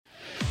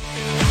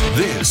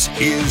This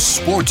is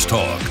Sports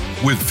Talk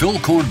with Phil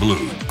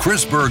Kornbluth,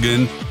 Chris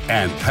Bergen,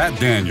 and Pat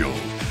Daniel.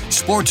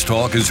 Sports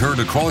Talk is heard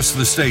across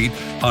the state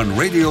on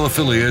radio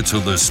affiliates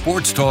of the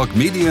Sports Talk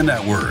Media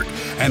Network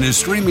and is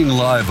streaming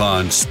live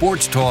on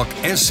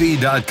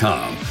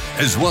sportstalksc.com,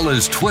 as well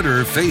as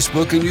Twitter,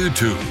 Facebook, and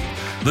YouTube.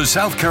 The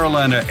South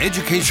Carolina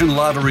Education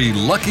Lottery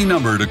lucky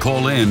number to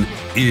call in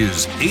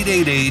is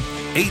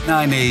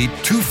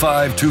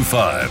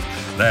 888-898-2525.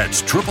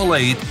 That's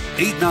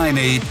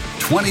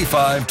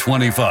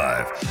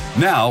 888-898-2525.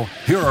 Now,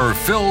 here are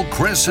Phil,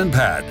 Chris, and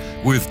Pat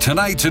with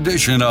tonight's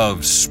edition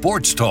of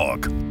Sports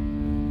Talk. All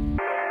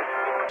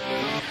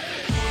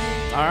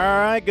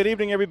right, good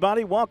evening,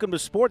 everybody. Welcome to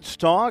Sports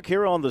Talk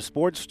here on the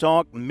Sports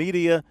Talk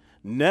Media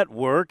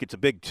Network. It's a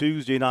big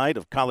Tuesday night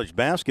of college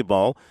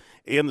basketball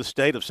in the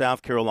state of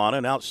South Carolina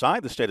and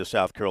outside the state of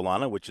South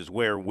Carolina, which is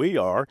where we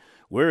are.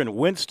 We're in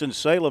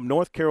Winston-Salem,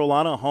 North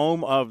Carolina,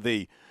 home of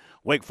the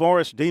Wake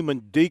Forest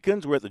Demon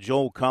Deacons. We're at the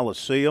Joel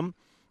Coliseum,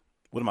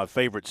 one of my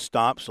favorite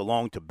stops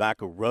along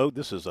Tobacco Road.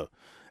 This is a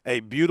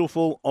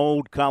beautiful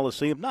old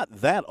Coliseum. Not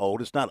that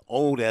old. It's not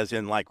old as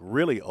in like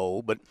really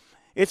old, but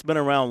it's been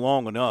around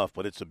long enough.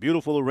 But it's a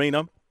beautiful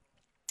arena.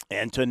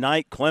 And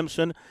tonight,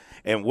 Clemson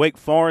and Wake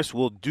Forest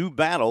will do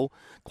battle.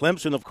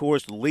 Clemson, of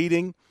course,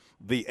 leading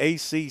the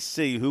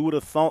ACC. Who would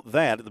have thought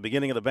that at the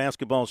beginning of the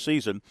basketball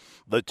season?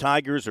 The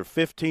Tigers are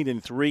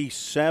 15-3,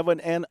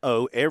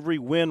 7-0. Every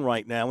win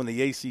right now in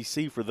the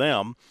ACC for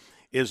them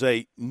is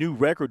a new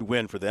record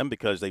win for them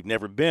because they've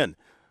never been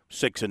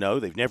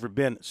 6-0. They've never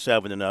been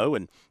 7-0.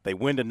 And they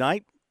win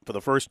tonight. For the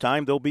first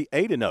time, they'll be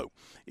 8-0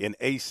 in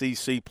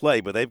ACC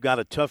play. But they've got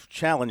a tough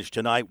challenge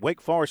tonight.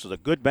 Wake Forest is a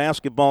good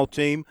basketball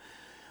team.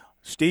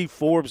 Steve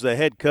Forbes, the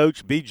head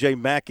coach, B.J.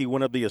 Mackey,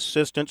 one of the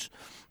assistants.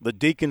 The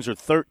Deacons are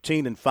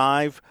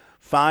 13-5,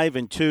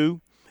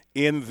 5-2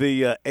 in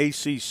the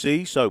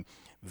ACC. So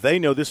they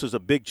know this is a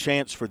big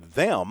chance for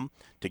them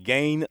to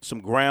gain some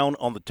ground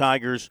on the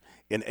Tigers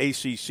in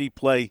ACC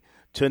play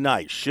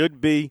tonight. Should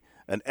be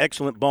an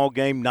excellent ball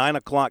game. 9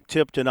 o'clock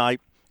tip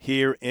tonight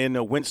here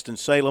in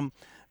Winston-Salem.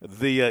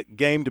 The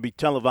game to be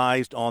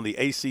televised on the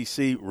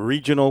ACC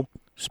Regional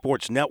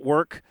Sports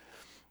Network.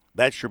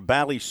 That's your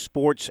Bally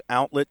Sports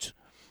outlet.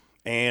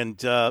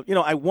 And,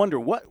 I wonder,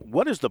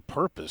 what is the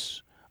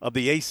purpose of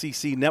the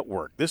ACC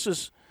network? This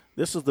is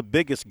the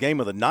biggest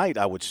game of the night,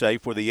 I would say,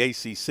 for the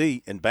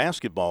ACC in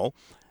basketball.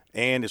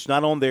 And it's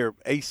not on their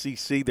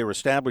their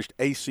established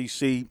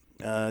ACC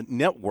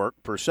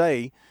network per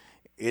se.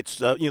 It's,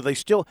 they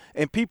still –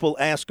 and people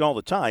ask all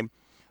the time,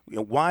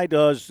 why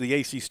does the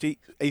ACC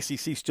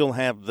still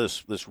have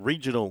this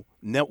regional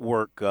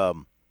network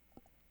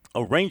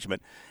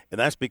arrangement? And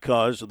that's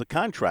because of the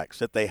contracts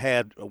that they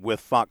had with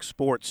Fox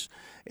Sports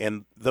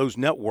and those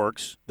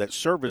networks that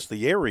service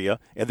the area.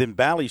 And then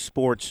Bally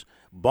Sports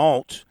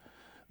bought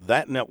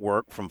that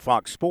network from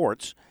Fox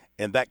Sports,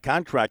 and that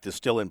contract is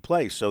still in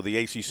place. So the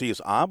ACC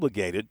is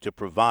obligated to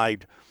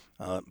provide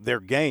their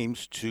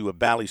games to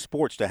Bally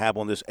Sports to have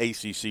on this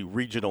ACC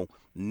regional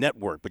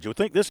network. But you would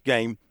think this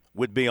game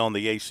would be on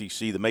the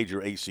ACC, the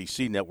major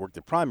ACC network,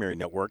 the primary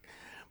network,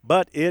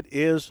 but it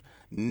is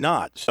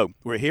not. So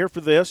we're here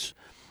for this.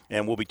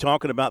 And we'll be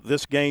talking about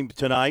this game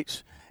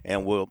tonight,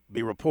 and we'll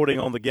be reporting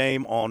on the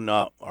game on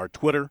our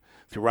Twitter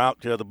throughout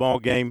the ball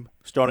game,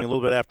 starting a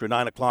little bit after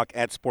 9 o'clock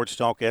at Sports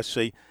Talk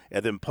SC.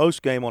 And then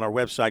post-game on our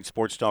website,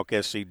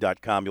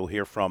 sportstalksc.com, you'll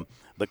hear from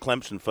the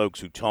Clemson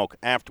folks who talk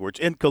afterwards.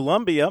 In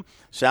Columbia,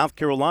 South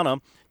Carolina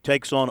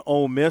takes on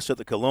Ole Miss at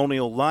the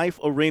Colonial Life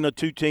Arena,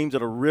 two teams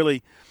that are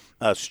really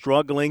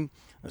struggling.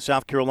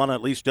 South Carolina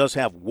at least does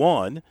have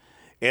one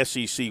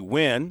SEC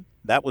win.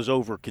 That was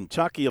over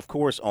Kentucky, of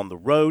course, on the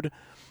road.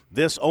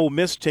 This Ole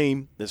Miss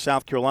team that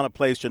South Carolina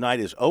plays tonight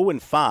is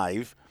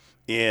 0-5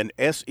 in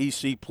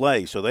SEC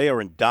play, so they are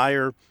in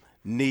dire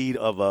need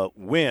of a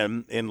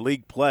win in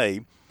league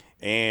play,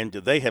 and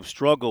they have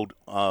struggled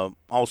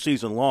all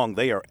season long.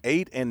 They are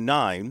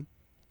 8-9.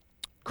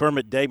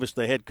 Kermit Davis,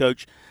 the head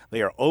coach,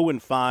 they are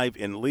 0-5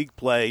 in league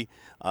play.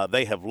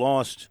 They have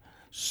lost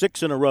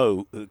 6 in a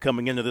row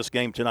coming into this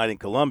game tonight in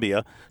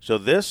Columbia. So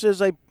this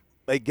is a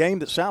game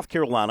that South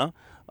Carolina,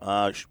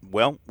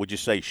 would you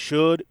say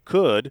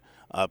could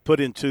put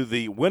into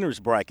the winner's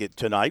bracket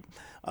tonight.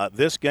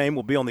 This game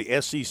will be on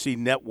the SEC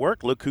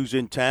Network. Look who's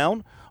in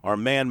town. Our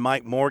man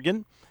Mike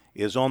Morgan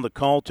is on the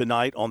call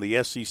tonight on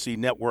the SEC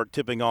Network,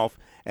 tipping off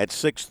at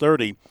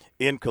 6:30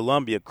 in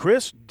Columbia.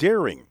 Chris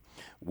Deering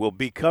will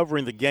be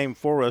covering the game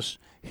for us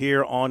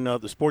here on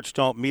the Sports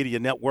Talk Media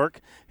Network.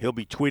 He'll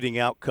be tweeting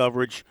out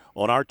coverage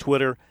on our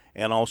Twitter,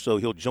 and also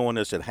he'll join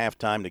us at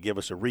halftime to give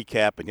us a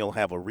recap, and he'll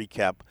have a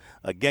recap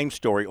game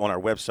story on our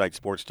website,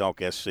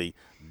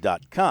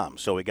 sportstalksc.com.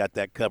 So we got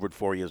that covered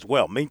for you as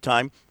well.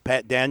 Meantime,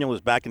 Pat Daniel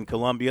is back in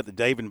Columbia at the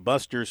Dave &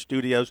 Buster's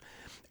studios,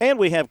 and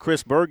we have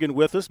Chris Bergen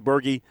with us.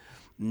 Bergie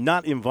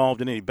not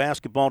involved in any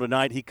basketball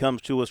tonight. He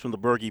comes to us from the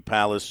Bergie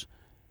Palace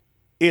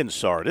in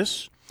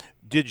Sardis.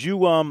 Did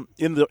you,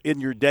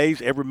 in your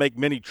days, ever make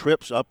many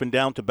trips up and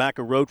down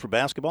Tobacco Road for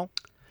basketball?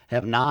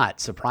 have not,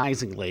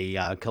 surprisingly.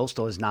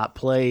 Coastal has not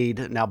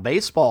played. Now,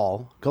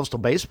 Coastal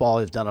Baseball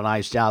has done a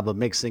nice job of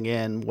mixing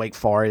in Wake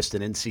Forest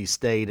and NC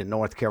State and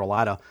North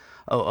Carolina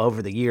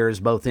over the years,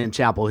 both in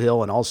Chapel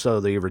Hill and also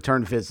the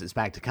return visits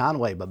back to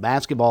Conway. But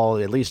basketball,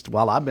 at least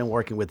while I've been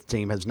working with the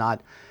team, has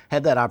not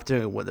had that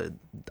opportunity to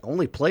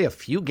only play a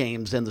few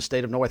games in the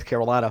state of North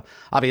Carolina.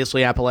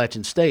 Obviously,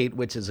 Appalachian State,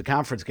 which is a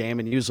conference game,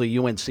 and usually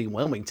UNC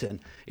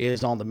Wilmington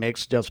is on the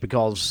mix just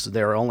because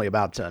they're only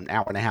about an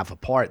hour and a half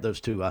apart,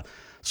 those two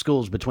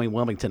schools between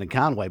Wilmington and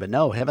Conway. But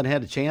no, haven't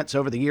had a chance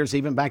over the years,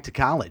 even back to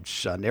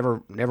college.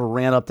 Never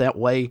ran up that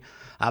way.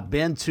 I've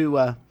been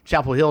to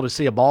Chapel Hill to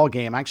see a ball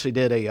game. I actually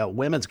did a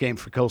women's game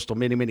for Coastal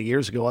many, many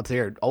years ago up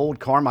there at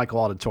Old Carmichael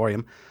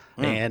Auditorium.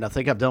 And I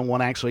think I've done one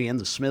actually in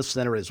the Smith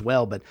Center as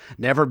well, but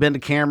never been to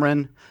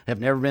Cameron, have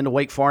never been to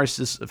Wake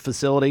Forest's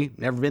facility,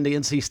 never been to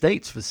NC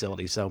State's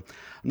facility. So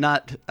I'm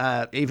not,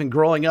 even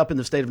growing up in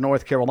the state of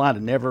North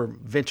Carolina, never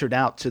ventured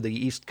out to the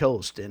East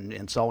Coast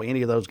and saw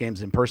any of those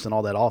games in person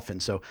all that often.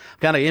 So I'm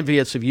kind of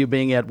envious of you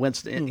being at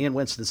in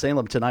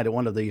Winston-Salem tonight at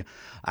one of the,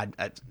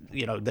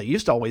 they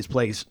used to always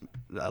play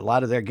a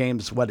lot of their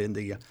games, in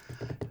the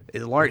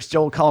Lawrence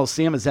Joel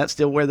Coliseum. Is that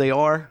still where they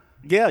are?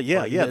 Yeah.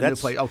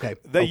 That's okay.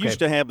 They used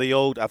to have the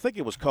old, I think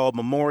it was called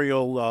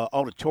Memorial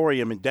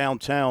Auditorium in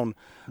downtown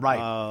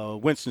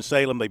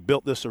Winston-Salem. They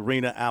built this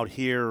arena out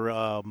here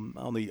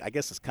on the, I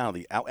guess it's kind of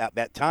the at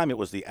that time it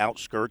was the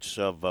outskirts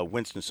of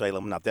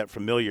Winston-Salem. I'm not that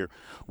familiar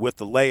with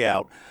the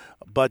layout,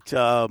 but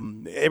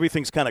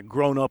everything's kind of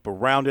grown up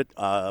around it.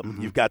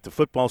 You've got the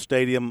football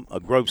stadium,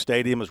 Grove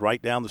Stadium is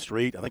right down the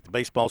street. I think the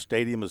baseball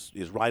stadium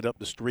is right up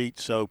the street.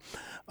 So.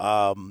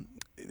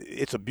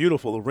 It's a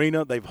beautiful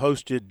arena. They've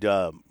hosted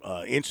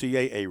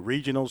NCAA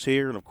regionals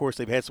here, and, of course,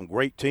 they've had some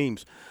great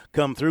teams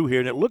come through here.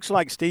 And it looks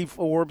like Steve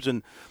Forbes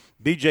and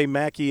B.J.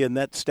 Mackey and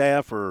that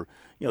staff are,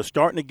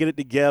 starting to get it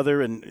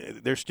together,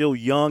 and they're still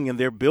young in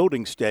their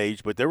building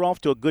stage, but they're off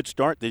to a good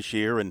start this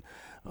year, and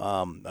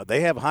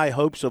they have high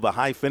hopes of a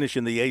high finish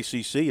in the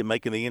ACC and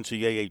making the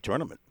NCAA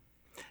tournament.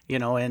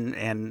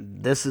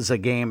 And this is a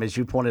game, as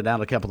you pointed out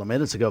a couple of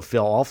minutes ago,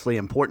 Phil, awfully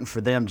important for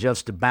them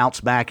just to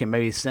bounce back and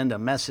maybe send a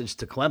message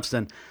to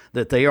Clemson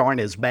that they aren't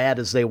as bad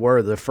as they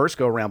were the first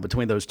go-around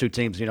between those two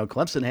teams.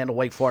 Clemson handled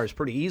Wake Forest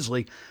pretty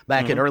easily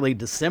back in early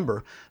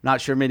December.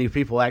 Not sure many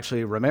people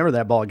actually remember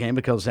that ball game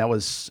because that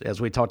was, as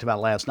we talked about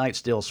last night,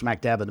 still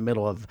smack dab in the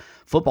middle of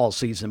football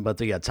season. But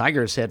the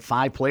Tigers had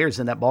 5 players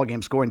in that ball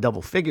game scoring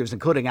double figures,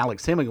 including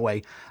Alex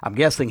Hemingway. I'm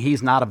guessing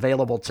he's not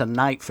available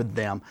tonight for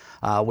them,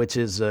 which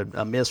is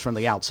a miss from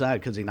the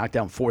outside because he knocked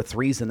down 4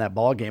 threes in that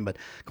ball game. But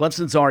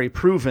Clemson's already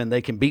proven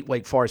they can beat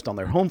Wake Forest on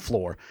their home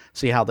floor.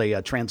 See how they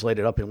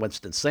translated up in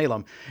Winston-Salem.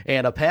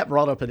 And Pat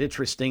brought up an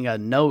interesting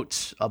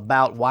note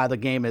about why the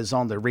game is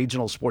on the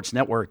regional sports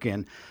network.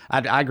 And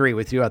I agree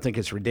with you. I think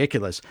it's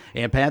ridiculous.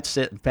 And Pat's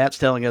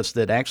telling us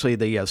that actually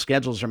the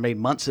schedules are made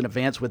months in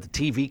advance with the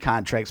TV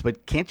contracts.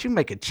 But can't you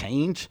make a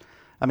change?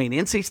 I mean,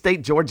 NC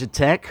State, Georgia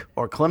Tech,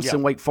 or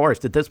Clemson, Wake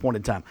Forest at this point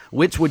in time,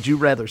 which would you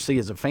rather see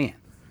as a fan?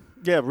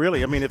 Yeah,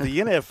 really. I mean, if the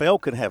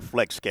NFL could have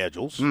flex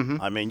schedules,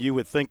 I mean, you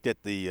would think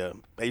that the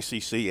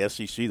ACC,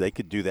 SEC, they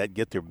could do that,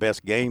 get their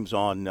best games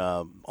on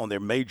their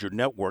major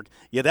network.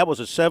 Yeah, that was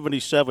a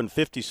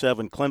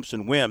 77-57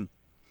 Clemson win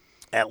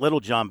at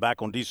Littlejohn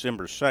back on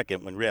December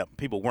 2nd when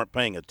people weren't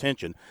paying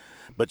attention.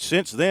 But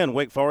since then,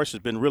 Wake Forest has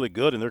been really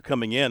good, and they're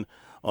coming in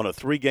on a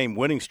 3-game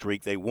winning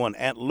streak. They won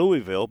at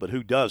Louisville, but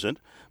who doesn't?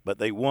 But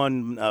they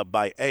won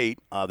by 8.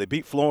 They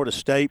beat Florida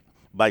State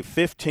by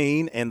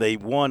 15, and they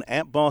won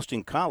at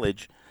Boston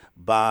College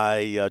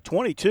by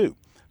 22.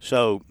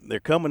 So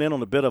they're coming in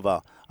on a bit of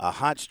a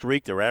hot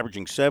streak. They're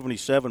averaging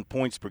 77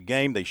 points per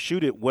game. They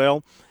shoot it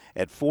well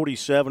at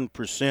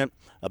 47%,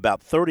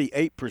 about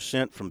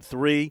 38% from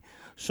 3.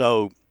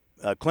 So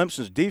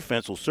Clemson's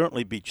defense will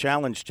certainly be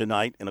challenged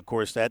tonight, and, of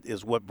course, that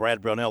is what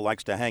Brad Brownell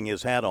likes to hang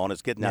his hat on,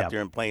 is getting out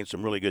there and playing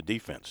some really good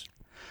defense.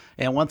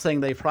 And one thing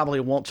they probably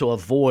want to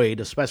avoid,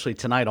 especially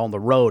tonight on the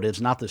road,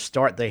 is not the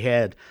start they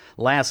had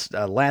last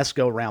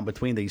go-round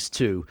between these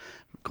two.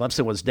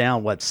 Clemson was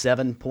down,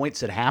 7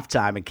 points at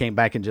halftime and came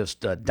back and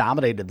just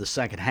dominated the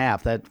second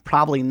half. That's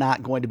probably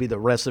not going to be the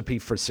recipe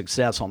for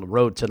success on the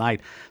road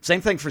tonight.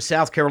 Same thing for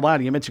South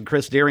Carolina. You mentioned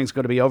Chris Deering's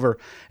going to be over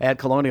at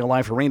Colonial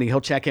Life Arena.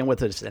 He'll check in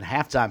with us at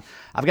halftime.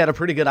 I've got a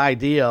pretty good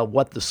idea of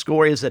what the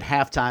score is at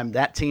halftime.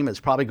 That team is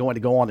probably going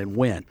to go on and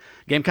win.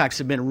 Gamecocks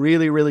have been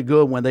really, really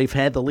good when they've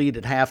had the lead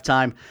at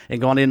halftime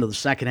and gone into the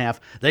second half.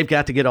 They've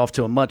got to get off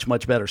to a much,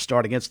 much better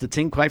start against the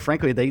team, quite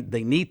frankly,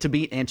 they need to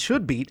beat and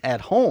should beat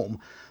at home.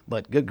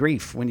 But good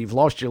grief, when you've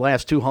lost your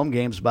last 2 home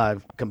games by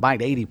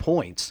combined 80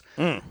 points,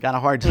 kind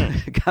of hard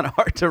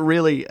to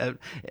really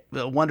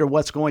wonder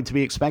what's going to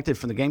be expected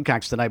from the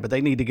Gamecocks tonight. But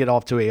they need to get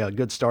off to a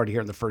good start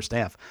here in the first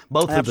half.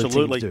 Both of the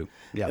teams do.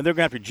 Yeah. And they're going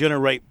to have to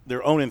generate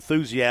their own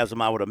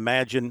enthusiasm, I would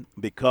imagine,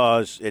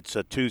 because it's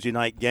a Tuesday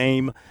night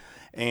game.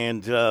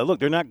 And look,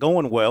 they're not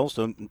going well,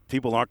 so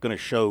people aren't going to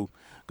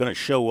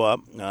show up.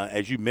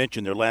 As you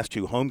mentioned, their last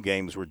 2 home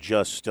games were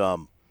just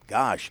kind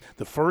gosh,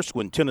 the first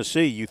one,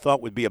 Tennessee, you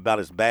thought would be about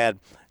as bad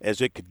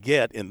as it could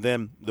get, and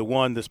then the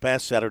one this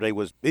past Saturday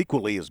was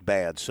equally as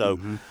bad. So,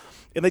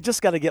 and they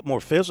just got to get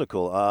more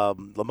physical.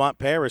 Lamont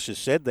Paris has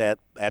said that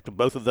after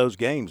both of those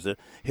games, that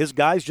his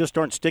guys just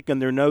aren't sticking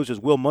their nose, as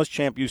Will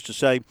Muschamp used to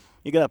say.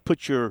 You got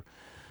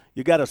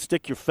to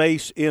stick your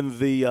face in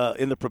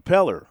the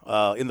propeller,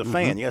 in the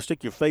fan. You got to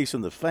stick your face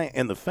in the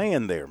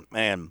fan there,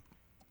 and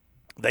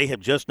they have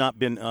just not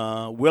been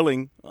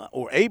willing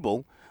or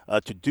able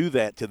to do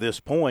that to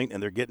this point,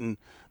 and they're getting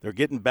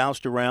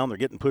bounced around, they're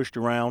getting pushed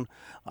around,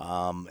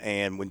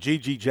 and when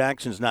G.G.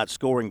 Jackson's not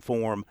scoring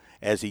for him,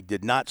 as he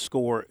did not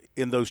score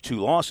in those 2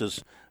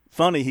 losses.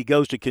 Funny, he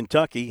goes to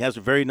Kentucky, has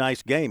a very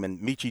nice game,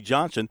 and Michie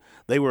Johnson,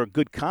 they were a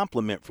good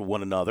complement for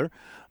one another.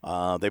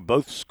 They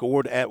both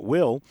scored at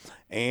will,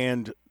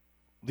 and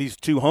these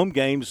 2 home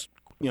games,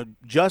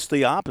 just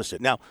the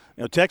opposite. Now,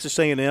 Texas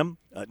A&M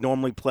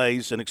normally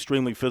plays an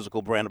extremely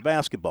physical brand of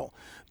basketball.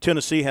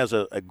 Tennessee has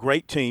a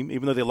great team,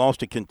 even though they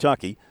lost to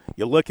Kentucky.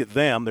 You look at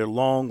them, they're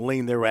long,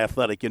 lean, they're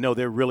athletic.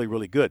 They're really,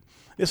 really good.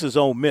 This is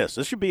Ole Miss.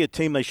 This should be a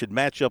team they should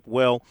match up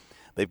well.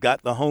 They've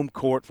got the home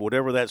court for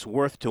whatever that's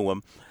worth to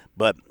them.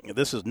 But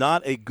this is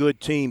not a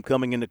good team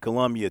coming into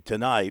Columbia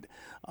tonight.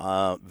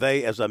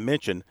 They, as I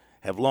mentioned,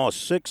 have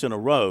lost 6 in a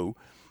row,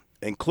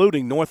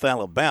 including North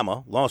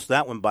Alabama, lost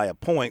that one by a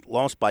point,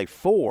 lost by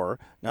 4.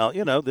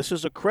 Now, this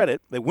is a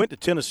credit. They went to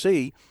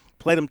Tennessee,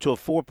 played them to a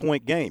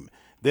 4-point game.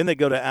 Then they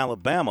go to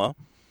Alabama,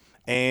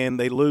 and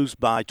they lose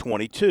by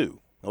 22.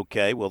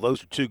 Okay, well,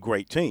 those are 2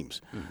 great teams.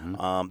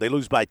 They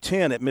lose by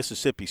 10 at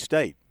Mississippi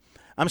State.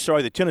 I'm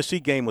sorry, the Tennessee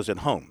game was at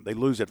home. They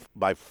lose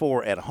by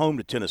 4 at home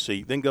to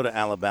Tennessee, then go to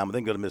Alabama,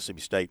 then go to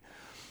Mississippi State.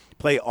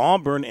 Play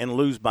Auburn and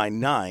lose by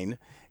 9,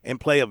 and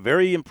play a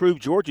very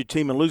improved Georgia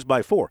team and lose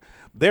by 4.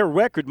 Their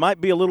record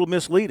might be a little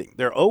misleading.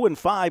 They're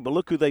 0-5, but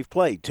look who they've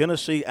played.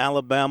 Tennessee,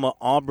 Alabama,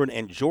 Auburn,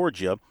 and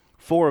Georgia,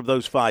 4 of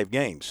those 5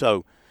 games.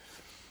 So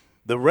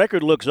the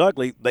record looks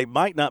ugly. They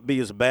might not be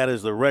as bad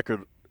as the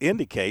record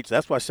indicates.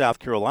 That's why South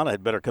Carolina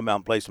had better come out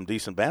and play some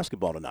decent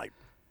basketball tonight.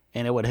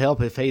 And it would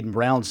help if Hayden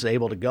Brown's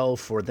able to go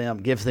for them,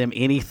 give them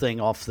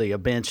anything off the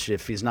bench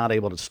if he's not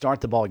able to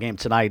start the ball game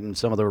tonight. And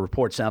some of the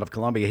reports out of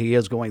Columbia, he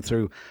is going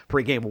through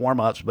pregame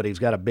warm-ups, but he's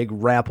got a big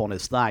wrap on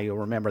his thigh. You'll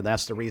remember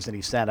that's the reason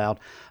he sat out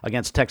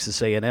against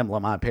Texas A&M.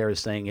 Lamont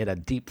Paris saying he had a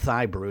deep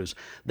thigh bruise.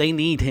 They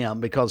need him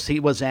because he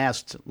was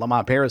asked,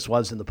 Lamont Paris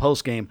was in the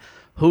postgame,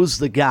 who's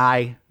the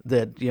guy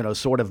that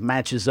sort of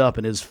matches up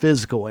and is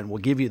physical and will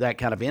give you that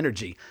kind of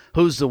energy?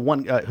 Who's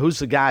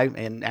the guy?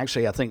 And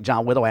actually, I think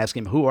John Whittle asked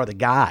him, who are the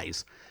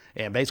guys?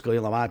 And basically,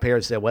 Lamont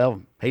Paris said,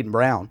 well, Hayden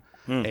Brown.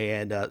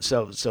 And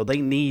so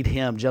they need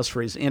him just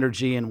for his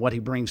energy and what he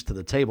brings to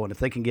the table. And if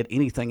they can get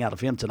anything out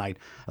of him tonight,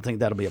 I think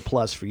that'll be a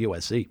plus for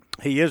USC.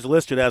 He is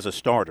listed as a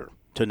starter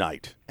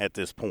tonight at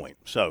this point.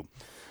 So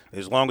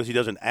as long as he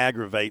doesn't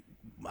aggravate,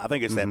 I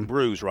think it's that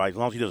bruise, right? As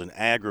long as he doesn't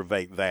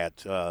aggravate that,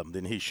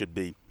 then he should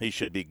be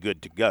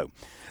good to go.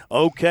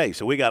 Okay,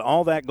 so we got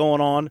all that going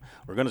on.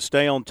 We're going to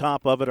stay on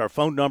top of it. Our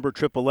phone number,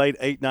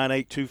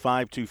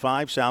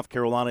 888-898-2525, South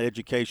Carolina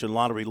Education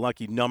Lottery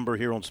lucky number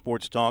here on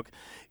Sports Talk.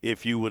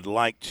 If you would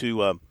like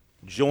to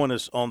join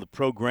us on the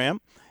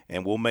program,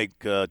 and we'll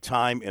make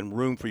time and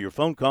room for your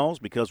phone calls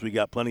because we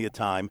got plenty of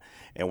time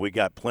and we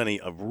got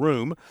plenty of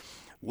room.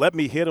 Let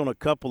me hit on a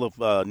couple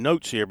of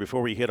notes here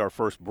before we hit our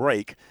first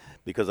break,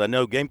 because I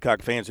know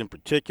Gamecock fans in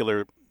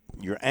particular,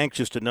 you're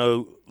anxious to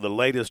know the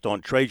latest on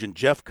Trajan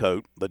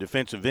Jeffcoat, the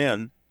defensive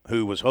end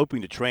who was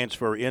hoping to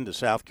transfer into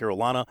South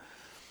Carolina.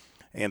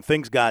 And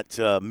things got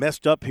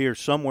messed up here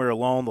somewhere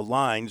along the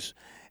lines.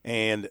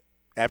 And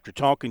after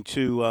talking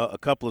to a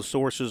couple of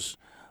sources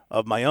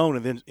of my own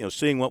and then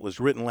seeing what was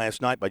written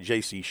last night by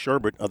J.C.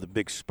 Sherbert of the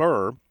Big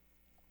Spur,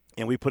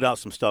 and we put out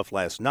some stuff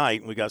last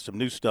night, and we got some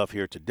new stuff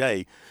here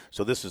today.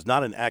 So this is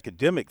not an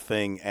academic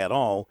thing at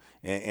all.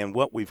 And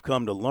what we've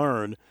come to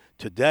learn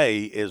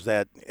today is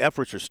that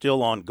efforts are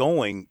still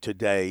ongoing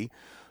today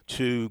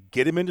to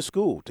get him into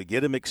school, to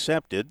get him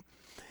accepted.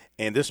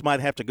 And this might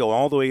have to go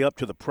all the way up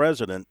to the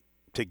president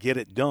to get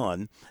it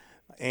done.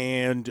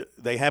 And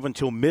they have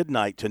until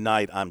midnight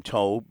tonight, I'm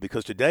told,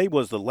 because today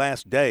was the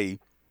last day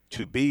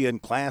to be in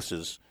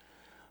classes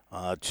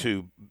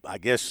to, I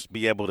guess,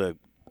 be able to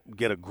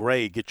get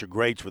your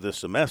grades for this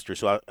semester.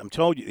 So I'm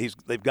told you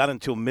they've got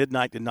until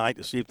midnight tonight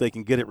to see if they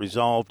can get it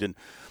resolved. And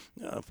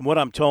from what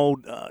I'm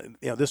told,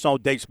 this all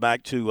dates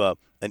back to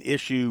an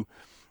issue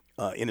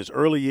in his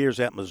early years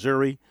at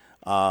Missouri.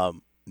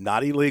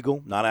 Not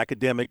illegal, not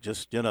academic,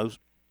 just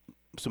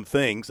some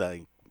things.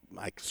 I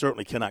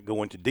certainly cannot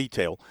go into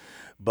detail,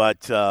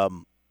 but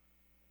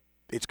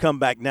it's come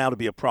back now to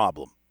be a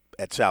problem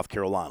at South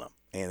Carolina,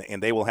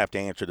 and they will have to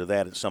answer to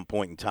that at some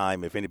point in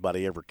time if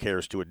anybody ever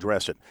cares to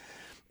address it.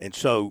 And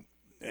so,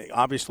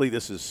 obviously,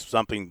 this is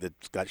something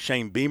that's got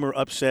Shane Beamer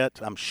upset.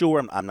 I'm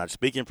sure. I'm not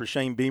speaking for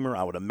Shane Beamer.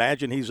 I would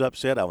imagine he's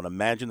upset. I would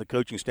imagine the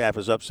coaching staff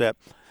is upset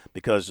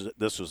because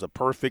this was a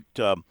perfect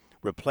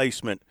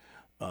replacement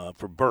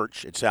for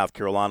Birch at South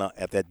Carolina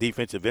at that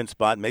defensive end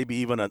spot, maybe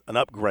even an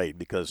upgrade,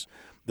 because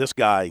this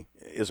guy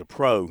is a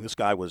pro. This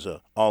guy was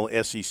a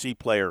all-SEC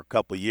player a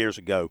couple of years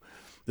ago.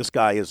 This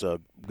guy is a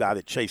guy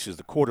that chases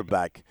the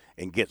quarterback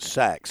and gets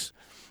sacks.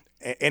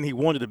 And he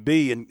wanted to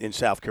be in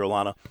South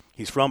Carolina.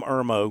 He's from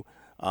Irmo.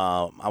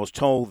 I was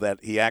told that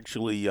he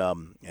actually,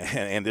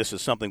 and this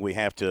is something we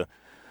have to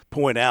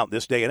point out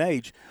this day and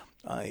age,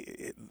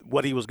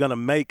 what he was going to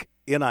make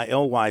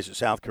NIL-wise at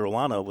South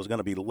Carolina was going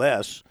to be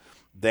less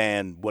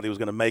than what he was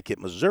going to make at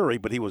Missouri,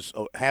 but he was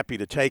happy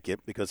to take it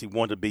because he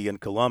wanted to be in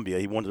Columbia.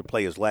 He wanted to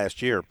play his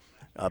last year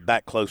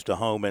back close to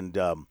home and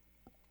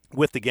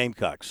with the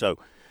Gamecocks. So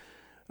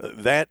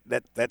that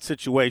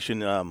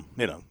situation,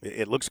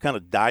 it looks kind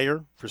of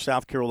dire for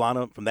South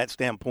Carolina from that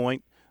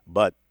standpoint.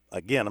 But,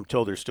 again, I'm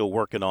told they're still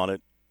working on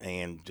it,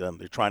 and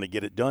they're trying to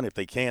get it done if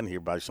they can here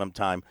by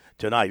sometime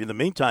tonight. In the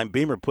meantime,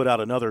 Beamer put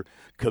out another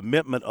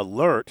commitment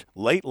alert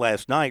late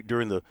last night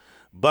during the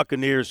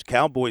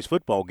Buccaneers-Cowboys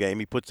football game.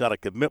 He puts out a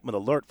commitment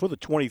alert for the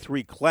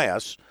 23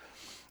 class,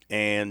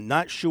 and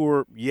not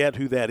sure yet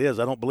who that is.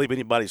 I don't believe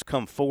anybody's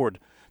come forward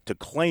to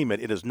claim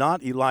it. It is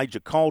not Elijah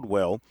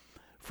Caldwell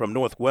from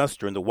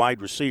Northwestern, the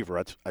wide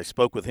receiver. I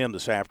spoke with him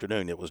this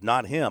afternoon. It was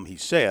not him. He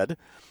said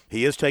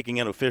he is taking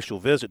an official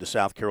visit to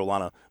South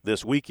Carolina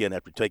this weekend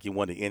after taking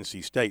one to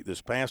NC State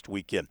this past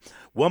weekend.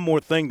 One more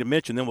thing to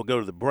mention, then we'll go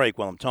to the break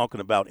while I'm talking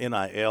about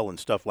NIL and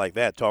stuff like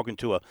that. Talking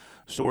to a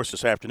source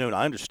this afternoon,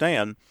 I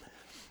understand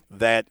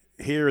that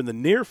here in the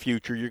near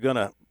future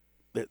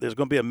there's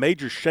going to be a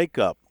major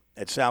shakeup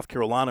at South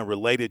Carolina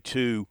related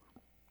to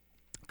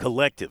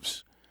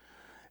collectives.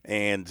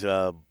 And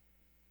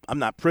I'm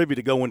not privy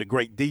to go into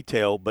great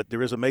detail, but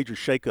there is a major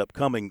shakeup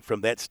coming from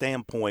that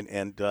standpoint,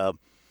 and a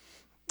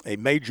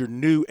major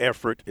new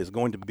effort is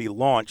going to be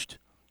launched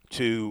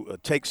to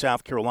take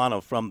South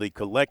Carolina from the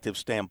collective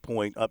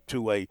standpoint up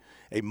to a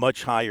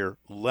much higher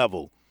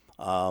level.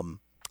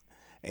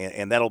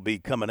 And that'll be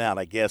coming out,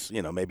 I guess,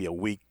 maybe a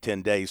week,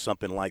 10 days,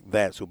 something like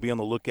that. So be on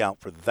the lookout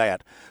for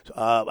that.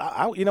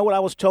 You know what I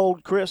was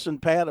told, Chris and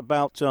Pat,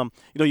 about,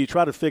 you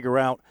try to figure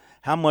out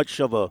how much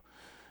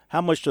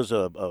does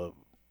a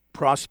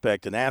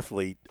prospect, an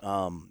athlete,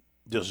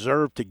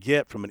 deserve to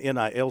get from an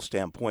NIL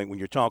standpoint when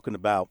you're talking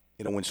about,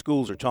 when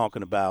schools are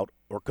talking about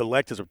or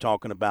collectives are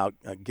talking about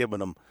giving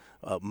them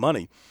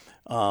money.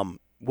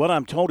 What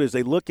I'm told is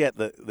they look at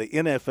the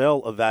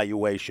NFL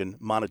evaluation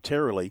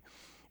monetarily,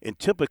 and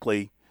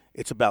typically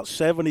it's about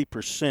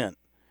 70%.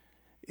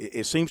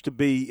 It seems to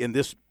be in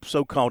this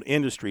so-called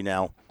industry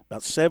now,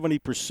 about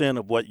 70%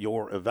 of what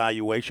your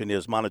evaluation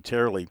is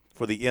monetarily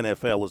for the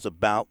NFL is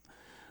about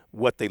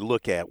what they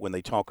look at when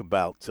they talk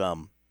about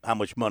how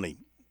much money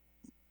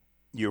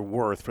you're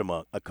worth from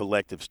a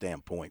collective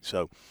standpoint.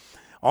 So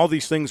all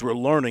these things we're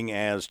learning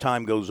as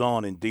time goes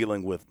on in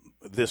dealing with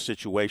this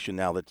situation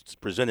now that's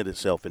presented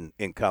itself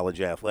in college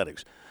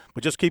athletics.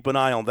 But just keep an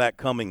eye on that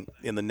coming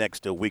in the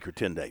next week or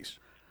 10 days.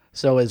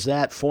 So is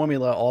that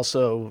formula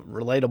also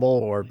relatable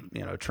or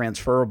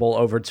transferable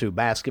over to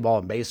basketball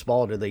and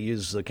baseball? Do they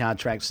use the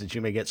contracts that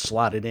you may get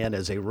slotted in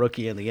as a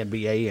rookie in the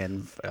NBA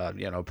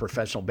and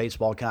professional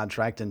baseball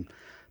contract and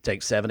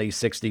take 70,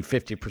 60,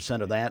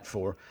 50% of that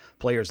for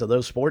players of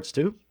those sports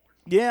too?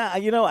 Yeah,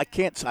 I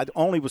can't. I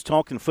only was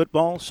talking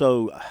football,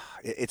 so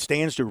it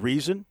stands to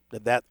reason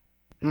that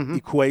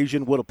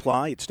equation would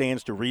apply. It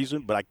stands to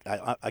reason, but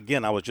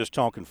I was just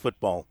talking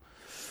football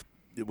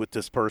with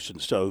this person,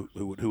 so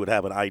who would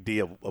have an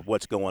idea of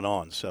what's going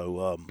on.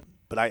 So,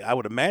 but I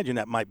would imagine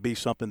that might be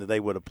something that they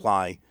would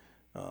apply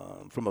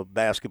from a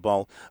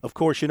basketball. Of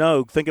course,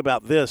 think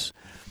about this.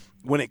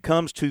 When it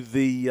comes to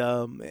the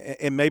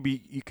and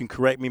maybe you can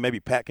correct me, maybe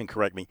Pat can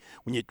correct me,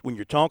 when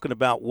you're talking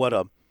about what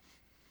a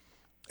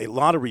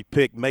lottery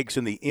pick makes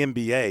in the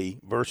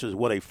NBA versus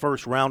what a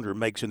first-rounder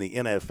makes in the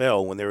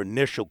NFL when their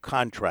initial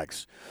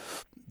contracts,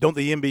 don't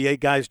the NBA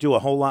guys do a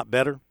whole lot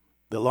better,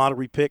 the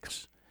lottery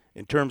picks,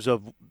 in terms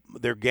of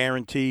their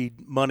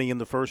guaranteed money in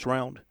the first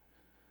round?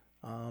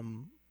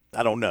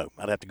 I don't know.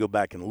 I'd have to go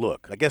back and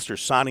look. I guess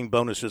there's signing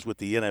bonuses with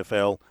the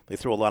NFL. They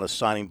throw a lot of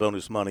signing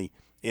bonus money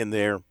in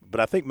there. But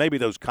I think maybe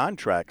those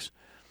contracts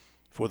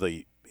for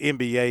the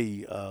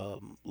NBA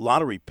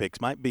lottery picks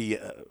might be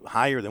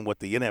higher than what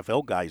the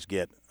NFL guys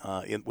get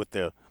with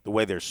the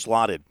way they're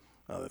slotted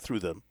through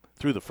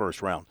the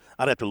first round.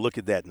 I'd have to look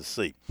at that and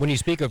see. When you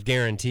speak of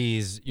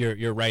guarantees,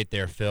 you're right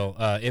there, Phil.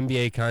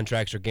 NBA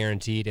contracts are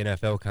guaranteed.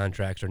 NFL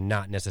contracts are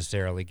not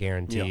necessarily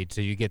guaranteed. Yeah.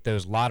 So you get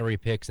those lottery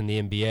picks in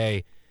the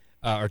NBA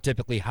are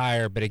typically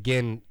higher. But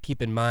again,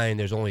 keep in mind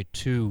there's only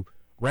 2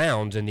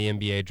 rounds in the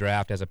NBA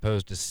draft as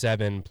opposed to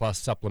 7 plus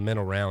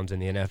supplemental rounds in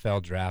the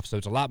NFL draft. So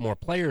it's a lot more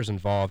players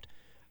involved.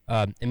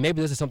 And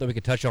maybe this is something we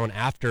could touch on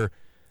after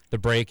the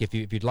break if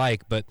you'd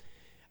like. But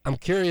I'm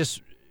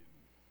curious.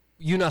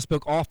 You and I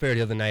spoke off air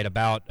the other night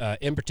about,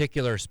 in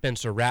particular,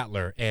 Spencer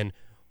Rattler and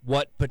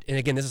and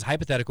again, this is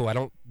hypothetical. I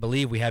don't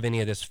believe we have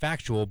any of this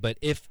factual, but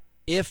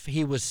if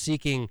he was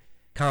seeking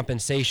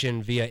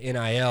compensation via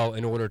NIL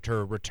in order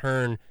to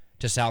return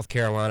to South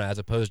Carolina as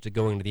opposed to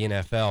going to the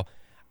NFL,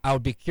 I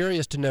would be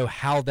curious to know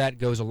how that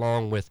goes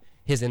along with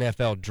his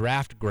NFL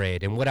draft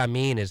grade. And what I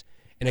mean is,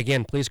 and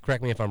again, please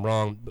correct me if I'm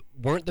wrong, but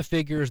weren't the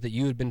figures that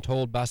you had been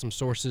told by some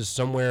sources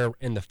somewhere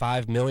in the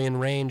 $5 million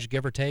range,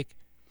 give or take?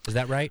 Is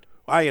that right?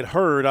 I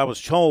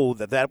was told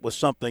that was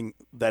something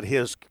that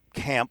his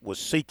camp was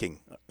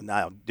seeking.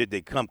 Now, did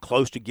they come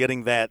close to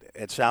getting that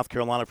at South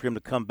Carolina for him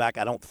to come back?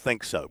 I don't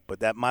think so, but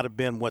that might have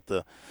been what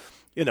the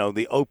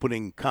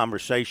opening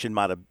conversation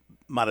might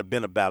have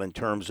been about in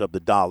terms of the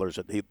dollars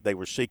that they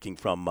were seeking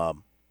from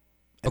an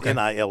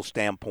NIL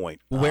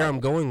standpoint. Where I'm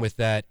going with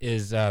that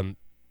is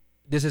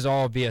this is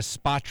all via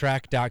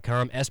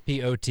Spotrac.com,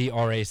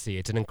 SPOTRAC.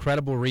 It's an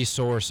incredible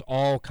resource.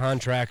 All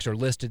contracts are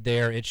listed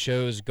there. It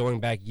shows going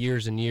back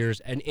years and years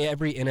and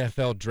every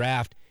NFL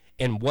draft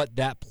and what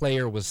that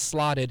player was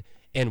slotted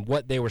and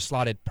what they were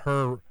slotted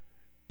per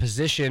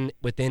position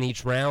within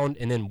each round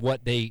and then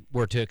what they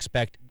were to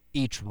expect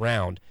each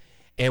round.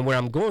 And where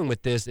I'm going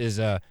with this is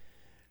in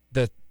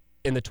the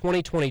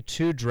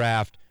 2022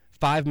 draft,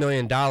 $5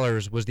 million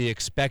was the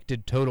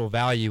expected total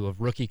value of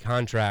rookie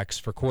contracts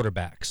for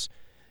quarterbacks.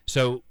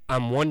 So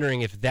I'm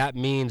wondering if that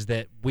means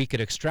that we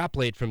could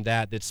extrapolate from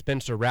that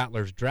Spencer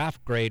Rattler's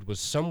draft grade was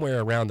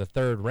somewhere around the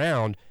third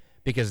round,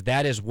 because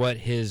that is what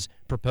his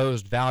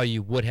proposed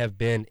value would have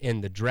been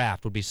in the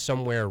draft, would be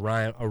somewhere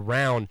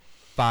around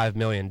 $5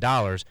 million.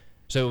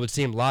 So it would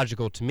seem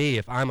logical to me,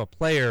 if I'm a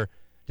player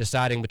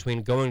deciding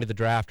between going to the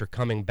draft or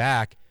coming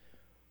back,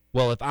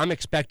 well, if I'm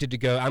expected to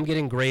go, I'm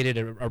getting graded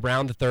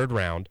around the third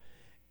round,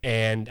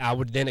 and I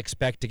would then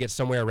expect to get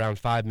somewhere around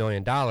 $5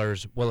 million.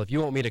 Well, if you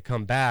want me to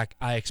come back,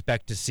 I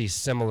expect to see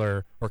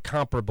similar or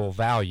comparable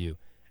value.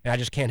 And I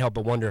just can't help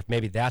but wonder if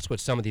maybe that's what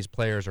some of these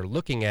players are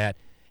looking at,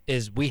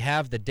 is we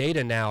have the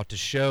data now to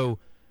show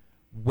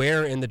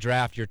where in the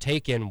draft you're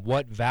taken,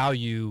 what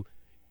value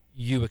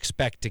you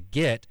expect to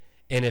get.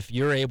 And if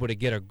you're able to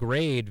get a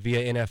grade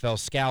via NFL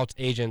scouts,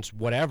 agents,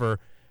 whatever,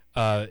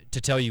 to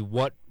tell you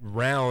what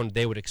round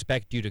they would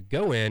expect you to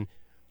go in,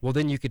 well,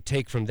 then you could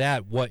take from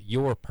that what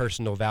your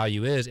personal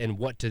value is and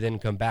what to then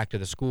come back to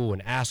the school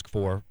and ask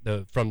for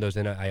from those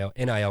NIL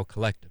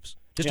collectives.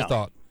 Just a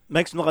thought.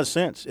 Makes a lot of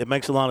sense. It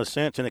makes a lot of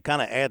sense, and it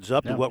kind of adds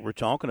up to what we're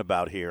talking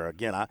about here.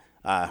 Again,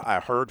 I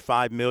heard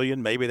 $5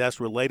 million. Maybe that's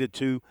related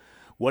to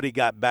what he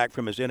got back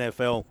from his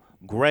NFL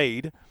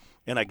grade.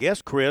 And I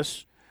guess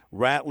Chris,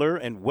 Rattler,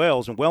 and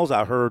Wells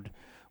I heard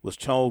was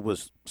told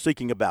was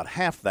seeking about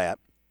half that.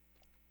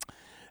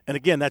 And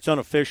again, that's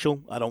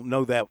unofficial. I don't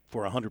know that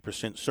for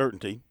 100%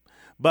 certainty.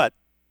 But,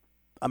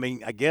 I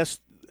mean, I guess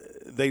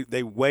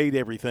they weighed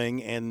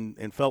everything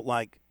and felt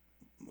like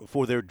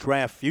for their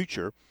draft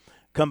future,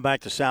 come back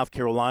to South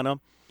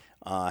Carolina,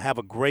 have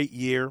a great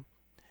year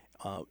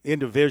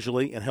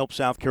individually and help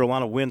South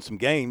Carolina win some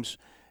games,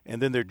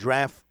 and then their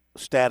draft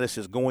status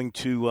is going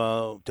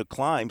to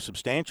climb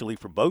substantially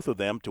for both of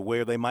them to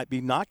where they might be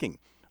knocking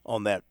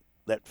on that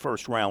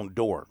first-round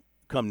door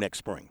come next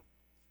spring.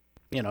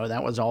 You know,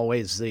 that was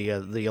always the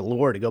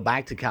allure to go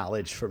back to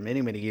college for many,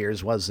 many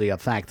years, was the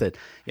fact that,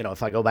 you know,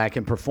 if I go back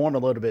and perform a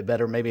little bit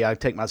better, maybe I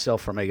take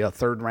myself from a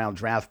third-round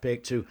draft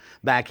pick to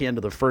back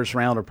into the first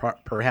round or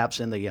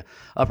perhaps in the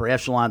upper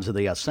echelons of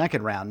the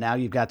second round. Now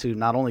you've got to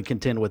not only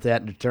contend with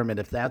that and determine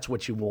if that's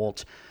what you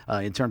want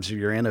in terms of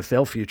your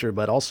NFL future,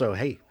 but also,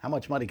 hey, how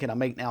much money can I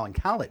make now in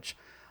college?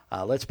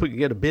 Let's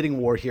get a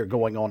bidding war here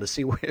going on to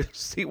see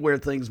where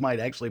things might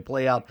actually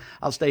play out.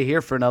 I'll stay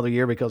here for another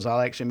year because I'll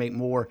actually make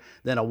more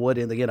than I would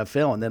in the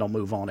NFL, and then I'll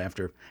move on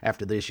after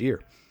this year.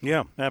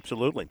 Yeah,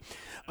 absolutely.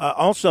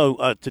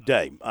 Also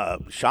today,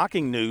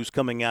 shocking news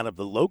coming out of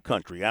the Low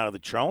Country, out of the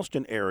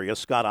Charleston area.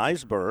 Scott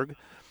Eisberg,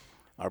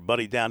 our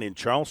buddy down in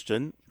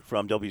Charleston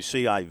from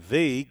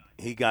WCIV,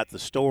 he got the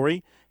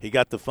story. He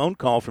got the phone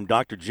call from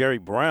Dr. Jerry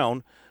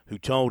Brown, who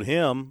told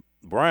him,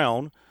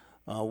 Brown,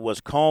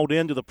 was called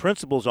into the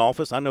principal's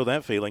office, I know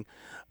that feeling,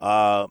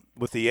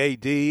 with the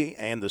AD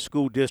and the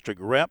school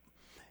district rep,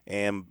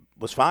 and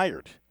was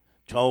fired.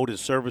 Told his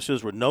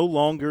services were no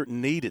longer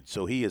needed,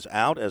 so he is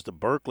out as the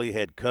Berkeley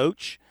head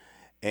coach.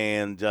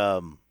 And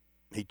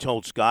he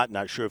told Scott,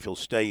 not sure if he'll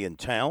stay in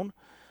town,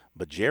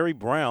 but Jerry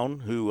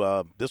Brown,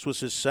 who this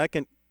was his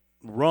second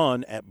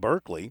run at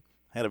Berkeley,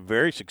 had a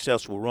very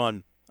successful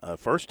run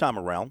first time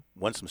around,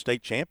 won some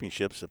state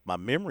championships, if my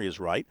memory is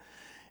right,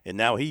 and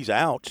now he's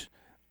out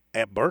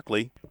at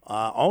Berkeley.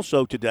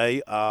 Also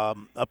today,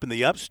 up in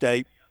the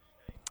upstate,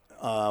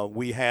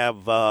 we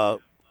have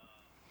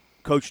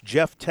Coach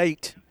Jeff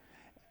Tate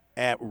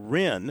at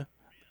Wren,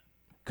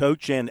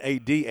 coach and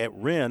AD at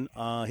Wren.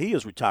 He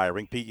is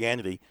retiring. Pete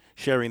Yannity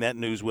sharing that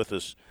news with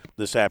us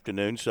this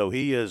afternoon. So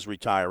he is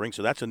retiring.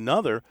 So that's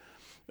another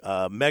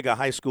mega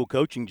high school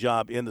coaching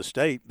job in the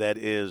state that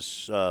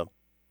is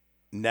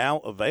now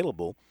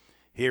available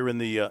here in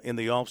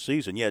the off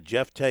season. Yeah,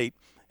 Jeff Tate,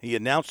 he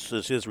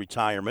announces his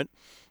retirement.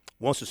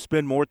 Wants to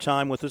spend more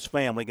time with his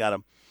family, got a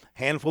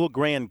handful of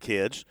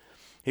grandkids.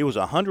 He was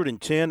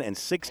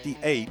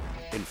 110-68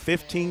 in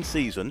 15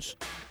 seasons,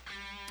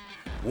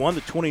 won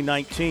the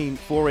 2019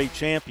 4A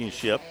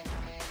championship,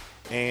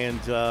 and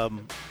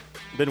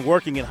been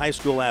working in high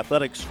school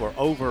athletics for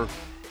over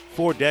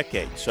 4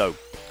 decades. So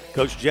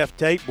Coach Jeff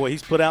Tate, boy,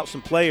 he's put out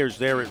some players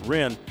there at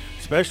Wren.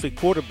 especially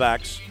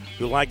quarterbacks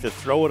who like to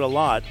throw it a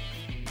lot.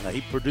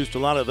 He produced a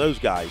lot of those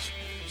guys.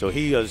 So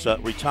he is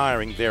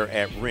retiring there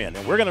at Wren.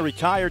 And we're going to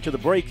retire to the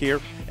break here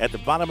at the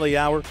bottom of the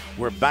hour.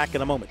 We're back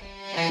in a moment.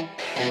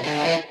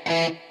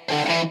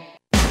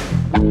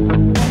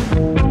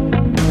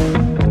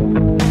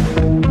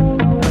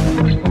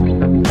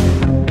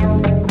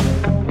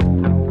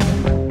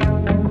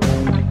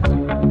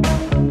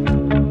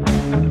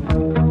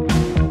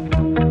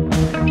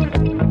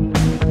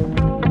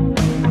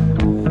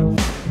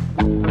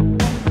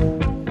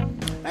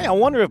 Hey, I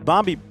wonder if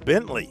Bobby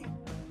Bentley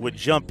would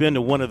jump into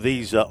one of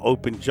these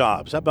open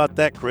jobs. How about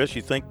that, Chris?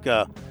 You think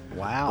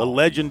wow, the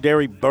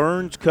legendary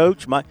Burns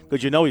coach might,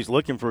 because he's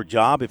looking for a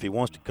job if he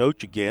wants to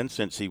coach again,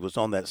 since he was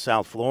on that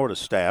South Florida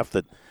staff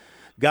that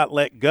got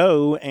let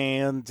go.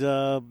 And,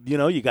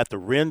 you got the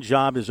Wren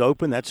job is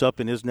open. That's up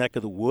in his neck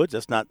of the woods.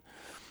 That's not,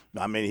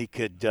 he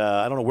could,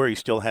 I don't know where he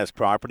still has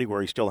property,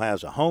 where he still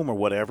has a home or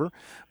whatever,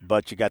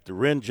 but you got the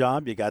Wren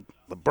job, you got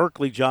the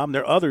Berkeley job, and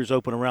there are others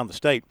open around the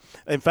state.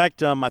 In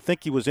fact, I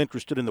think he was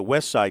interested in the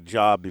West Side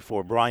job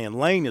before Brian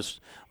Lane, is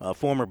a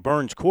former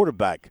Burns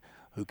quarterback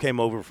who came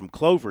over from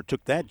Clover,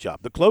 took that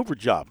job. The Clover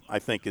job, I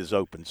think, is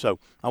open. So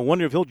I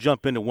wonder if he'll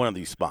jump into one of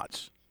these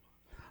spots.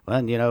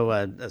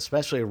 Well,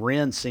 especially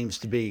Wren seems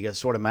to be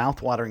sort of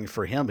mouthwatering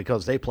for him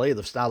because they play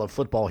the style of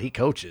football he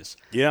coaches.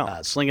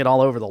 Yeah. Sling it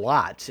all over the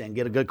lot and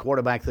get a good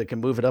quarterback that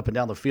can move it up and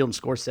down the field and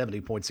score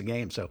 70 points a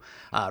game. So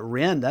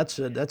Wren, that's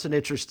an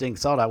interesting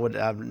thought.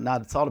 I've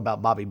not thought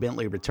about Bobby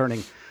Bentley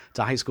returning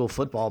to high school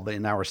football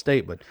in our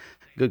state, but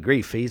good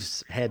grief,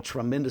 he's had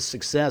tremendous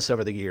success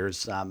over the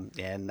years.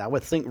 And I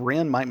would think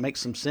Wren might make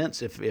some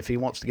sense if he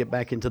wants to get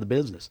back into the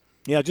business.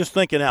 Yeah, just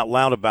thinking out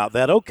loud about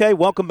that. Okay,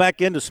 welcome back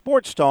into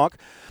Sports Talk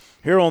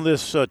here on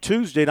this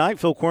Tuesday night.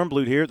 Phil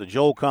Kornblut here at the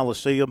Joel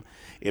Coliseum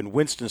in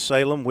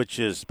Winston-Salem, which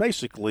is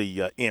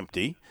basically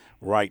empty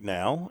right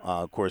now.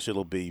 Of course,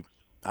 it'll be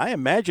 – I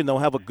imagine they'll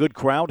have a good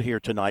crowd here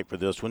tonight for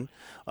this one.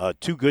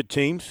 Two good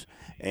teams.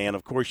 And,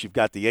 of course, you've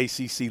got the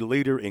ACC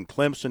leader in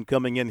Clemson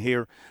coming in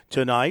here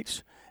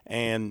tonight.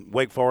 And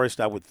Wake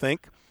Forest, I would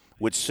think,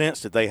 would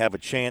sense that they have a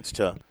chance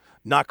to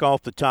knock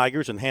off the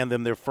Tigers and hand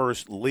them their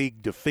first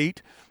league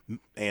defeat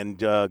and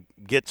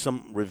get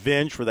some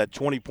revenge for that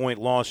 20-point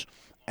loss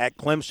at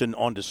Clemson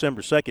on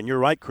December 2nd. You're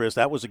right, Chris.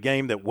 That was a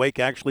game that Wake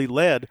actually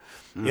led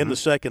in the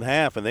second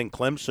half, and then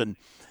Clemson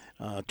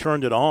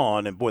turned it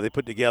on, and, boy, they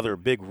put together a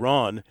big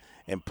run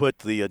and put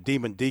the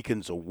Demon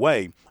Deacons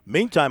away.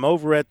 Meantime,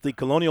 over at the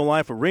Colonial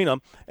Life Arena,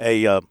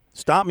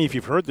 stop me if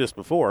you've heard this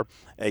before,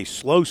 a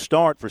slow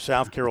start for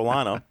South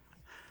Carolina.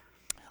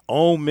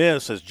 Ole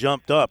Miss has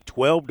jumped up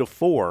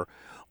 12-4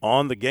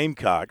 on the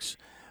Gamecocks.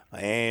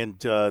 And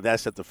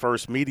that's at the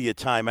first media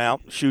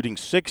timeout, shooting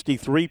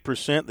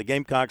 63%. The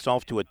Gamecocks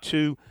off to a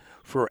 2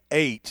 for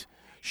 8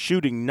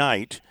 shooting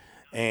night.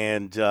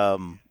 And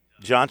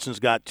Johnson's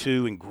got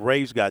 2 and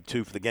Gray's got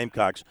 2 for the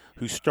Gamecocks,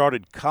 who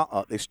started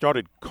they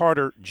started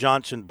Carter,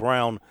 Johnson,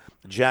 Brown,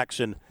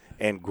 Jackson,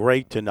 and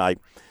Gray tonight.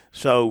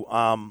 So,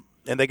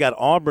 and they got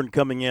Auburn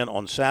coming in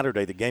on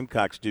Saturday, the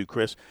Gamecocks do,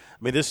 Chris.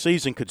 This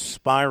season could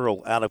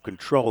spiral out of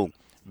control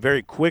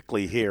very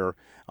quickly here.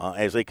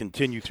 As they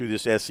continue through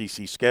this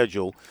SEC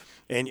schedule.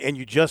 And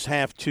you just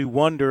have to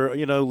wonder,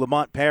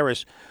 Lamont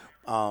Paris,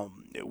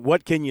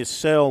 what can you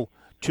sell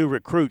to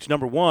recruits?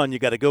 Number one, you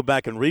got to go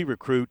back and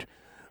re-recruit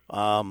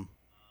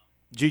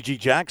G.G.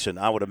 Jackson,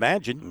 I would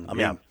imagine.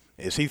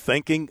 Is he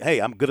thinking, hey,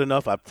 I'm good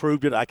enough, I've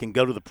proved it, I can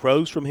go to the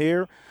pros from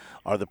here?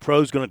 Are the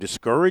pros going to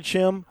discourage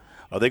him?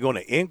 Are they going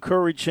to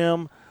encourage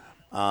him?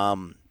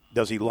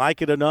 Does he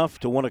like it enough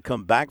to want to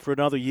come back for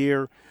another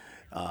year?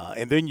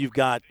 And then you've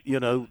got,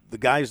 the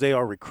guys they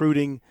are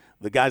recruiting,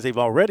 the guys they've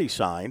already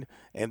signed,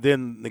 and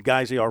then the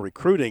guys they are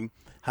recruiting.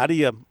 How do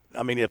you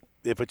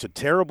 – if it's a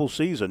terrible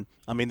season,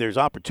 there's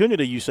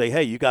opportunity. You say,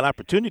 hey, you got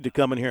opportunity to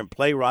come in here and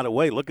play right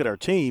away. Look at our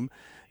team,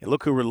 and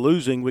look who we're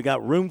losing. We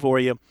got room for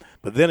you.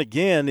 But then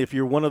again, if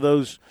you're one of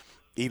those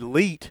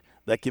elite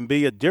that can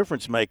be a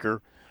difference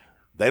maker,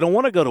 they don't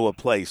want to go to a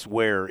place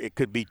where it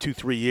could be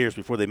 2-3 years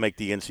before they make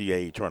the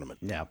NCAA tournament.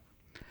 Yeah.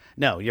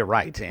 No, you're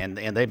right, and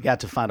they've got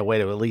to find a way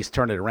to at least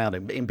turn it around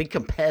and be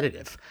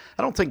competitive.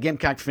 I don't think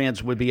Gamecock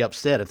fans would be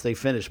upset if they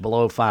finish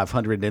below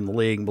 500 in the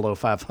league, below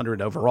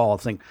 500 overall. I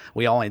think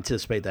we all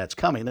anticipate that's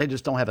coming. They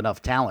just don't have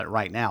enough talent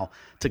right now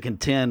to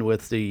contend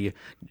with the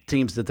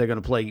teams that they're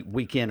going to play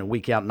week in and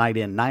week out, night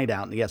in, night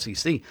out in the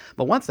SEC.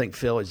 But one thing,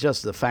 Phil, is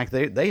just the fact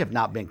they have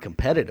not been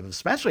competitive,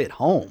 especially at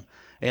home.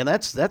 And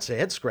that's a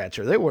head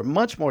scratcher. They were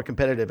much more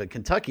competitive at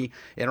Kentucky,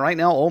 and right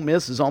now Ole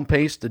Miss is on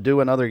pace to do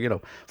another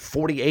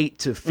 48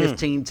 to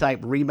 15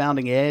 type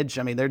rebounding edge.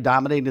 They're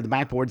dominating the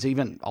backboards,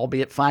 even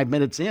albeit 5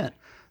 minutes in.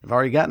 They've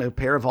already gotten a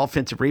pair of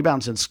offensive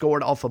rebounds and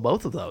scored off of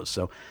both of those.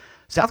 So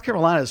South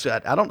Carolina's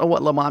I don't know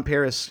what Lamont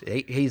Paris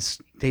he's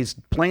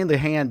playing the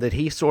hand that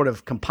he sort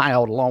of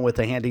compiled along with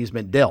the hand he's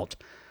been dealt.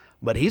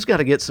 But he's got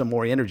to get some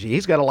more energy.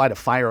 He's got to light a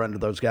fire under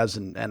those guys,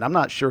 and I'm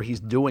not sure he's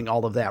doing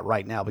all of that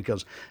right now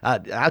because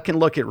I can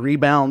look at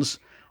rebounds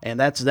And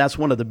that's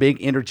one of the big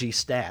energy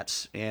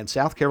stats. And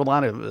South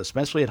Carolina,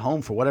 especially at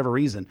home, for whatever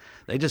reason,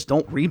 they just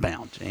don't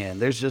rebound.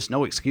 And there's just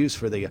no excuse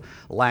for the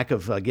lack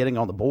of getting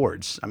on the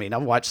boards. I mean,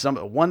 I've watched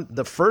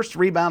the first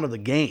rebound of the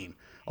game.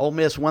 Ole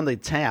Miss won the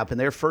tap, and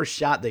their first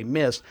shot they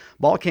missed.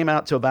 Ball came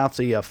out to about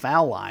the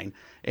foul line,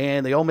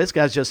 and the Ole Miss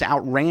guys just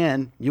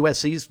outran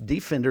USC's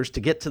defenders to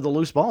get to the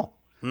loose ball.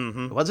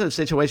 Mm-hmm. It wasn't a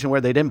situation where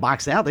they didn't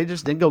box out. They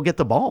just didn't go get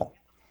the ball.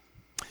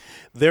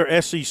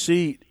 Their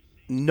SEC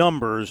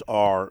numbers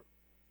are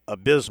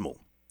abysmal.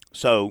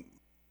 So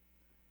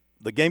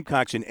the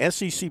Gamecocks in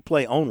SEC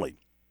play only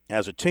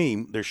as a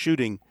team, they're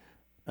shooting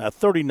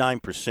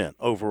 39%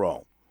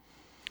 overall.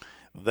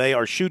 They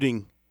are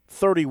shooting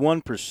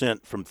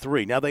 31% from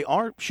three. Now, they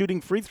are shooting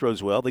free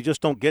throws well. They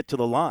just don't get to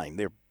the line.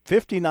 They're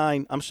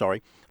 39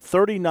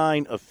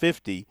 of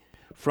 50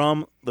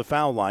 from the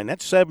foul line.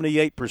 That's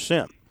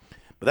 78%.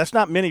 But that's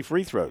not many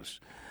free throws.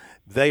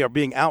 They are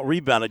being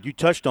out-rebounded. You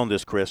touched on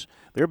this, Chris.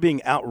 They're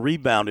being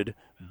out-rebounded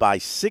by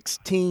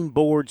 16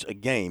 boards a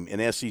game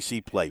in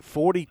SEC play,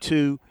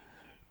 42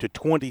 to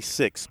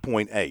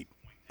 26.8.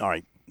 All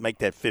right, make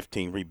that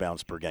 15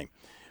 rebounds per game.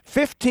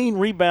 15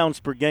 rebounds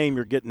per game,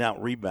 you're getting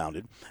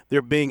out-rebounded.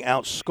 They're being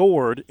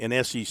outscored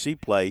in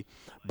SEC play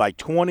by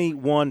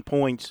 21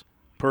 points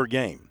per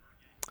game.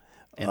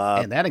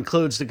 And that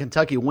includes the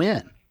Kentucky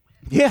win.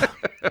 Yeah.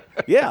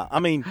 Yeah, I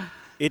mean –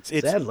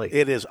 Sadly.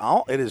 It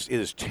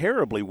is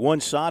terribly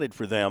one-sided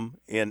for them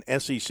in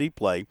SEC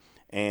play,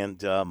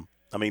 and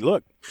I mean,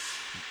 look,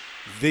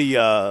 they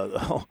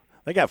got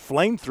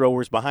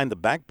flamethrowers behind the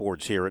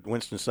backboards here at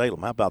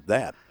Winston-Salem. How about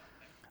that?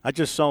 I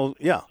just saw,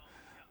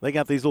 they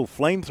got these little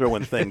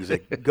flame-throwing things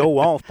that go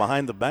off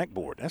behind the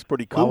backboard. That's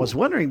pretty cool. I was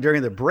wondering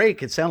during the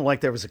break, it sounded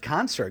like there was a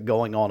concert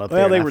going on up there.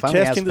 Well, they were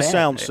testing the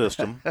sound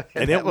system,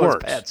 and it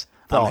works.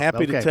 I'm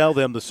happy to tell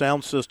them the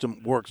sound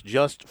system works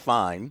just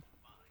fine.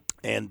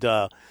 And,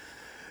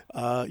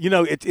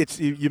 it's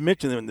you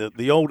mentioned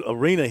the old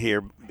arena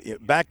here.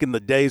 Back in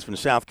the days when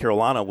South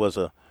Carolina was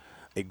a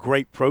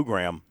great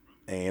program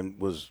and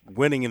was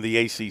winning in the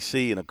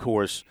ACC, and, of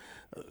course,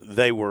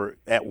 they were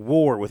at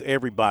war with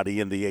everybody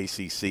in the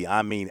ACC.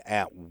 I mean,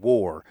 at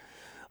war.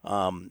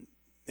 And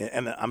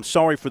I'm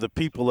sorry for the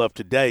people of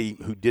today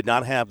who did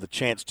not have the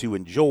chance to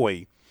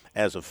enjoy,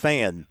 as a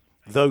fan,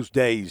 those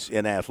days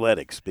in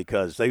athletics,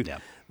 because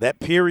that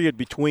period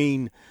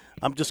between –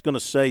 I'm just going to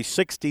say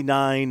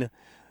 69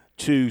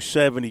 to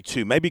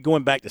 72, maybe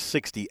going back to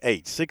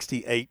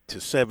 68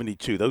 to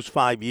 72. Those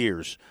 5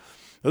 years,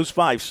 those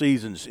 5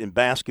 seasons in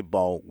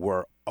basketball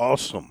were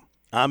awesome.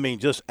 I mean,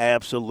 just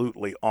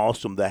absolutely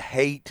awesome. The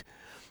hate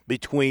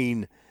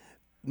between,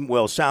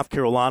 South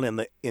Carolina and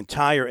the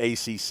entire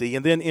ACC,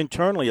 and then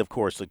internally, of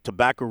course, the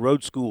Tobacco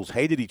Road schools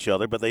hated each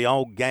other, but they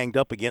all ganged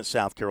up against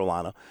South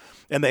Carolina,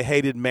 and they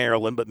hated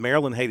Maryland, but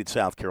Maryland hated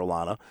South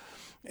Carolina.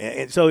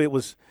 And so it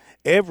was –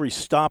 every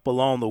stop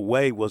along the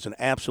way was an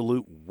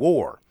absolute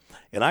war.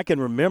 And I can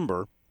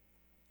remember,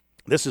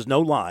 this is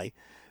no lie,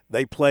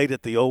 they played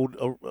at the old,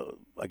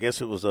 I guess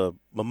it was a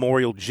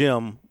Memorial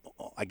Gym.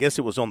 I guess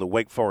it was on the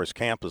Wake Forest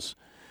campus.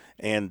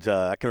 And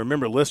I can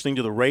remember listening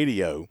to the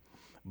radio,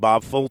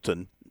 Bob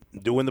Fulton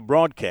doing the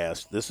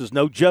broadcast. This is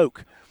no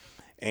joke.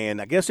 And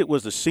I guess it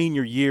was the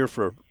senior year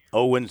for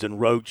Owens and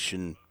Roach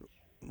and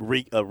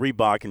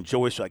Reebok, and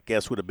Joyce, I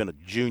guess, would have been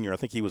a junior. I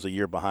think he was a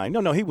year behind.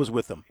 No, he was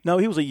with them. No,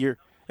 he was a year.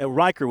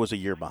 Riker was a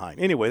year behind.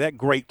 Anyway, that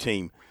great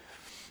team.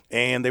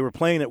 And they were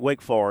playing at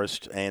Wake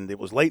Forest, and it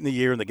was late in the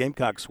year, and the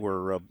Gamecocks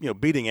were,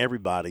 beating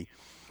everybody.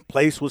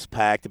 Place was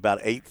packed, about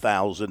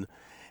 8,000.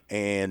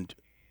 And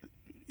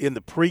in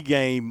the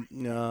pregame,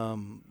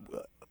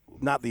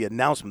 not the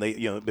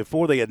announcement,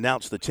 before they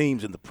announced the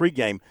teams in the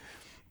pregame,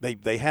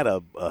 they had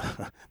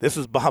this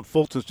is Bob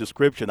Fulton's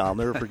description. I'll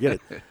never forget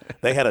it.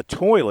 They had a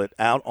toilet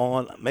out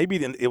on,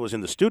 maybe it was in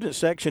the student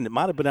section. It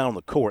might have been out on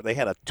the court. They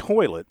had a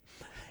toilet.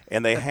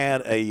 And they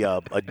had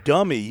a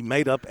dummy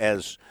made up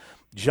as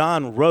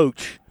John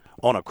Roach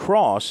on a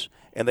cross,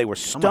 and they were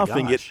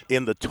stuffing it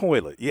in the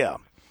toilet. Yeah,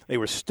 they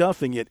were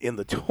stuffing it in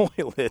the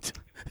toilet,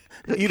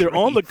 either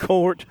on the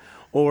court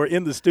or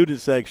in the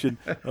student section.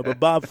 But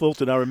Bob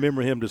Fulton, I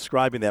remember him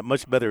describing that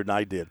much better than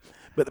I did.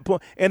 But the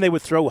point, and they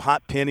would throw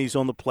hot pennies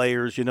on the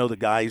players. The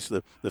guys,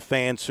 the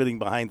fans sitting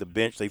behind the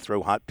bench, they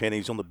throw hot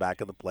pennies on the back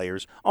of the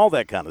players, all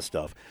that kind of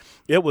stuff.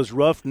 It was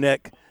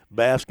roughneck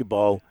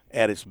basketball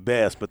at its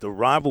best, but the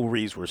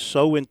rivalries were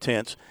so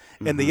intense.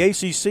 And the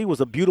ACC was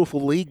a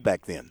beautiful league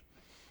back then.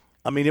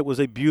 I mean, it was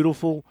a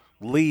beautiful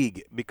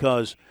league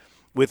because,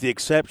 with the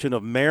exception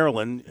of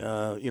Maryland,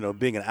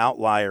 being an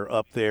outlier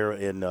up there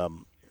in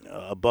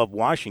above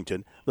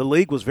Washington, the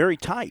league was very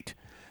tight.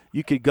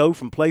 You could go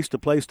from place to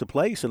place to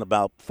place in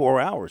about 4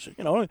 hours.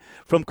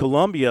 From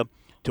Columbia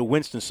to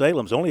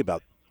Winston-Salem's only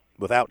about,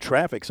 without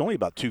traffic, it's only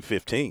about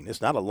 2:15.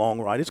 It's not a long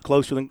ride. It's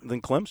closer than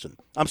Clemson.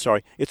 I'm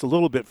sorry, it's a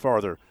little bit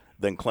farther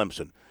than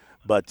Clemson.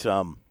 But,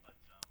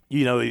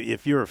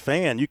 if you're a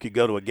fan, you could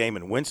go to a game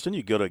in Winston,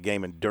 you could go to a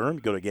game in Durham,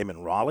 you could go to a game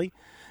in Raleigh,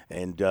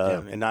 and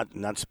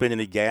not spend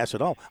any gas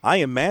at all. I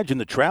imagine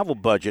the travel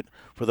budget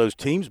for those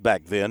teams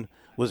back then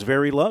was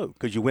very low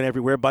because you went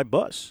everywhere by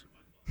bus.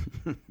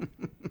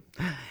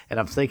 And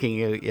I'm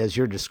thinking, as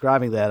you're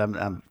describing that,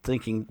 I'm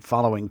thinking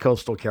following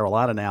Coastal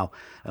Carolina now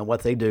and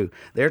what they do.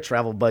 Their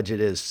travel budget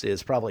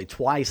is probably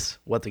twice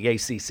what the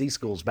ACC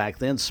schools back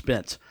then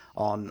spent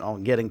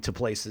on getting to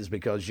places,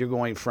 because you're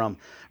going from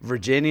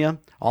Virginia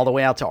all the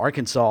way out to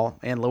Arkansas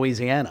and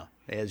Louisiana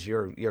as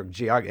your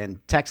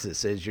and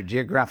Texas as your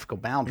geographical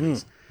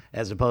boundaries,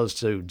 as opposed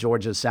to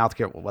Georgia, South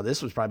Carolina. Well,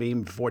 this was probably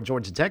even before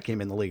Georgia Tech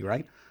came in the league,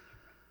 right?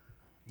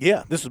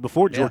 Yeah, this is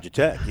before Georgia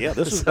Tech. Yeah,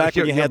 this is back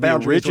when you had the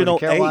original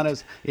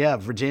Carolinas, 8. Yeah,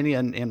 Virginia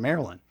and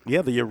Maryland.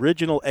 Yeah, the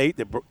original 8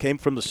 that came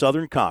from the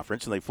Southern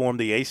Conference, and they formed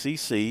the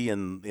ACC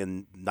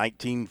in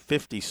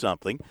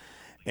 1950-something.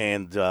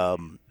 And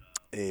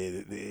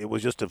it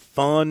was just a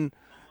fun,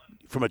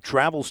 from a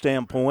travel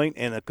standpoint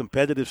and a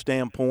competitive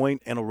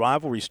standpoint and a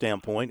rivalry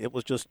standpoint, it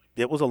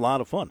was a lot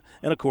of fun.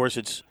 And, of course,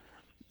 it's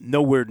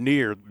nowhere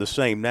near the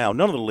same now.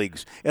 None of the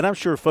leagues. And I'm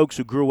sure folks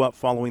who grew up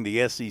following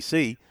the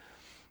SEC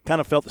kind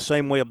of felt the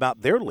same way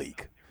about their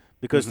league.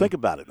 Because think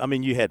about it. I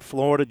mean, you had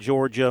Florida,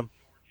 Georgia,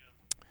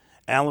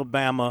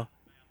 Alabama,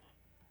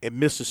 and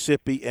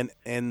Mississippi,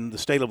 and the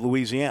state of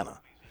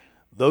Louisiana.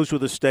 Those were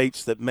the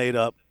states that made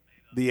up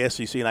the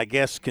SEC, and I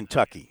guess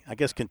Kentucky. I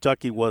guess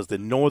Kentucky was the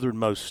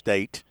northernmost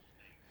state.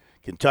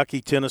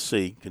 Kentucky,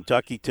 Tennessee.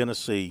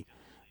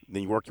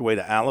 Then you work your way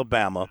to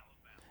Alabama,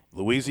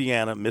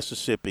 Louisiana,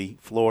 Mississippi,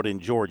 Florida,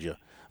 and Georgia.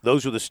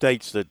 Those were the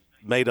states that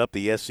made up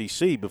the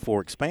SEC before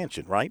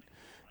expansion, right?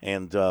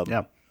 And,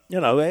 you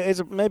know,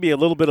 it's maybe a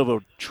little bit of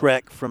a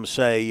trek from,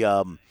 say,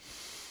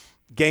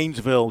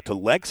 Gainesville to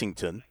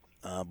Lexington.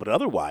 But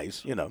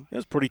otherwise, you know, it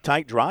was a pretty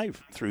tight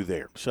drive through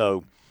there.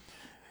 So,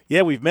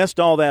 yeah, we've messed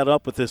all that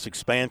up with this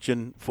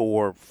expansion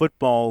for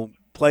football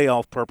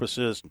playoff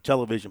purposes and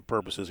television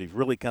purposes. We've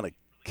really kind of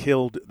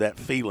killed that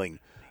feeling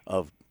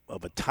of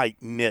a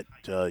tight-knit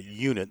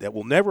unit that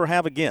we'll never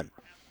have again.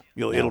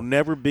 It'll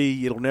never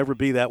be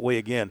that way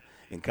again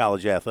in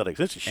college athletics.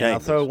 It's a shame. And I'll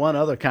throw one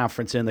other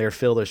conference in there,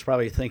 Phil. There's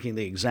probably thinking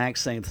the exact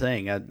same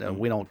thing.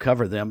 We don't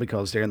cover them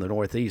because they're in the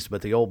Northeast,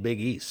 but the old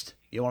Big East.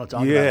 You want to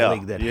talk about a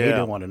league that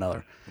hated one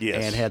another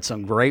and had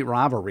some great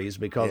rivalries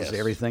because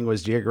everything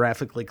was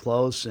geographically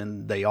close,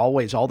 and they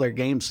always, all their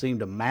games seemed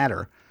to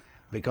matter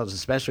because,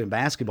 especially in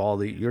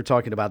basketball, you're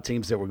talking about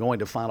teams that were going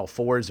to Final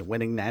Fours and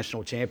winning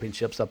national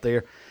championships up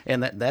there,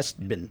 and that's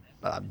been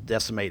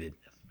decimated.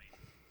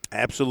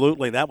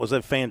 Absolutely. That was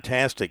a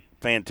fantastic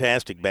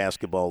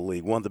basketball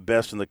league, one of the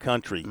best in the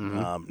country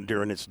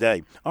during its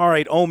day. All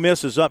right, Ole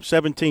Miss is up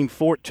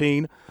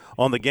 17-14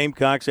 on the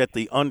Gamecocks at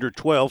the under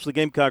 12. So the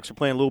Gamecocks are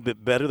playing a little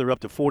bit better. They're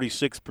up to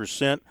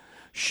 46%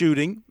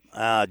 shooting.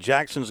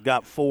 Jackson's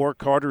got 4.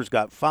 Carter's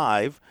got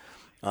 5.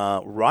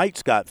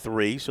 Wright's got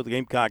 3. So the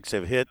Gamecocks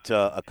have hit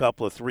a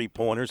couple of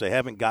three-pointers. They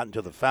haven't gotten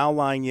to the foul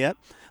line yet.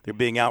 They're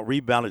being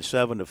out-rebounded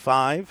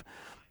 7-5.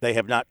 They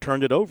have not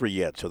turned it over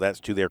yet, so that's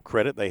to their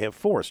credit. They have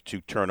forced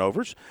 2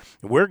 turnovers.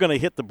 We're going to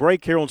hit the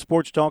break here on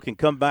Sports Talk and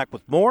come back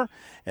with more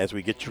as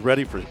we get you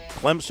ready for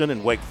Clemson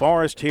and Wake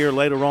Forest here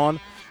later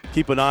on.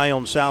 Keep an eye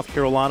on South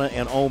Carolina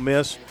and Ole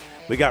Miss.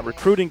 We got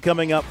recruiting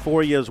coming up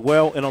for you as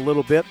well in a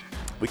little bit.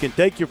 We can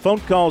take your phone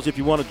calls if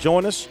you want to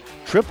join us.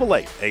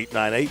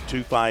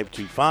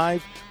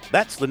 888-898-2525.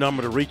 That's the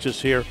number to reach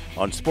us here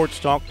on Sports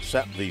Talk,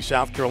 the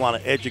South Carolina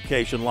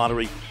Education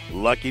Lottery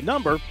lucky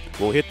number.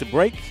 We'll hit the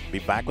break. Be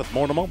back with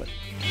more in a moment.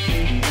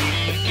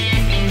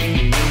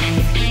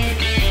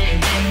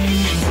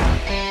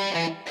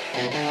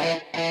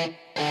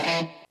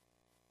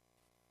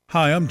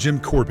 Hi, I'm Jim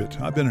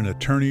Corbett. I've been an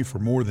attorney for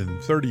more than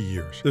 30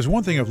 years. There's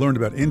one thing I've learned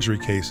about injury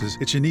cases.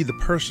 It's you need the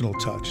personal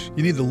touch.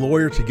 You need the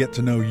lawyer to get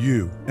to know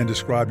you and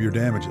describe your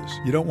damages.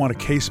 You don't want a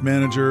case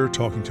manager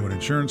talking to an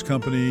insurance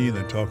company and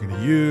then talking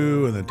to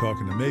you and then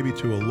talking to maybe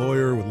to a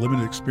lawyer with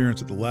limited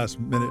experience at the last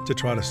minute to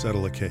try to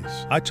settle a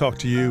case. I talk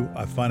to you.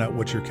 I find out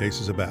what your case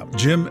is about.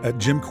 Jim at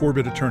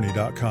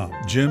JimCorbettAttorney.com.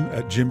 Jim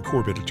at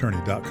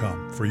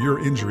JimCorbettAttorney.com for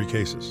your injury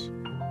cases.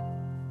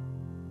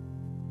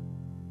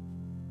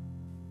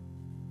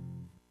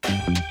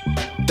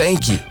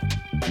 Thank you.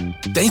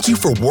 Thank you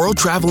for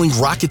world-traveling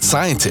rocket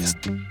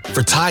scientists,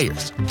 for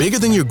tires bigger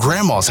than your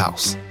grandma's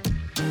house,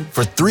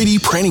 for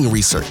 3D printing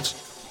research,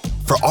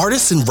 for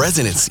artists in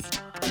residency.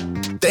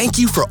 Thank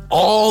you for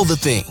all the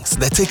things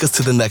that take us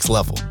to the next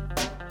level.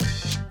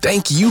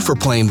 Thank you for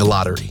playing the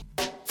lottery,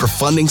 for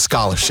funding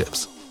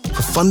scholarships,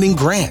 for funding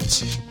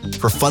grants,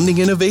 for funding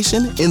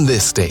innovation in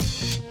this state.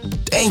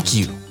 Thank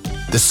you.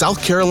 The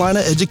South Carolina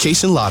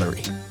Education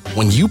Lottery.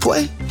 When you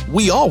play,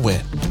 we all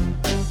win.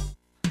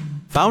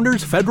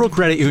 Founders Federal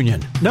Credit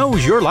Union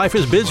knows your life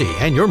is busy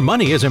and your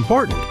money is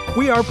important.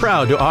 We are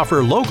proud to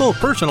offer local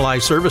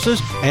personalized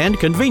services and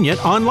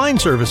convenient online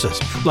services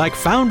like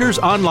Founders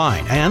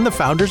Online and the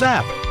Founders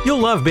app. You'll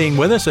love being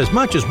with us as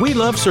much as we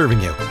love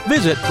serving you.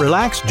 Visit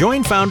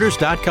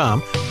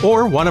RelaxJoinFounders.com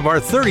or one of our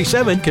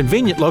 37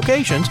 convenient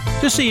locations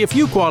to see if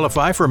you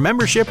qualify for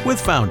membership with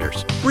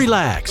Founders.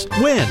 Relax,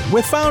 win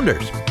with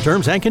Founders.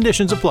 Terms and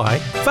conditions apply.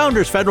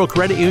 Founders Federal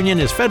Credit Union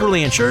is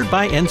federally insured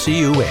by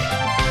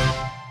NCUA.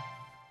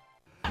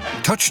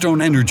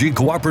 Touchstone Energy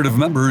cooperative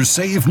members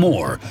save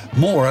more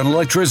on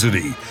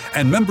electricity,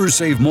 and members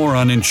save more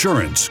on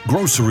insurance,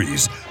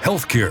 groceries,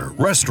 healthcare,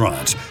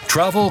 restaurants,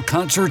 travel,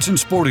 concerts, and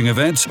sporting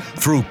events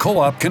through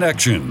Co-op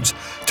Connections.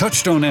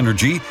 Touchstone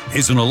Energy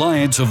is an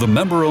alliance of the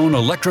member-owned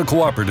electric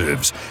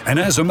cooperatives, and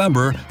as a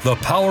member, the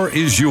power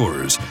is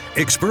yours.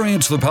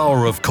 Experience the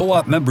power of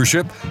co-op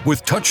membership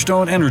with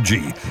Touchstone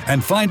Energy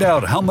and find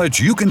out how much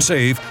you can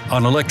save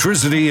on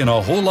electricity and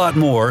a whole lot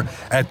more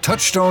at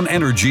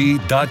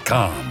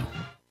touchstoneenergy.com.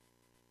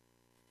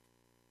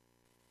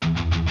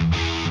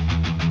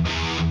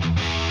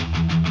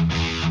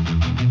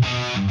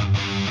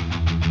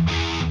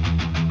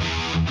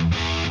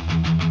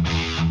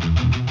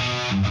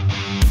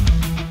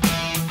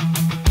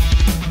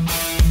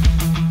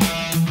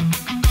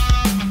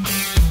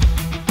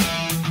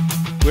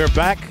 We're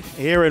back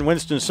here in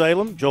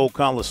Winston-Salem, Joel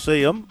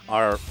Coliseum.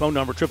 Our phone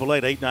number,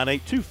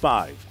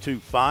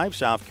 888-898-2525,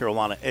 South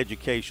Carolina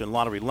Education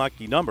Lottery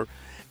lucky number.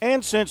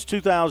 And since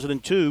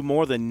 2002,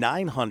 more than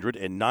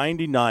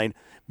 $999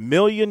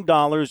 million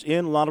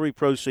in lottery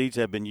proceeds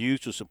have been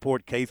used to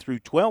support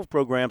K-12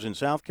 programs in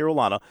South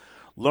Carolina.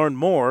 Learn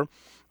more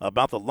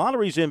about the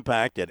lottery's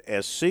impact at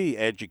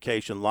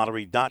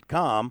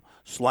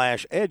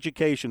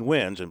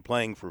scheducationlottery.com/educationwins, and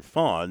playing for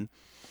fun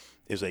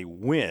is a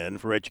win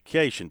for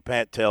education.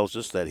 Pat tells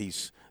us that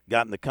he's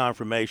gotten the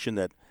confirmation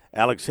that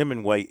Alex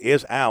Hemingway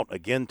is out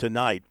again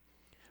tonight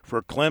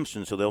for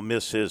Clemson, so they'll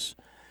miss his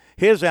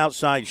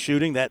outside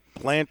shooting. That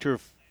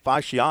plantar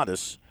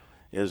fasciitis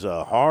is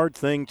a hard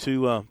thing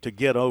to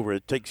get over.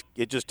 It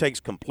just takes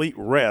complete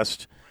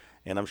rest,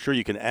 and I'm sure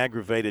you can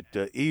aggravate it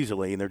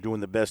easily, and they're doing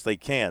the best they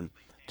can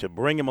to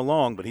bring him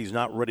along, but he's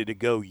not ready to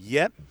go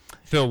yet.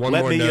 Phil, one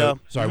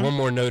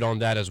more note on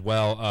that as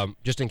well.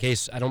 Just in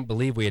case, I don't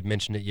believe we had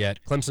mentioned it yet,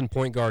 Clemson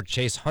point guard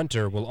Chase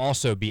Hunter will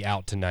also be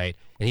out tonight,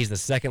 and he's the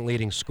second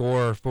leading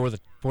scorer for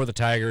the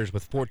Tigers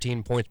with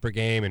 14 points per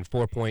game and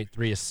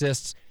 4.3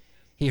 assists.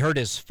 He hurt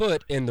his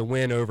foot in the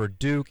win over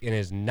Duke and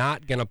is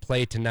not going to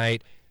play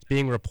tonight. It's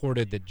being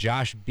reported that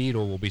Josh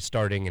Beadle will be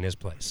starting in his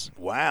place.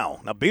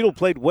 Wow. Now, Beadle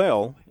played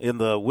well in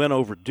the win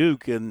over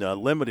Duke in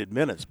limited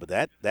minutes, but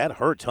that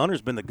hurts.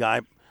 Hunter's been the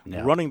guy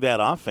running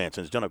that offense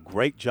and has done a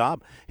great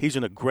job. He's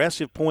an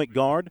aggressive point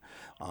guard.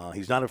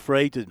 He's not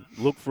afraid to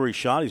look for his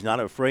shot. He's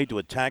not afraid to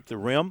attack the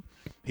rim.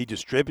 He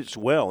distributes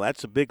well.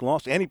 That's a big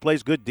loss, and he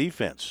plays good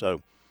defense.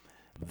 So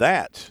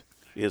that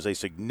is a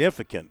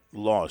significant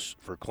loss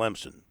for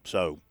Clemson.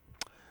 So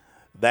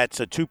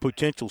that's two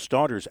potential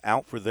starters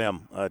out for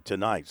them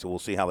tonight. So we'll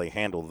see how they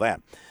handle that.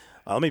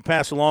 Let me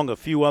pass along a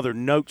few other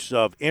notes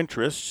of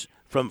interest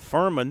from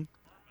Furman.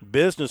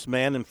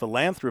 Businessman and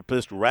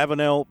philanthropist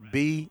Ravenel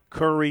B.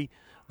 Curry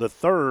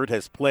III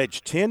has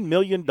pledged $10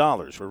 million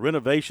for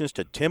renovations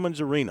to Timmons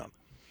Arena.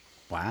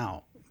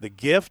 Wow. The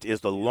gift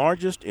is the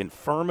largest in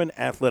Furman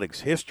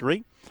athletics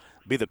history.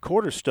 Be the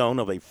cornerstone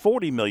of a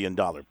 $40 million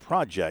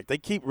project. They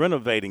keep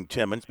renovating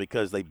Timmons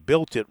because they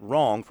built it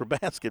wrong for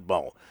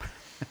basketball.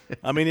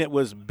 I mean, it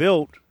was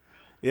built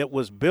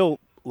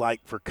like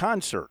for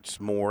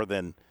concerts more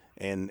than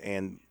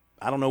and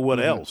I don't know what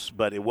else,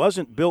 but it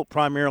wasn't built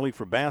primarily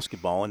for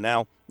basketball. And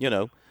now,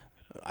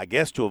 I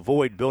guess to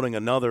avoid building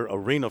another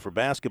arena for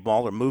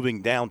basketball or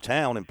moving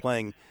downtown and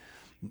playing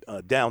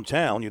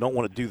downtown, you don't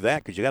want to do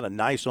that because you got a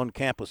nice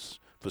on-campus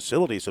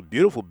facility. It's a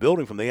beautiful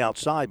building from the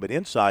outside, but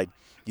inside,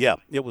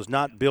 it was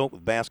not built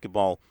with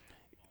basketball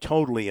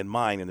totally in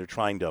mind, and they're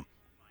trying to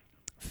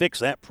fix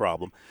that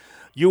problem.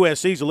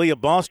 USC's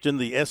Aaliyah Boston,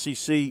 the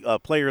SEC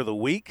Player of the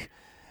Week,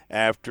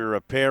 after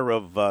a pair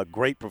of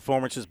great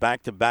performances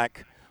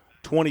back-to-back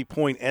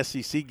 20-point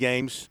SEC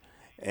games,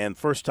 and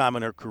first time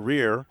in her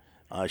career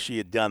she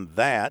had done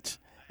that,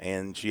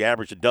 and she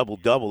averaged a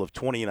double-double of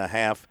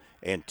 20.5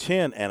 and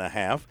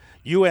 10.5.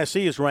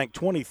 USC is ranked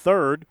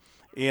 23rd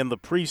in the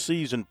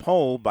preseason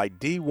poll by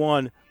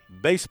D1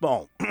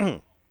 Baseball.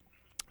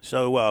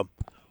 So,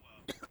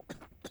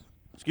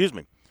 excuse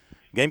me,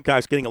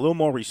 Gamecocks getting a little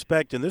more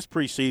respect in this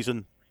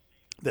preseason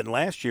than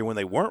last year when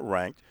they weren't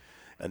ranked.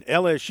 And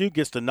LSU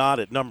gets the nod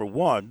at number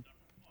 1,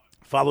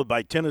 followed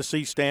by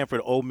Tennessee,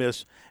 Stanford, Ole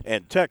Miss,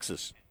 and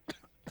Texas.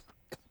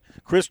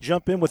 Chris,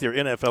 jump in with your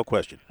NFL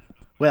question.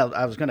 Well,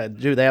 I was going to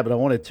do that, but I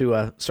wanted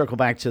to circle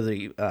back to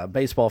the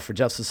baseball for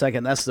just a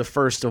second. That's the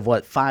first of,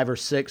 5 or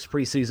 6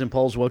 preseason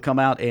polls will come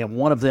out, and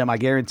one of them, I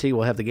guarantee,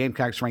 will have the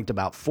Gamecocks ranked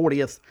about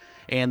 40th,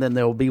 and then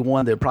there will be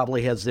one that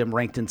probably has them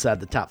ranked inside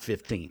the top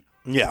 15.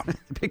 Yeah.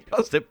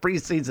 Because the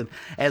preseason,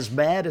 as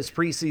bad as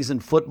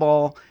preseason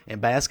football and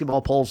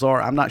basketball polls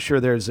are, I'm not sure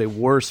there's a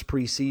worse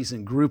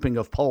preseason grouping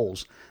of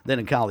polls than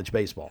in college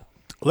baseball.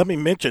 Let me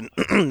mention,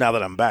 now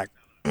that I'm back,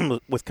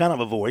 with kind of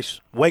a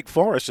voice, Wake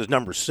Forest is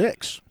number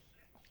 6.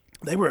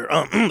 They were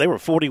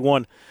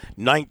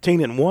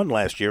 41-19-1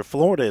 last year.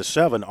 Florida is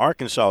 7,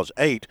 Arkansas is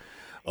 8,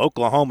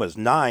 Oklahoma is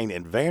 9,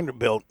 and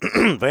Vanderbilt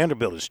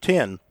is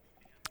 10.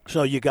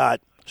 So you got,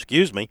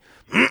 you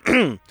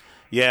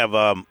have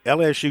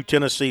LSU,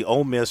 Tennessee,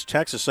 Ole Miss,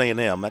 Texas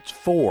A&M. That's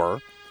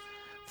 4.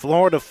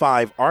 Florida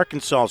 5,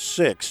 Arkansas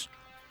 6,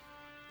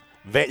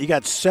 You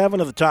got 7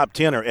 of the top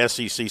 10 are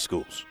SEC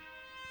schools.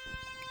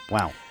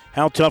 Wow.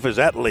 How tough is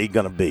that league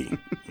going to be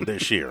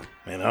this year,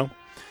 you know?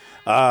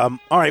 All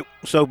right,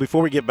 so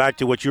before we get back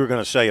to what you were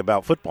going to say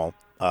about football,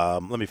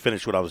 let me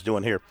finish what I was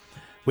doing here.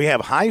 We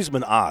have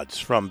Heisman odds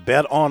from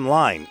Bet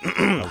Online.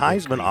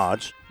 Heisman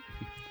odds.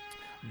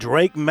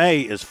 Drake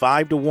May is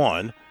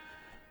 5-1.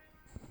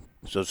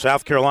 So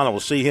South Carolina will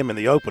see him in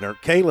the opener.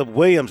 Caleb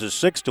Williams is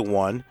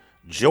 6-1.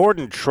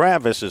 Jordan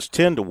Travis is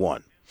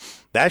 10-1.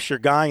 That's your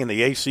guy in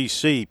the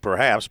ACC,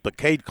 perhaps, but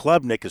Cade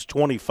Klubnik is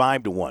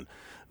 25-1.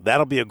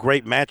 That'll be a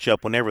great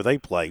matchup whenever they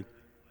play.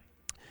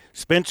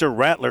 Spencer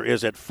Rattler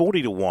is at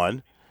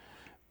 40-1.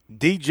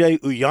 DJ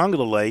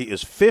Uiagalelei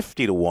is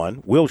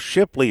 50-1. Will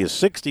Shipley is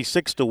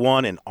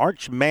 66-1, and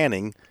Arch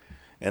Manning,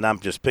 and I'm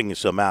just picking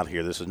some out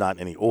here. This is not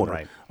in any order.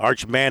 Right.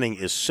 Arch Manning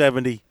is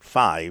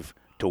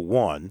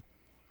 75-1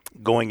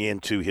 going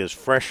into his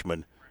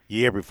freshman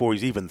year before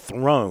he's even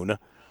thrown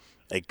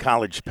a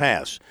college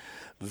pass.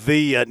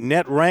 The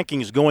net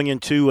rankings going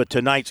into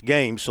tonight's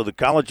game, so the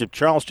College of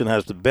Charleston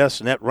has the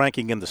best net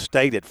ranking in the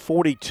state at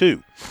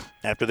 42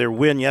 after their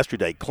win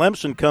yesterday.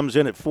 Clemson comes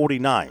in at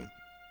 49.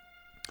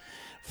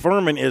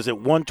 Furman is at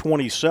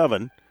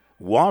 127.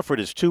 Wofford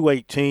is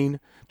 218.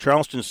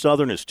 Charleston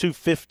Southern is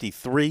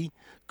 253.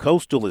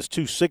 Coastal is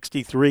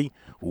 263.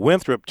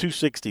 Winthrop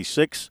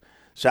 266.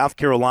 South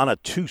Carolina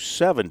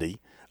 270.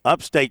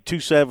 Upstate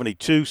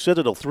 272.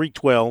 Citadel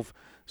 312.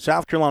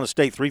 South Carolina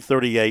State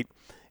 338.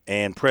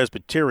 And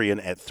Presbyterian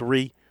at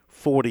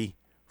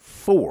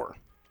 344.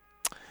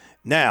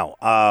 Now,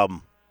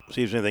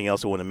 see if there's anything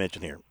else I want to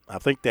mention here. I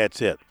think that's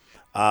it.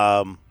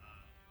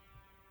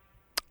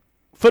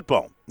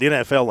 Football, the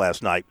NFL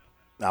last night.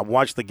 I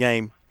watched the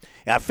game,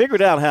 and I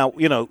figured out how,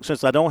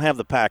 since I don't have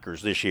the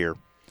Packers this year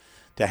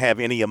to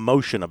have any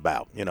emotion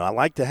about. I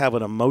like to have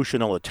an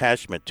emotional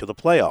attachment to the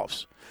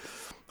playoffs.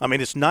 I mean,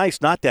 it's nice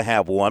not to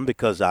have one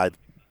because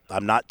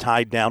I'm not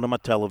tied down to my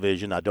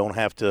television. I don't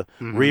have to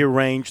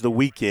rearrange the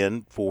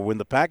weekend for when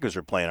the Packers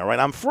are playing. All right,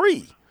 I'm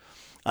free.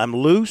 I'm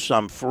loose.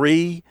 I'm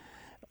free,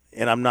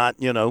 and I'm not,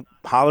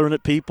 hollering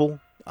at people.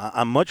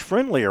 I'm much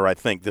friendlier, I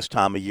think, this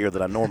time of year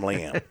than I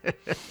normally am.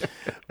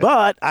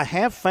 But I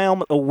have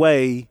found a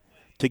way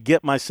to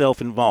get myself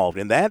involved,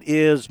 and that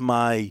is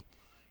my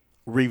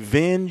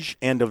Revenge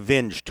and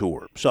Avenge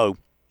tour. So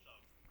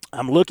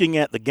I'm looking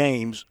at the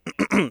games,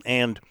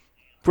 and,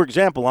 for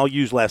example, I'll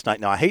use last night.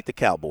 Now, I hate the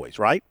Cowboys,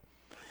 right?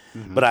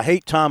 But I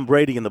hate Tom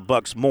Brady and the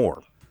Bucs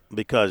more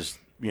because,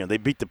 they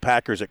beat the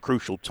Packers at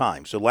crucial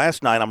times. So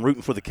last night I'm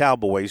rooting for the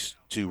Cowboys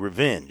to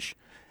revenge,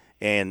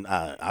 and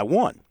I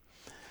won.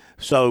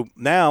 So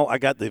now I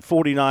got the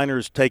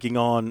 49ers taking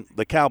on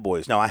the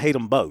Cowboys. Now, I hate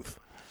them both,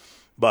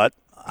 but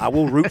I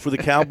will root for the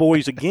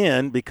Cowboys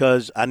again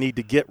because I need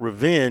to get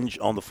revenge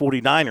on the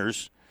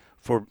 49ers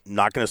for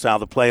knocking us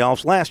out of the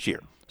playoffs last year.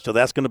 So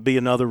that's going to be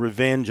another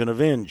Revenge and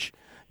Avenge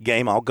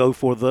game. I'll go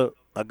for the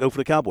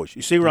Cowboys.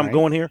 You see where I'm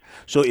going here?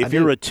 So if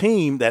you're a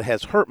team that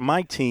has hurt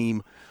my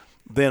team,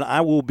 then I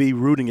will be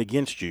rooting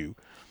against you.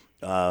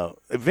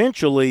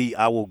 Eventually,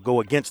 I will go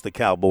against the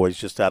Cowboys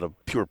just out of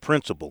pure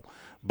principle.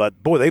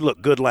 But, boy, they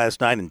looked good last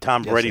night, and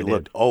Tom Brady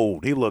looked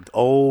old. He looked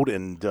old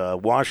and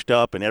washed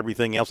up and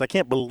everything else. I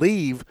can't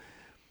believe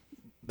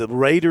the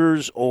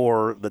Raiders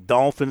or the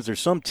Dolphins, there's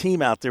some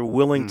team out there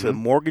willing to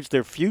mortgage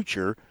their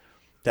future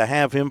to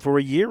have him for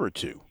a year or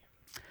two.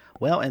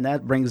 Well, and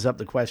that brings up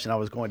the question I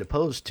was going to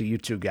pose to you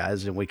two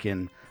guys,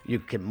 and you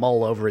can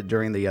mull over it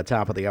during the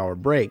top of the hour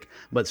break.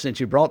 But since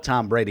you brought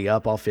Tom Brady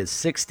up off his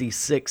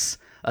 66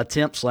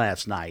 attempts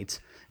last night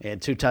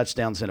and 2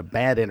 touchdowns and a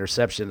bad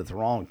interception at the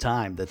wrong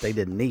time that they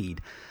didn't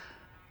need,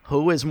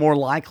 who is more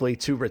likely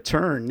to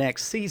return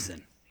next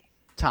season,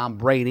 Tom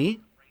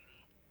Brady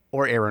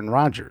or Aaron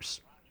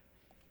Rodgers?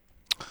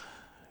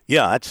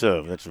 Yeah, that's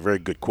a very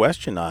good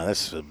question.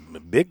 That's a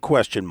big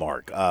question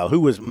mark.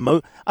 Who is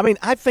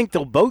I think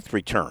they'll both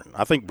return.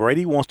 I think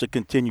Brady wants to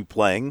continue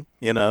playing,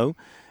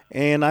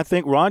 and I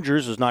think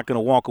Rodgers is not going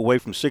to walk away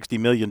from $60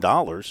 million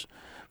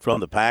from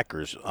the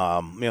Packers.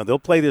 They'll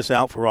play this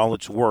out for all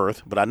it's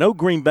worth, but I know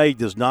Green Bay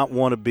does not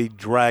want to be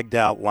dragged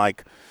out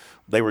like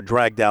they were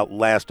dragged out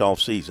last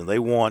offseason. They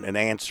want an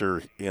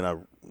answer in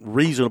a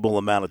reasonable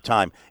amount of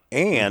time,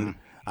 and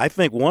I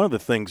think one of the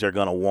things they're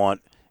going to want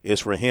is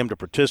for him to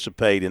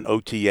participate in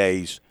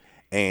OTAs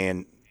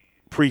and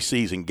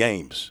preseason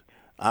games.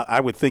 I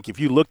would think if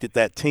you looked at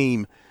that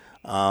team,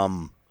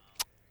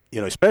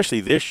 especially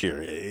this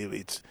year,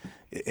 it's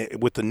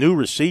with the new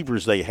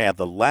receivers they have,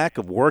 the lack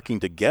of working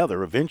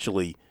together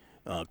eventually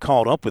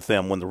caught up with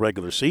them when the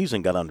regular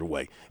season got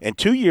underway. And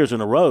 2 years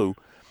in a row,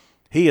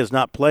 he has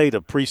not played a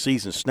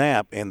preseason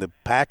snap, and the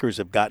Packers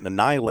have gotten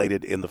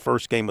annihilated in the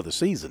first game of the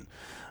season.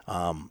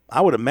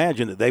 I would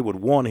imagine that they would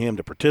want him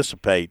to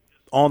participate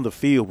on the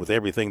field with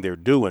everything they're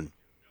doing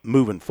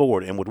moving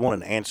forward and would want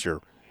an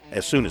answer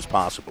as soon as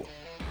possible.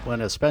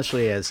 When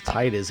especially as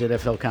tight as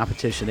NFL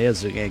competition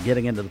is, again,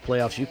 getting into the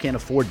playoffs, you can't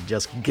afford to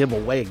just give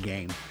away a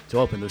game to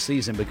open the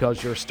season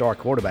because your star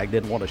quarterback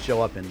didn't want to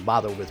show up and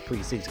bother with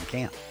preseason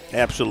camp.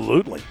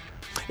 Absolutely.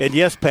 And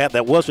yes, Pat,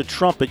 that was a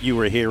trumpet you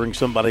were hearing.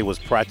 Somebody was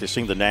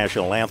practicing the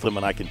national anthem,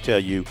 and I can tell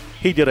you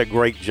he did a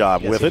great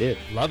job with it. Did.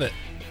 Love it.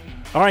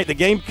 All right, the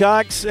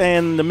Gamecocks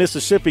and the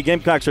Mississippi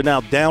Gamecocks are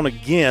now down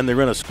again. They're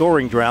in a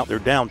scoring drought. They're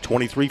down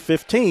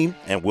 23-15,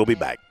 and we'll be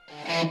back.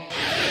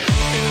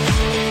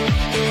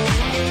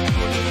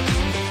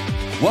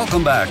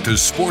 Welcome back to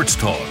Sports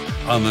Talk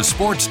on the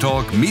Sports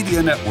Talk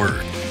Media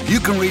Network. You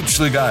can reach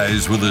the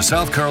guys with the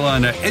South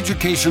Carolina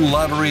Education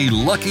Lottery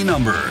lucky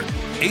number,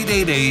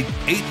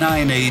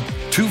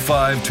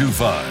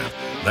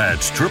 888-898-2525.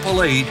 That's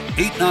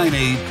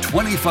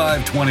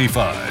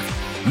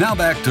 888-898-2525. Now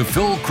back to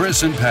Phil,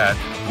 Chris, and Pat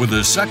with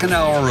the second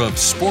hour of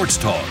Sports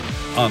Talk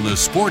on the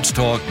Sports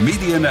Talk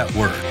Media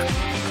Network.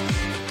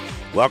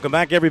 Welcome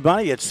back,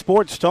 everybody. It's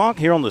Sports Talk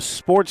here on the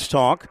Sports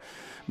Talk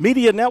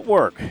Media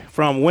Network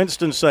from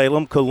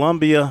Winston-Salem,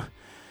 Columbia,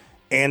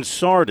 and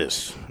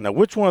Sardis. Now,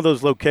 which one of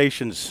those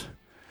locations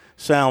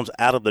sounds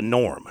out of the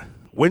norm?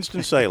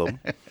 Winston-Salem,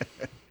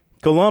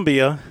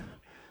 Columbia,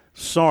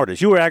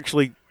 Sardis. We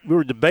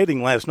were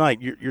debating last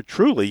night. You're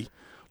truly,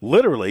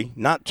 literally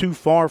not too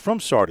far from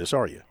Sardis,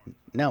 are you?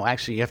 No,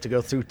 actually, you have to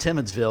go through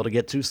Timminsville to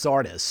get to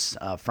Sardis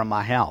from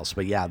my house.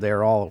 But, yeah,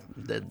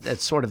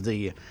 that's sort of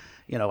the,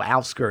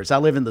 outskirts. I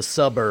live in the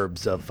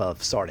suburbs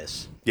of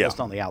Sardis, just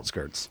on the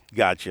outskirts.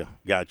 Gotcha.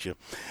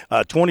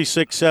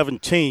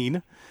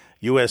 26-17,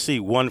 USC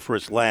won for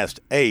its last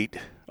 8.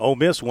 Ole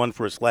Miss won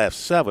for its last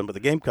 7, but the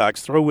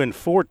Gamecocks throw in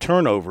 4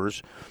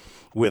 turnovers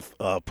with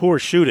poor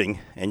shooting,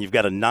 and you've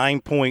got a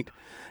 9-point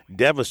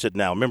deficit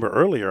now. Remember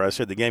earlier I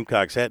said the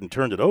Gamecocks hadn't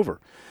turned it over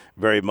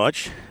very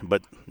much,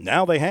 but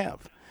now they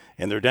have.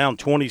 And they're down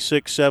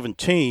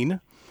 26-17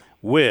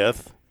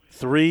 with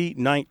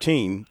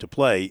 3:19 to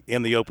play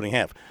in the opening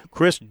half.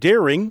 Chris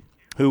Deering,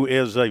 who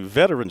is a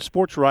veteran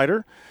sports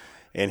writer,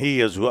 and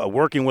he is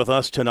working with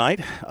us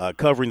tonight,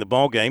 covering the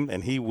ball game,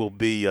 and he will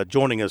be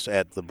joining us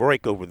at the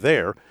break over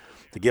there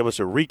to give us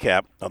a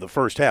recap of the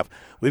first half.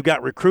 We've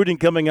got recruiting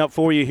coming up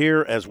for you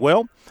here as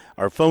well.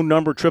 Our phone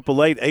number,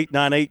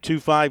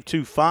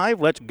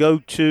 888-898-2525. Let's go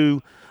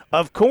to,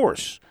 of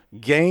course,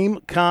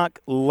 Gamecock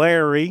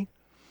Larry.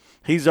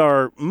 He's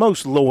our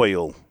most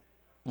loyal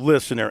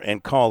listener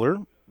and caller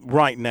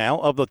right now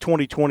of the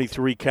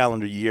 2023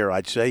 calendar year,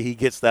 I'd say. He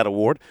gets that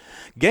award.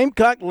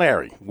 Gamecock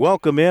Larry,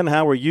 welcome in.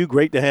 How are you?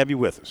 Great to have you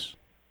with us.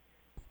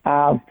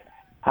 I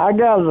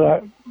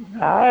wasn't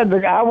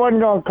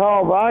going to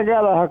call, but I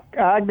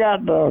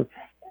got to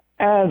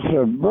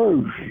answer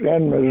Bruce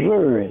in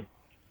Missouri.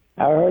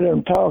 I heard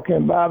him talking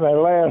about me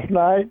last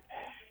night,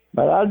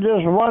 but I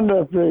just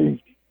wonder if the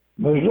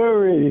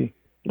Missouri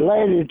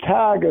Lady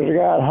Tigers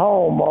got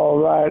home all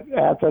right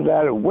after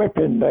that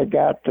whipping they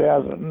got the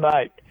other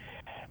night.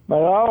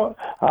 But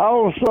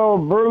also,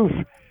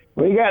 Bruce,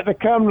 we got to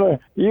come to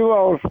you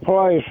all's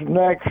place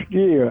next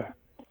year.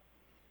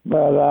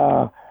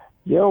 But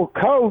your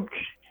coach,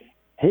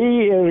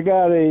 he has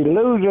got a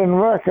losing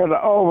record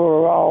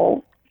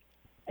overall.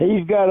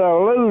 He's got a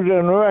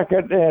losing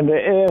record in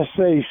the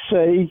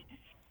SEC.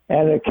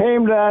 And they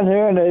came down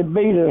here and they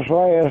beat us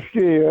last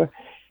year.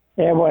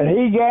 And when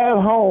he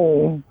got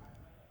home,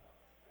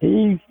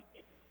 he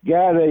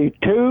got a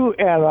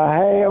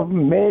 $2.5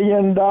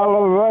 million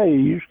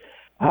raise.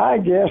 I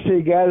guess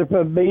he got it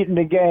for beating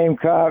the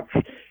Gamecocks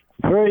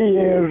 3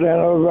 years in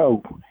a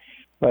row.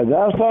 But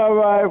that's all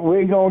right.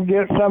 We're going to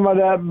get some of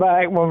that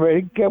back when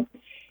we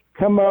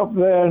come up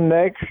there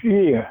next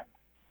year.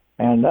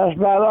 And that's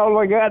about all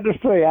I got to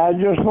say. I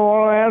just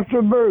want to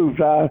answer Bruce.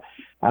 I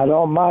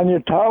don't mind you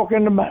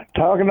talking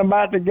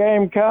about the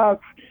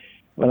Gamecocks,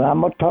 but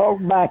I'm going to talk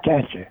back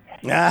at you.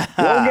 Go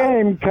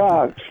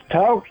Gamecocks.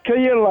 Talk to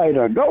you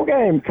later. Go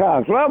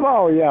Gamecocks. Love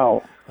all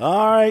y'all.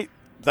 All right.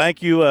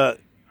 Thank you,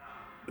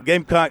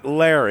 Gamecock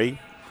Larry.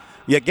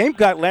 Yeah,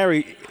 Gamecock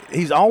Larry,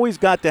 he's always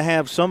got to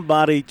have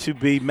somebody to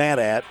be mad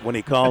at when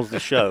he calls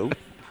the show.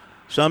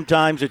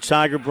 Sometimes it's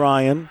Tiger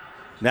Bryan.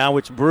 Now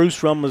it's Bruce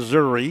from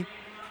Missouri.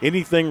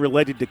 Anything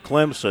related to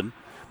Clemson.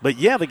 But,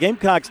 yeah, the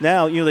Gamecocks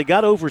now, they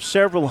got over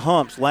several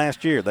humps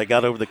last year. They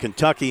got over the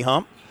Kentucky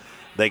hump.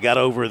 They got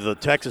over the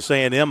Texas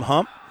A&M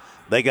hump.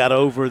 They got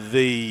over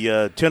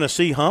the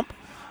Tennessee hump.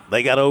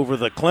 They got over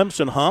the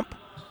Clemson hump.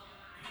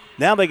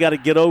 Now they got to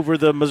get over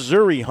the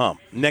Missouri hump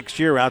next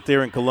year out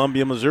there in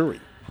Columbia,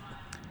 Missouri.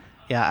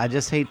 Yeah, I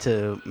just hate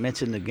to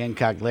mention to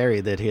Gamecock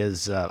Larry that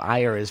his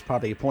ire is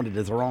probably pointed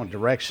in the wrong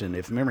direction.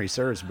 If memory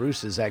serves,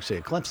 Bruce is actually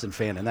a Clemson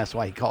fan, and that's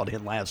why he called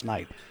in last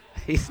night.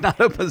 He's not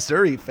a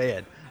Missouri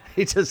fan.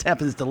 He just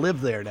happens to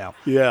live there now.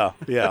 Yeah.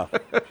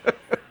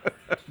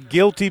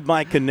 Guilty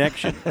by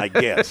connection, I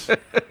guess.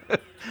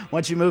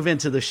 Once you move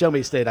into the Show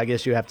Me State, I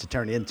guess you have to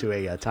turn into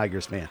a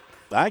Tigers fan.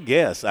 I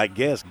guess.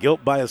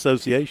 Guilt by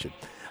association.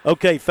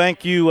 Okay,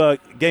 thank you,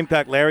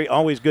 Gamecock Larry.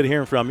 Always good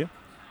hearing from you.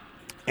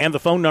 And the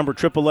phone number,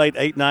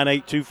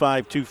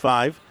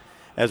 888-898-2525,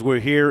 as we're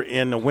here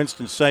in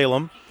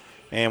Winston-Salem,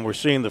 and we're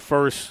seeing the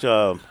first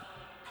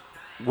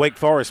Wake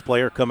Forest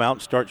player come out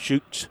and start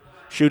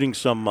shooting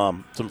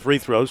some free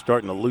throws,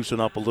 starting to loosen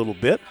up a little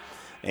bit.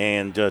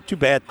 And too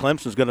bad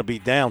Clemson's going to be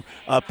down.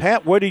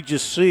 Pat, what did you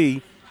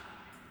see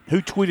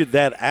who tweeted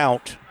that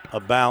out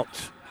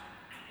about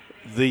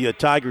the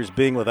Tigers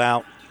being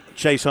without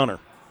Chase Hunter?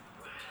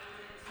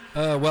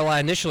 Well, I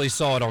initially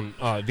saw it on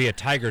via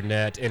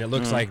TigerNet, and it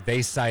looks like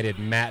they cited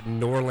Matt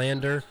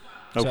Norlander.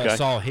 So Okay. I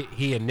saw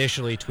he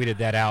initially tweeted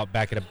that out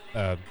back at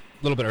a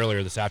little bit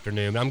earlier this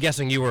afternoon. I'm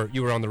guessing you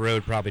were on the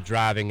road, probably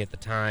driving at the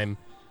time,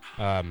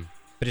 but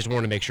just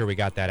wanted to make sure we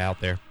got that out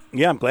there.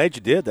 Yeah, I'm glad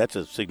you did. That's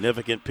a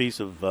significant piece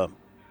of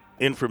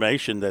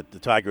information that the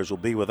Tigers will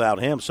be without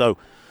him. So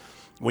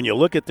when you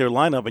look at their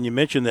lineup, and you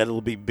mentioned that it'll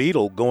be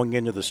Beadle going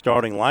into the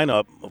starting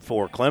lineup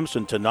for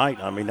Clemson tonight,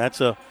 I mean, that's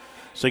a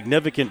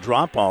significant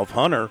drop-off.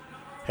 Hunter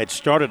had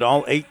started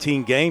all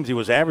 18 games. He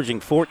was averaging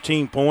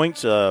 14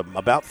 points,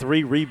 about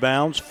 3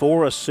 rebounds,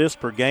 4 assists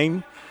per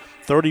game,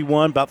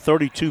 about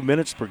 32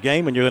 minutes per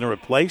game, and you're going to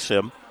replace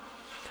him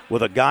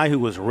with a guy who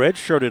was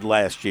redshirted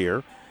last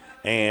year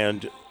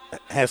and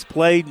has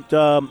played,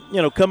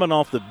 coming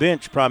off the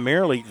bench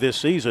primarily this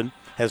season,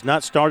 has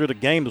not started a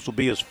game. This will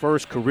be his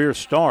first career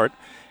start.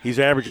 He's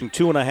averaging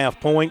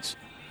 2.5 points,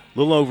 a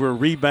little over a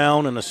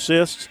rebound and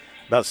assists,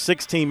 about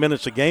 16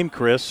 minutes a game,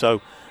 Chris.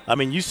 So, I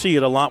mean, you see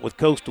it a lot with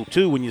Coastal,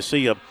 too, when you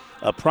see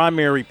a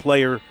primary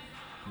player,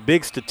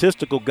 big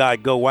statistical guy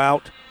go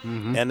out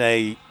and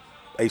a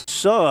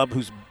sub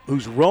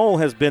whose role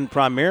has been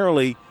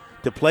primarily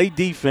to play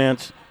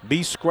defense,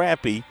 be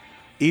scrappy,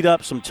 eat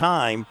up some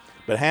time,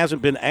 but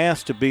hasn't been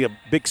asked to be a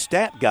big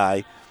stat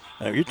guy.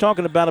 You're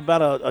talking about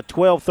a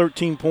 12,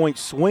 13-point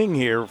swing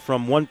here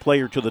from one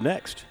player to the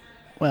next.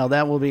 Well,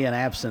 that will be an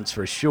absence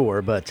for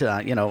sure, but,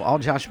 all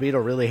Josh Beadle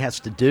really has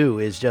to do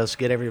is just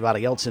get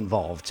everybody else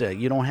involved.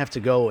 You don't have to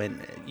go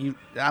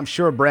I'm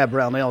sure Brad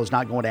Brownell is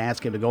not going to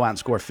ask him to go out and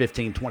score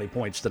 15, 20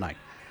 points tonight.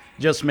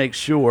 Just make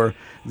sure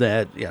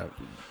that,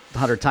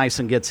 Hunter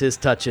Tyson gets his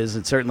touches,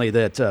 and certainly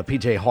that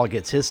P.J. Hall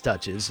gets his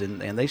touches,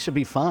 and they should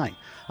be fine.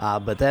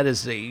 But that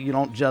is, you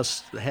don't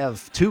just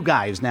have 2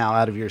 guys now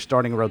out of your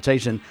starting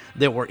rotation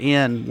that were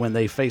in when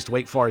they faced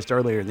Wake Forest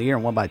earlier in the year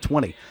and won by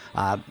 20.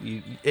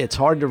 It's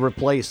hard to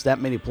replace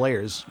that many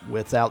players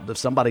without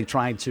somebody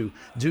trying to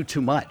do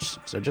too much.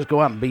 So just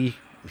go out and be,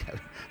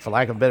 for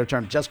lack of a better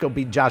term, just go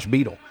be Josh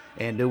Beadle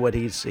and do what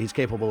he's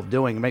capable of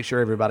doing and make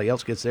sure everybody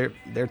else gets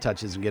their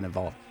touches and get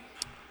involved.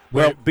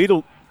 Well,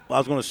 Beadle, I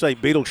was going to say,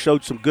 Beadle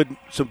showed some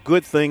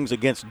good things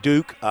against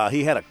Duke.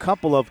 He had a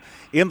couple of,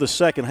 in the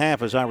second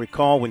half, as I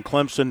recall, when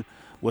Clemson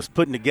was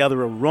putting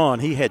together a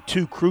run, he had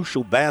 2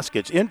 crucial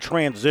baskets in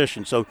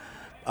transition. So,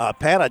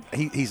 Pat,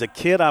 he's a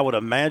kid, I would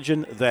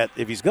imagine, that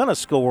if he's going to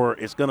score,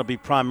 it's going to be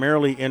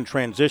primarily in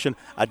transition.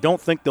 I don't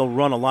think they'll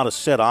run a lot of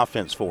set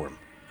offense for him.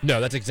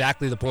 No, that's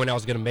exactly the point I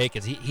was going to make,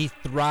 is he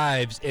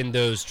thrives in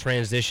those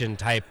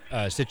transition-type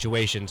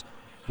situations.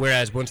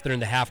 Whereas once they're in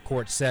the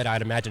half-court set,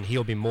 I'd imagine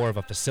he'll be more of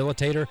a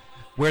facilitator.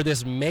 Where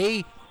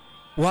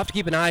we'll have to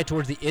keep an eye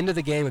towards the end of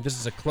the game if this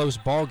is a close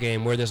ball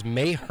game, where this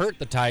may hurt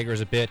the Tigers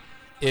a bit,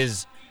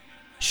 is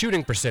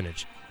shooting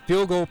percentage.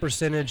 Field goal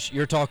percentage,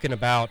 you're talking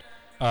about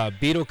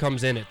Beadle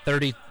comes in at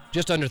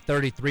just under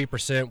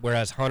 33%,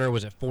 whereas Hunter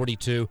was at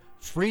 42%.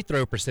 Free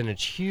throw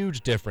percentage, huge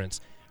difference.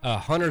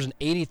 Hunter's an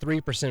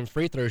 83%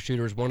 free throw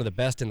shooter, is one of the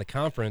best in the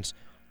conference,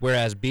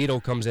 whereas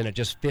Beadle comes in at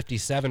just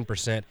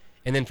 57%.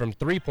 And then from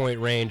three-point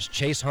range,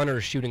 Chase Hunter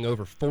is shooting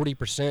over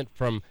 40%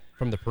 from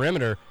the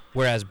perimeter,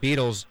 whereas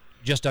Beadle's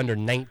just under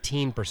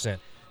 19%.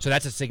 So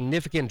that's a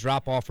significant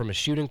drop-off from a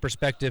shooting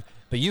perspective,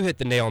 but you hit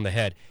the nail on the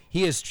head.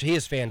 He is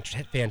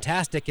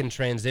fantastic in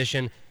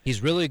transition.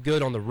 He's really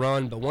good on the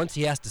run, but once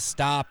he has to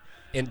stop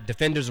and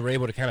defenders are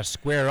able to kind of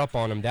square up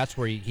on him, that's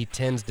where he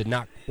tends to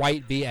not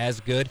quite be as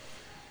good.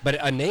 But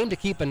a name to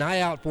keep an eye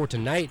out for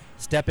tonight,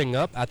 stepping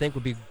up, I think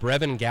would be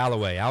Brevin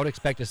Galloway. I would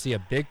expect to see a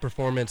big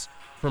performance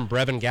from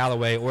Brevin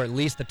Galloway, or at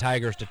least the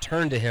Tigers to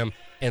turn to him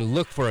and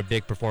look for a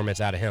big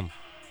performance out of him.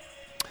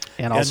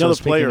 And also,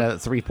 speaking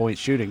of three-point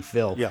shooting,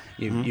 Phil,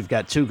 you've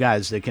got 2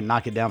 guys that can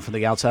knock it down from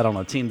the outside on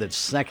a team that's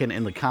second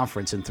in the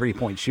conference in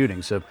three-point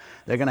shooting. So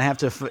they're going to have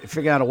to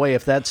figure out a way,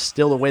 if that's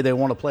still the way they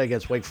want to play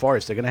against Wake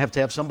Forest, they're going to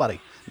have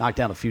somebody knock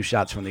down a few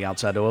shots from the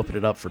outside to open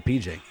it up for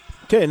PJ.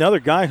 Okay, another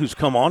guy who's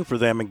come on for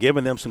them and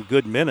given them some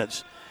good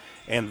minutes,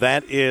 and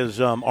that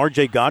is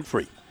R.J.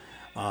 Godfrey.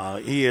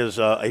 He is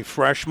a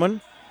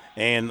freshman,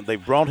 and they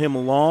brought him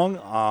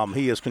along.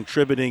 He is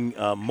contributing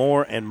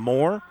more and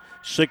more.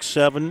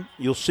 6'7".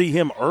 You'll see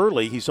him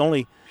early. He's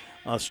only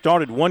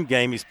started 1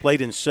 game. He's played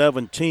in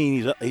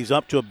 17. He's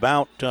up to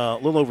about a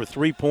little over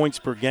 3 points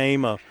per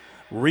game, a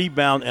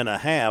rebound and a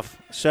half,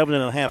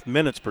 7.5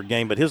 minutes per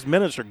game. But his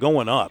minutes are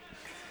going up,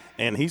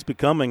 and he's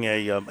becoming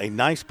a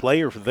nice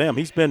player for them.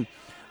 He's been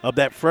of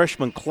that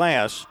freshman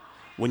class.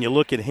 When you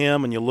look at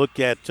him and you look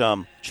at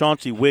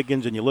Chauncey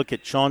Wiggins and you look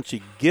at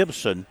Chauncey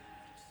Gibson,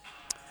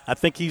 I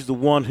think he's the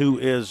one who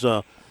is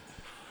the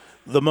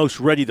most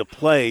ready to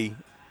play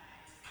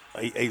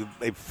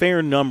a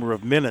fair number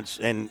of minutes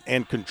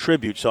and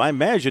contribute. So I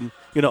imagine,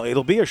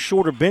 it'll be a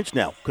shorter bench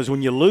now, because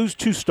when you lose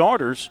 2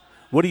 starters,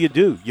 what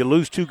do? You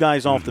lose 2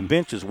 guys off the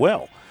bench as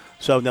well.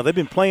 So now they've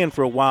been playing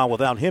for a while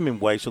without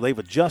Hemingway, so they've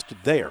adjusted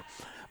there.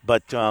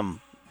 But,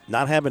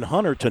 not having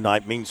Hunter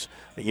tonight means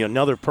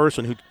another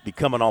person who'd be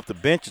coming off the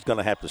bench is going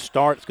to have to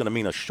start. It's going to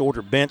mean a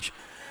shorter bench.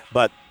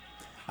 But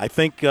I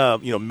think,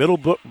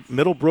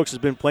 Middlebrooks has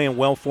been playing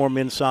well for him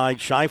inside.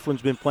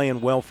 Shiflin's been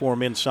playing well for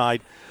him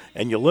inside.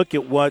 And you look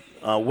at what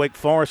Wake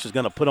Forest is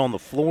going to put on the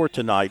floor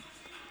tonight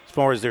as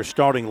far as their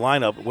starting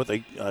lineup, what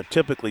they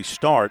typically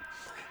start.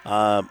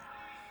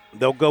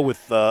 They'll go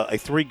with a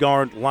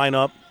three-guard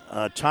lineup.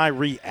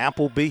 Tyree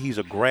Appleby, he's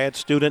a grad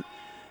student,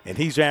 and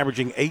he's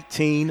averaging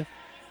 18.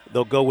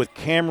 They'll go with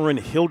Cameron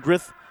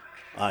Hildreth.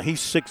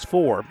 He's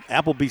 6'4".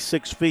 Appleby's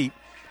 6 feet.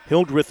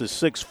 Hildreth is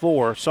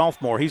 6'4",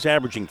 sophomore. He's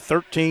averaging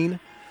 13.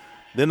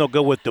 Then they'll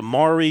go with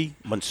Damari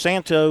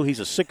Monsanto. He's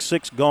a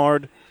 6'6"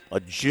 guard, a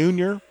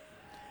junior,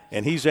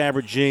 and he's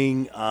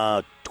averaging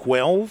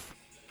 12.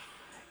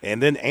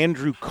 And then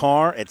Andrew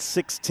Carr at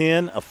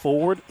 6'10", a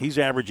forward. He's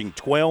averaging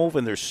 12.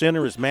 And their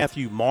center is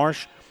Matthew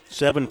Marsh,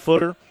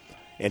 7-footer,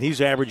 and he's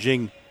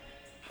averaging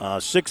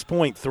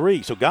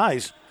 6.3. So,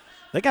 guys,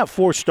 they got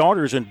 4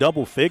 starters in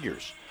double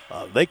figures.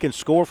 They can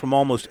score from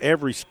almost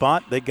every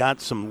spot. They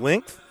got some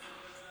length.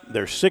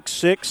 They're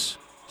 6'6",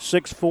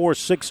 6'4",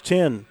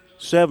 6'10",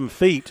 7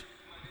 feet.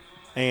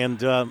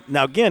 And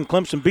now, again,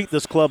 Clemson beat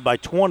this club by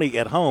 20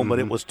 at home, but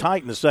it was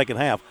tight in the second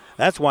half.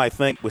 That's why I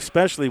think,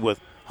 especially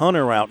with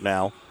Hunter out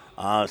now,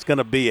 it's going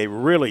to be a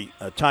really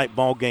tight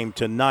ball game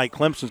tonight.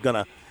 Clemson's going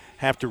to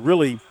have to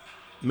really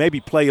maybe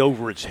play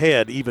over its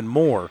head even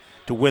more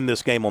to win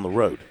this game on the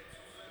road.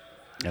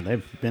 And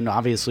they've been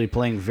obviously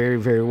playing very,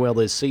 very well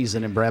this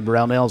season, and Brad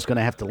Brownell is going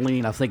to have to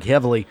lean, I think,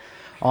 heavily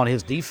on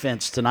his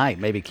defense tonight,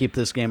 maybe keep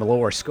this game a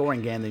lower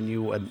scoring game than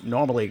you would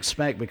normally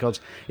expect,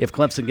 because if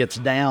Clemson gets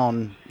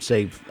down,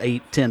 say,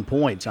 8-10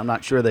 points, I'm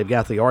not sure they've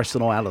got the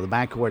arsenal out of the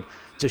backcourt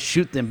to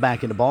shoot them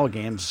back into ball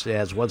games,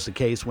 as was the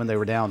case when they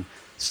were down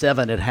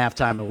 7 at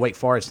halftime in Wake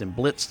Forest and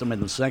blitzed them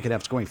in the second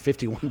half, scoring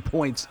 51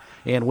 points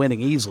and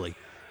winning easily.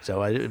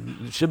 So it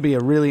should be a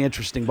really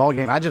interesting ball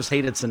game. I just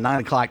hate it's a 9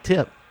 o'clock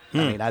tip. I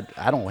mean,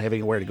 I don't have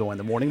anywhere to go in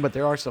the morning, but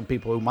there are some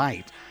people who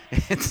might.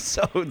 And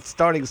so it's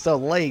starting so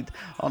late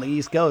on the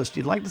East Coast,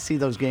 you'd like to see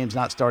those games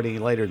not starting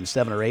later than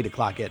 7 or 8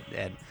 o'clock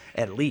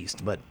at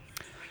least. But,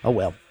 oh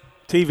well.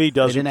 TV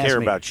doesn't care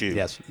about you.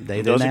 Yes,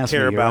 they doesn't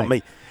care about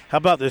me. How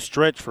about this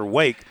stretch for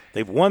Wake?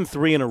 They've won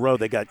 3 in a row.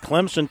 They got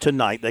Clemson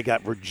tonight. They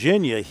got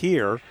Virginia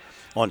here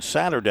on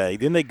Saturday.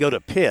 Then they go to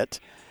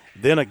Pitt.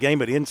 Then a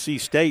game at NC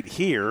State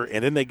here.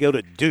 And then they go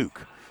to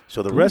Duke.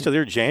 So the rest of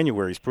their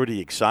January is pretty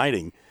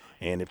exciting.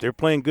 And if they're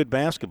playing good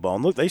basketball,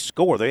 and look, they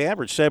score. They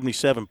average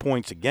 77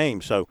 points a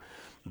game. So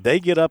they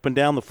get up and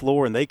down the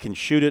floor, and they can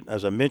shoot it,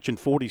 as I mentioned,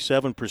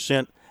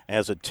 47%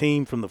 as a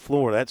team from the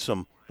floor. That's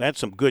some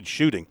good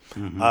shooting.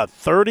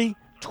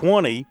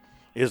 30-20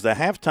 is the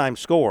halftime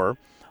score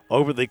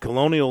over the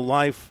Colonial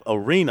Life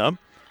Arena.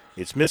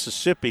 It's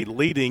Mississippi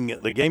leading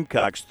the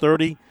Gamecocks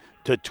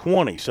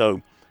 30-20.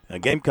 So the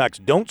Gamecocks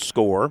don't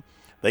score.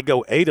 They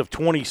go 8 of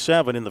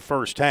 27 in the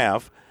first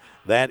half.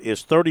 That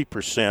is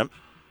 30%.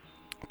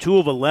 2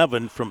 of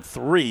 11 from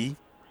 3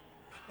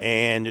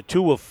 and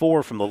 2 of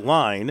 4 from the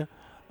line.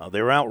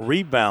 They're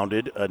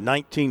out-rebounded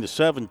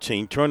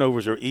 19-17.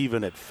 Turnovers are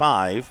even at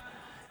 5.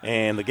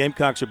 And the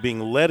Gamecocks are being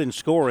led in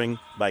scoring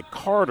by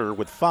Carter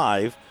with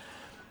 5.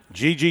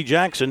 G.G.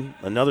 Jackson,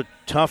 another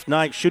tough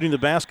night shooting the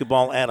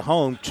basketball at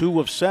home, 2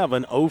 of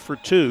 7, 0 for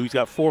 2. He's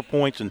got 4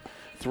 points and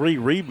 3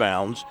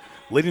 rebounds.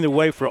 Leading the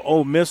way for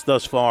Ole Miss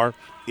thus far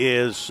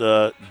is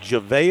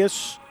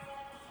Javius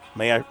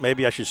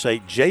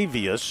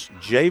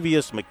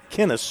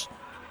McInnes,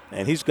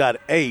 and he's got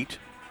 8,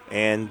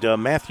 and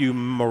Matthew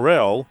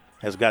Morrell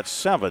has got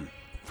 7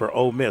 for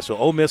Ole Miss. So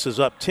Ole Miss is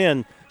up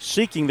 10,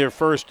 seeking their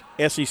first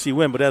SEC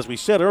win. But as we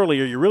said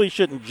earlier, you really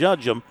shouldn't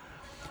judge them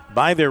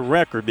by their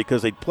record,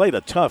 because they played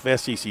a tough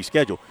SEC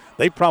schedule.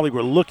 They probably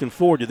were looking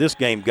forward to this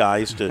game,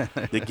 guys, to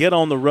get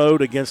on the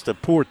road against a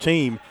poor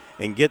team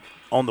and get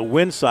on the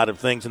win side of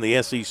things in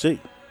the SEC.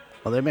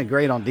 Well, they've been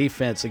great on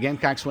defense. The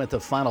Gamecocks went the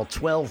final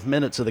 12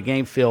 minutes of the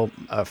game,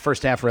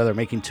 first half,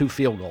 making 2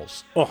 field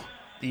goals. Oh,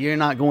 You're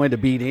not going to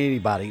beat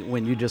anybody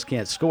when you just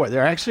can't score.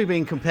 They're actually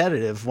being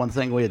competitive. One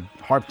thing we had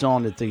harped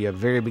on at the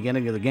very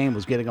beginning of the game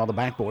was getting all the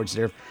backboards.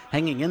 They're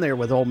hanging in there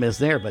with Ole Miss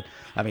there. But,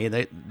 I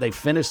mean, they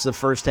finished the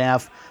first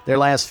half. Their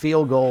last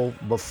field goal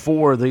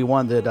before the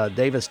one that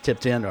Davis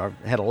tipped in, or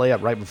had a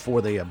layup right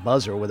before the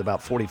buzzer with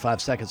about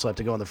 45 seconds left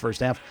to go in the first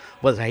half,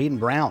 was a Hayden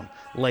Brown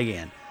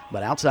lay-in.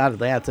 But outside of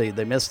that,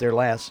 they missed their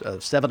last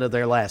 7 of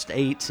their last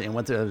 8,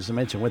 and as I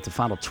mentioned, went the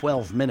final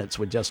 12 minutes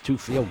with just 2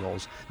 field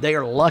goals. They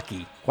are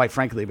lucky, quite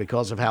frankly,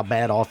 because of how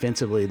bad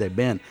offensively they've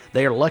been.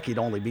 They are lucky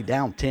to only be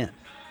down 10.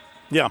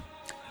 Yeah.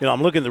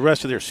 I'm looking at the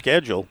rest of their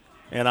schedule,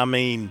 and, I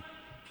mean,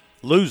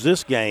 lose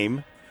this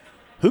game,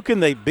 who can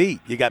they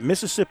beat? You got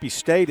Mississippi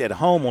State at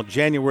home on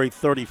January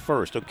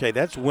 31st. Okay,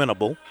 that's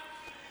winnable.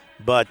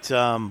 But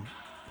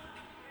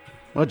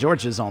well,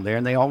 Georgia's on there,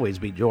 and they always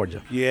beat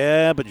Georgia.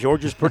 Yeah, but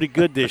Georgia's pretty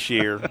good this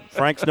year.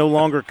 Frank's no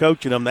longer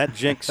coaching them. That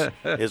jinx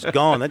is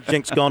gone. That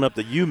jinx gone up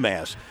to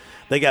UMass.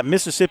 They got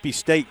Mississippi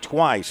State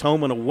twice,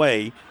 home and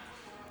away.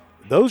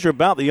 those are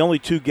about the only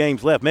 2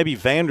 games left. Maybe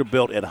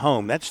Vanderbilt at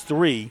home. That's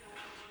 3.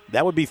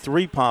 That would be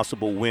 3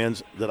 possible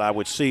wins that I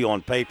would see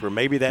on paper.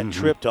 Maybe that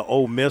trip to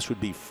Ole Miss would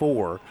be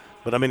 4.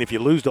 But, I mean, if you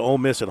lose to Ole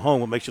Miss at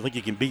home, it makes you think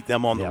you can beat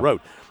them on the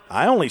road.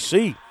 I only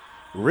see,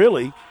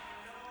 really,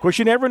 of course,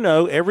 you never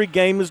know. Every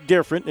game is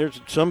different.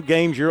 There's some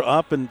games you're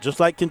up, and just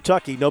like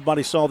Kentucky,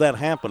 nobody saw that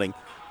happening.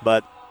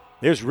 But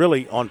there's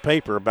really, on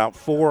paper, about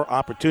 4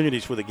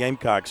 opportunities for the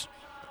Gamecocks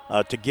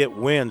to get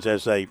wins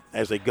as they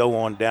go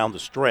on down the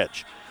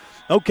stretch.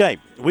 Okay,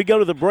 we go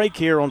to the break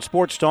here on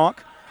Sports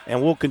Talk,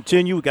 and we'll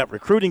continue. We've got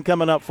recruiting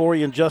coming up for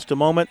you in just a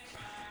moment.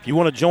 If you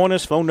want to join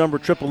us, phone number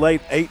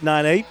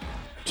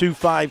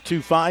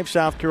 888-898-2525,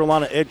 South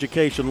Carolina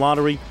Education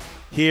Lottery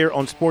here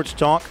on Sports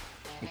Talk.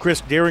 And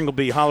Chris Deering will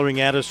be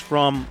hollering at us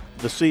from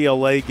the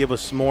CLA, give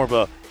us more of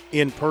a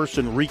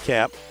in-person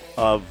recap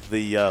of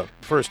the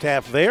first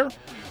half there.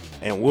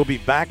 And we'll be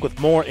back with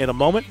more in a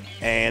moment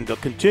and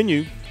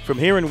continue from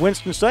here in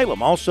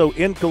Winston-Salem. Also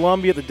in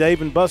Columbia, the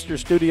Dave & Buster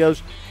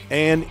Studios,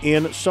 and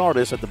in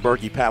Sardis at the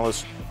Berkey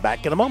Palace.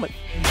 Back in a moment.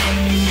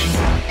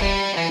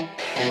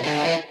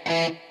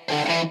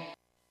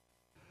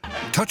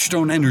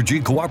 Touchstone Energy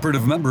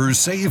Cooperative members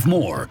save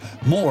more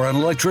on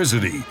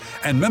electricity,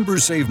 and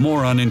members save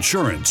more on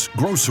insurance,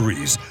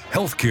 groceries,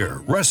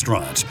 healthcare,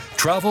 restaurants,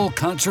 travel,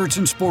 concerts,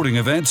 and sporting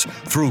events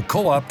through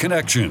Co-op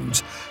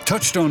Connections.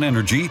 Touchstone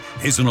Energy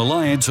is an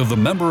alliance of the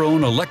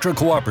member-owned electric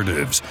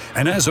cooperatives,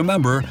 and as a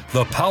member,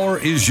 the power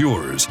is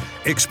yours.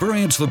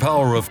 Experience the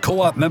power of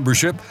co-op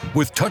membership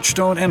with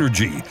Touchstone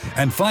Energy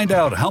and find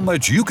out how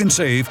much you can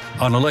save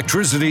on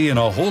electricity and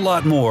a whole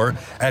lot more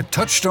at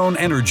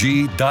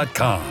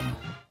touchstoneenergy.com.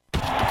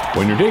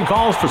 When your day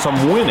calls for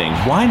some winning,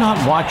 why not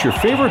watch your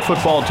favorite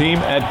football team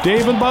at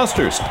Dave &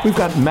 Buster's? We've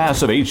got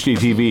massive HD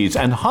TVs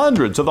and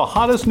hundreds of the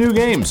hottest new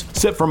games.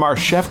 Sip from our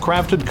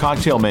chef-crafted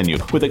cocktail menu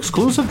with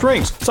exclusive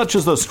drinks such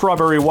as the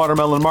Strawberry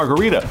Watermelon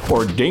Margarita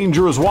or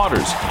Dangerous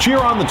Waters. Cheer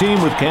on the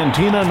team with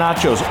Cantina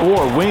Nachos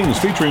or wings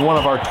featuring one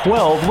of our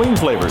 12 wing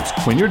flavors.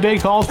 When your day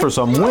calls for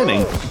some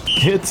winning,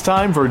 it's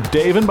time for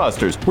Dave &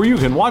 Buster's, where you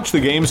can watch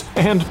the games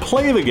and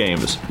play the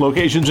games.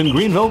 Locations in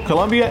Greenville,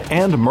 Columbia,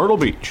 and Myrtle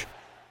Beach.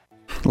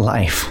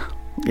 Life.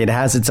 It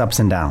has its ups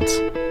and downs.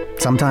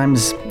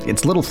 Sometimes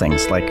it's little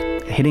things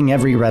like hitting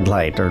every red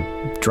light or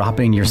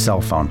dropping your cell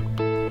phone.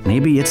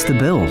 Maybe it's the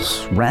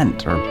bills,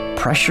 rent, or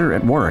pressure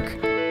at work.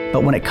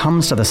 But when it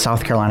comes to the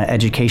South Carolina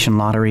Education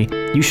Lottery,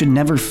 you should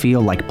never feel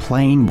like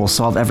playing will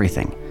solve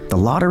everything. The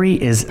lottery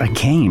is a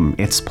game.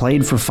 It's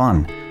played for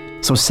fun.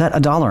 So set a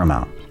dollar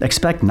amount.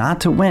 Expect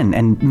not to win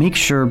and make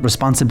sure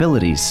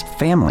responsibilities,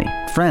 family,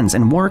 friends,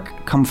 and work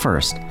come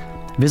first.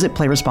 Visit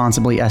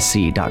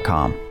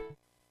playresponsiblysc.com.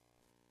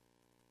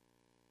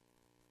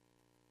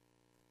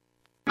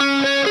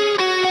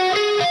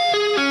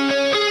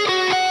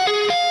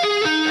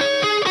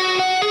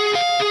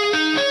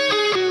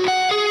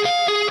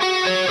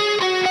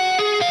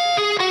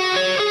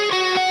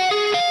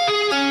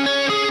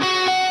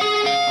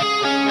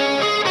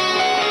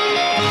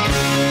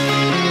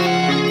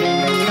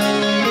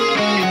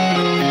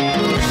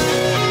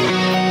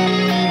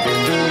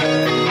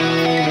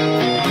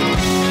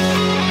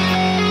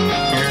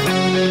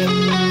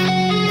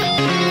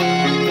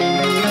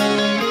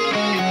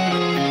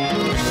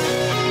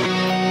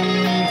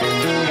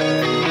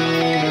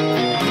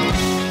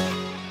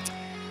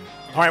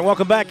 All right,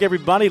 welcome back,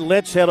 everybody.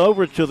 Let's head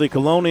over to the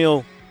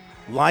Colonial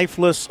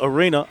Lifeless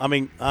Arena. I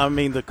mean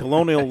the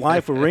Colonial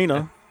Life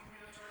Arena.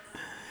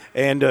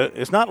 And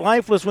it's not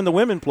lifeless when the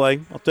women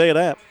play, I'll tell you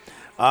that.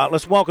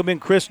 Let's welcome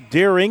in Chris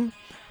Deering,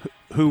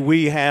 who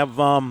we have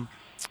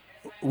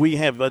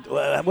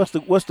what's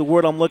the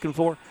word I'm looking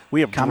for?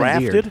 We have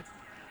drafted.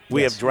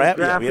 We have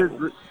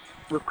drafted.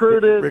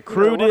 Recruited,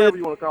 whatever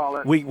you want to call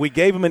it. We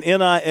gave him an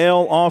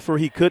NIL offer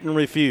he couldn't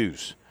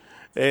refuse.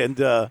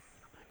 And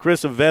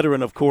Chris, a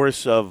veteran, of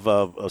course,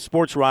 of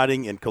sports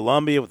writing in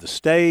Columbia with the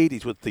State.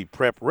 He's with the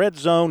Prep Red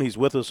Zone. He's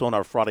with us on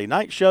our Friday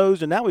night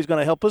shows, and now he's going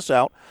to help us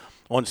out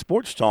on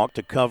Sports Talk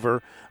to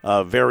cover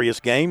various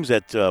games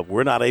that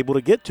we're not able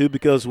to get to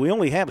because we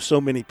only have so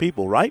many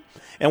people, right?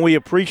 And we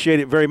appreciate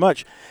it very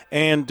much.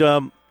 And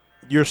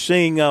you're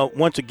seeing,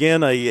 once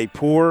again, a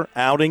poor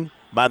outing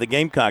by the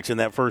Gamecocks in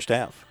that first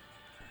half.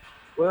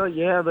 Well,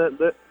 yeah,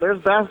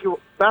 there's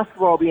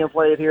basketball being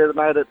played here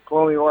tonight at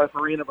Colonial Life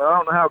Arena, but I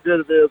don't know how good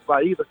it is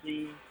by either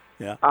team.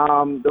 Yeah.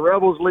 The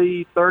Rebels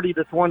lead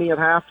 30-20 at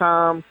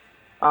halftime.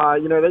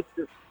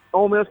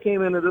 Ole Miss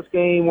came into this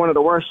game one of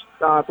the worst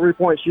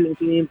three-point shooting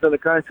teams in the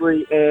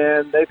country,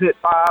 and they've hit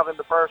 5 in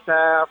the first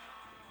half,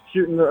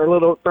 shooting a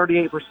little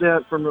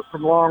 38% from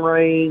long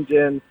range,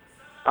 and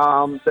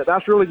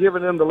that's really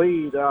giving them the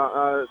lead.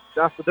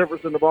 That's the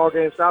difference in the ball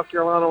game. South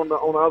Carolina, on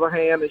the other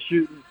hand, is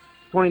shooting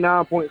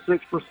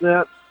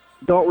 29.6%.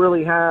 Don't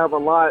really have a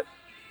lot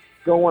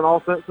going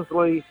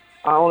offensively.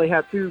 I only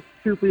had two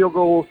field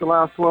goals the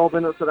last 12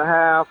 minutes of the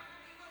half.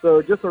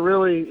 So just a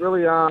really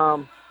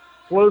slow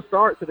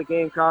start to the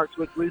Gamecocks,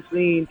 which we've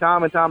seen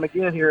time and time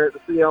again here at the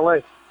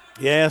CLA.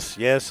 Yes.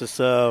 It's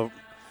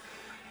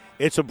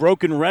It's a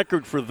broken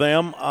record for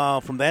them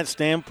from that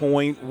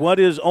standpoint. What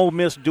is Ole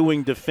Miss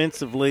doing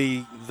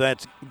defensively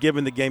that's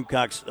giving the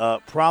Gamecocks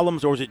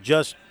problems, or is it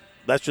just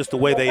that's just the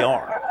way they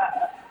are?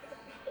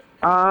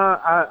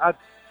 I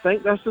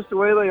think that's just the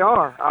way they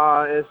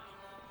are.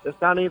 It's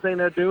not anything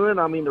they're doing.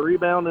 I mean, the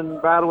rebounding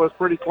battle was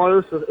pretty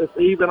close. It's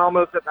even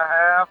almost at the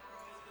half.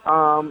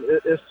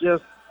 It's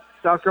just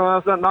South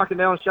Carolina's not knocking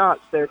down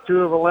shots. They're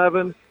 2 of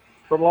 11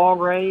 from long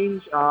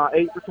range,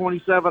 8 for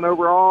 27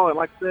 overall. And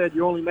like I said,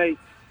 you only made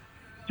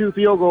 2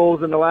 field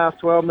goals in the last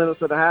 12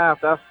 minutes of the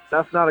half.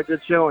 That's not a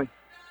good showing.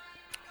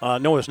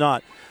 No, it's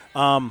not.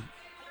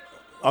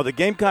 Are the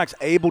Gamecocks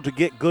able to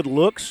get good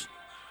looks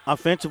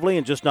offensively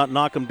and just not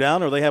knock them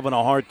down, or are they having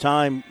a hard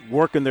time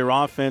working their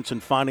offense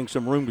and finding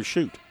some room to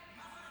shoot?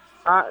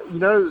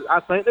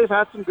 I think they've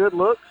had some good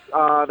looks.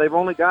 They've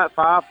only got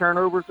 5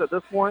 turnovers at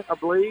this point, I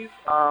believe.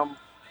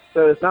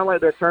 So it's not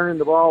like they're turning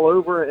the ball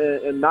over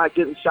and not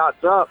getting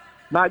shots up,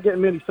 not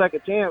getting many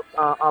second chance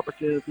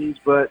opportunities,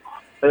 but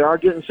they are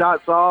getting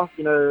shots off.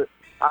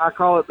 I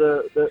call it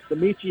the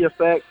Michi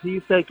effect.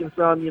 He's taking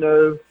some,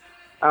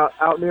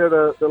 out near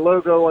the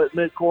logo at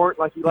midcourt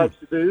like he likes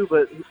to do,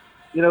 but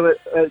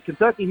at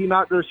Kentucky, he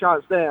knocked those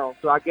shots down.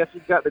 So I guess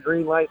he's got the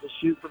green light to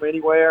shoot from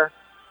anywhere.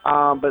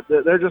 But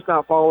they're just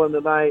not falling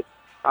tonight.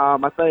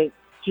 I think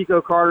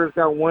Chico Carter's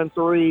got 1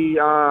 3.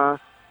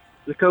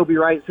 Jacoby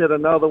Wright's hit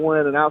another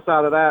one. And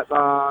outside of that,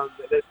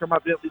 they've come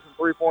up empty from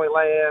three-point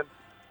land.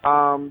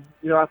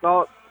 I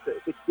thought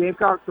the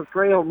Gamecocks have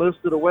trailed most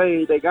of the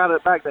way. They got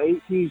it back to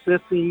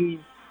 18-15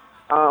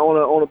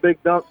 on a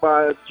big dunk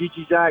by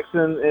Gigi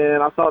Jackson.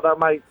 And I thought that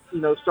might,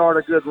 start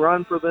a good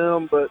run for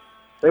them. But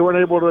they weren't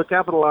able to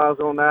capitalize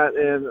on that,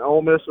 and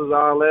Ole Miss was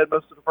led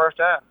most of the first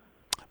half.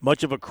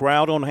 Much of a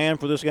crowd on hand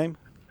for this game?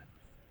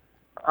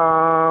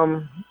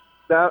 The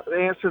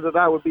answer to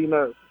that would be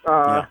no.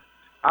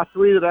 I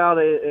tweeted out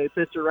a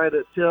picture right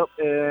at tip,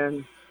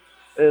 and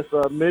it's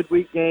a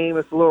midweek game.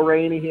 It's a little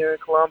rainy here in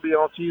Columbia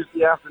on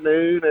Tuesday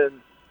afternoon,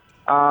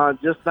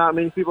 and just not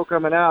many people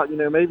coming out.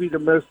 Maybe the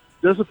most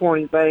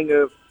disappointing thing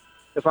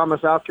if I'm a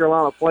South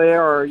Carolina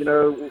player or,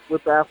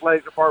 with the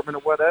athletic department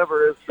or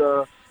whatever, is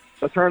the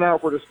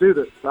turnout for the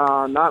students.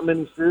 Not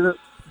many students.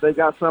 They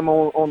got some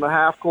on the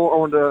half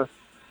court,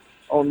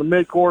 on the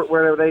midcourt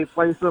where they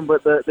place them,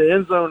 but the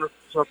end zones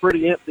are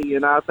pretty empty,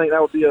 and I think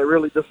that would be a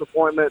really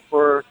disappointment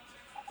for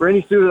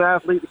any student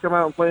athlete to come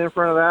out and play in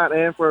front of that,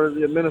 and for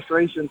the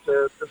administration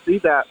to see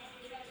that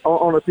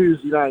on a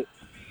Tuesday night.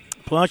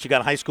 Plus, you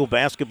got high school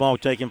basketball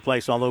taking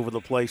place all over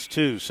the place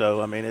too. So,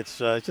 I mean, it's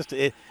just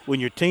when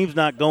your team's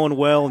not going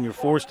well and you're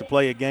forced to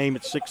play a game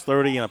at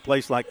 6:30 in a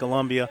place like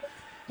Columbia,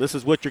 this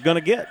is what you're going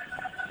to get.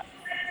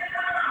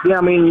 Yeah,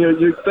 I mean,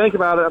 you think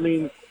about it. I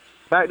mean,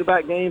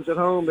 back-to-back games at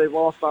home, they've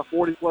lost by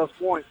 40-plus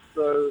points.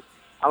 So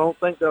I don't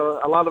think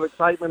a lot of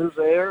excitement is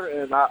there.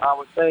 And I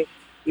would think,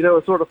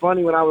 it's sort of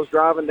funny when I was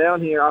driving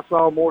down here, I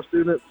saw more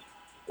students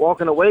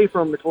walking away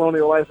from the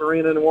Colonial Life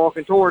Arena than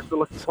walking towards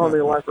the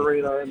Colonial Life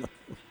Arena. And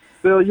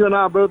Phil, you and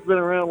I have both been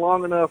around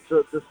long enough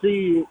to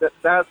see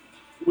that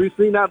we've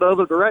seen that the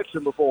other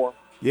direction before.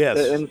 Yes.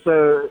 And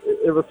so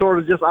it was sort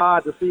of just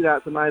odd to see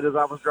that tonight as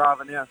I was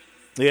driving in.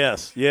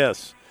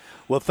 Yes.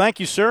 Well, thank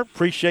you, sir.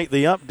 Appreciate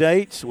the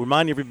updates.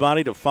 Remind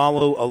everybody to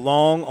follow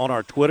along on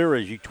our Twitter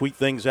as you tweet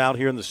things out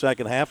here in the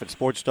second half at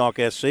Sports Talk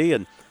SC,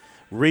 and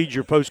read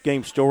your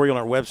post-game story on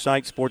our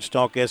website,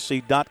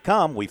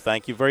 sportstalksc.com. We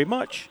thank you very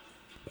much.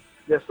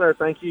 Yes, sir.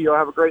 Thank you. Y'all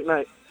have a great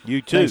night.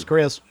 You too. Thanks,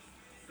 Chris.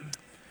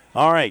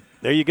 All right,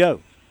 there you go.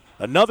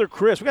 Another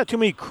Chris. We got too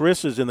many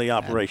Chris's in the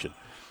operation.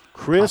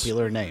 Chris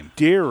Popular name.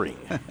 Deering.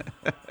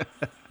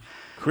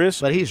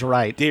 Chris, but he's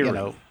right.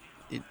 Deering.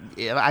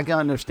 I can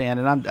understand,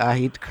 and I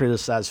hate to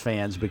criticize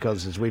fans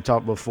because, as we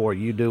talked before,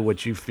 you do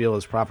what you feel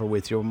is proper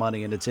with your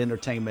money, and it's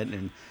entertainment,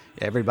 and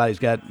everybody's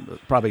got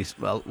probably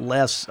a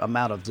less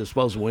amount of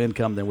disposable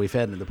income than we've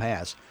had in the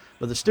past.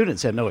 But the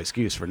students have no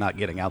excuse for not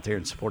getting out there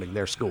and supporting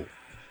their school.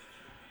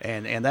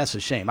 And that's a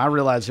shame. I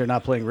realize they're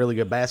not playing really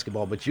good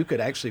basketball, but you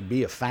could actually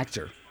be a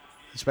factor,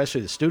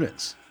 especially the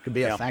students could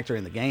be a factor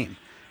in the game.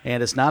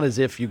 And it's not as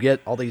if you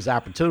get all these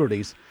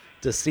opportunities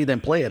to see them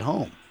play at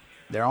home.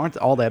 There aren't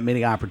all that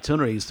many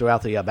opportunities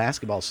throughout the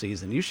basketball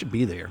season. You should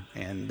be there.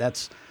 And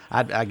that's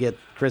I get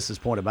Chris's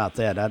point about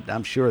that.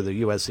 I'm sure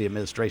the USC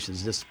administration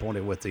is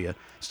disappointed with the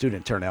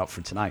student turnout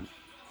for tonight.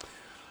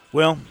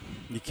 Well,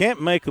 you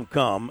can't make them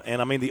come.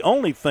 And, I mean, the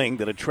only thing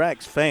that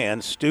attracts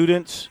fans,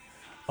 students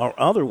or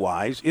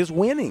otherwise, is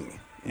winning.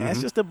 And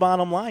that's just the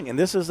bottom line. And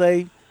this is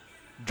a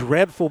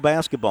dreadful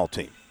basketball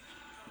team.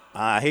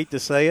 I hate to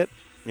say it.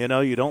 You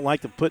don't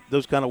like to put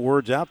those kind of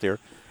words out there.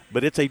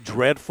 But it's a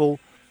dreadful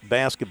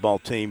basketball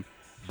team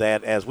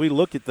that, as we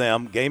look at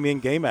them game in,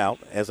 game out,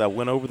 as I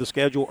went over the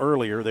schedule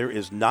earlier, there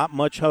is not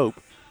much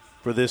hope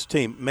for this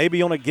team.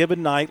 Maybe on a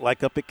given night,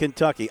 like up at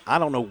Kentucky. I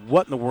don't know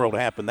what in the world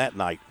happened that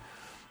night.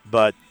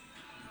 But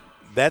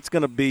that's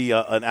going to be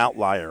an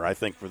outlier, I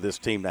think, for this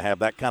team to have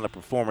that kind of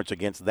performance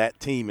against that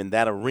team in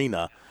that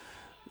arena.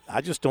 I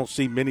just don't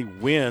see many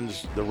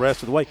wins the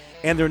rest of the way.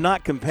 And they're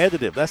not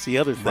competitive. That's the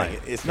other thing. Right.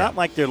 It's not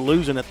like they're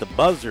losing at the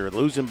buzzer,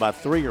 losing by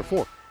 3 or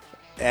 4.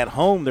 At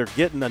home, they're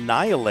getting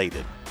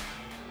annihilated.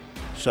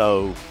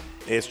 So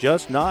it's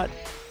just not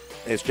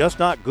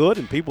good,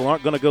 and people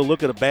aren't going to go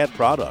look at a bad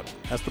product.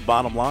 That's the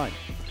bottom line.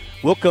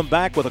 We'll come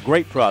back with a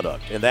great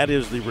product, and that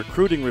is the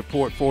recruiting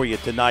report for you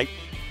tonight.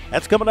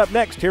 That's coming up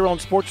next here on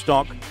Sports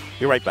Talk.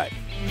 Be right back.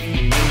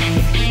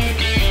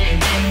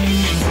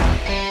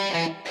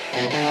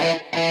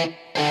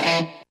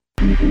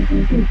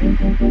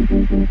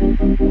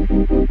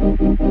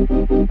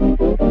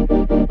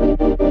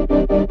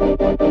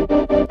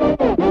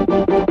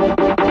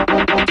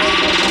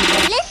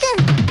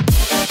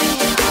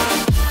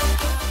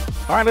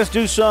 All right, let's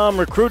do some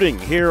recruiting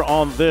here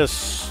on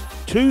this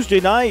Tuesday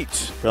night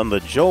from the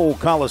Joel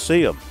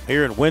Coliseum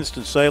here in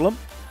Winston-Salem,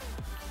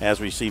 as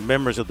we see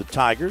members of the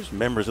Tigers,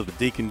 members of the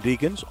Deacon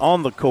Deacons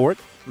on the court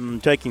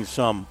taking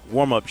some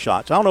warm-up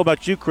shots. I don't know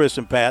about you, Chris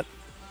and Pat.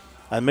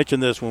 I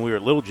mentioned this when we were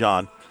at Little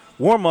John.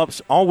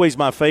 Warm-up's always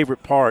my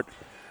favorite part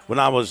when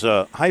I was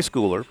a high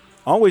schooler.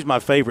 Always my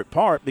favorite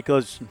part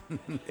because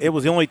it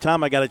was the only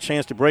time I got a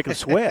chance to break a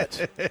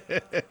sweat.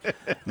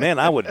 Man,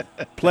 I would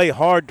play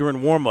hard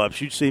during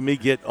warm-ups. You'd see me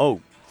get, 4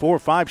 or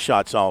 5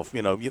 shots off.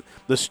 You know,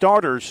 the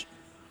starters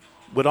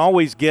would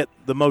always get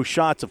the most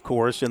shots, of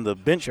course, and the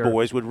bench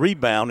boys would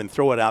rebound and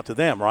throw it out to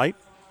them, right?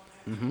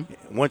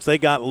 Mm-hmm. Once they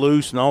got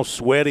loose and all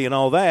sweaty and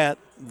all that,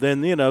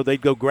 then,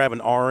 they'd go grab an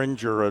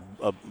orange or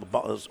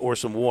or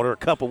some water, a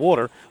cup of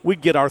water.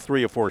 We'd get our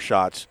 3 or 4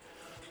 shots,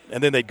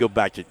 and then they'd go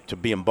back to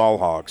being ball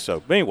hogs.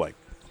 So, anyway,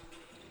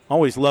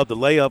 always loved the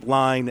layup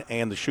line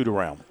and the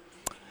shoot-around.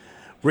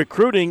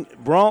 Recruiting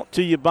brought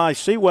to you by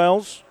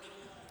Seawells.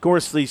 Of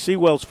course, the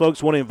Seawells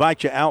folks want to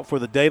invite you out for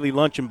the daily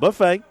luncheon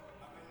buffet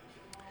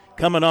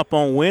coming up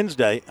on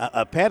Wednesday.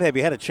 Pat, have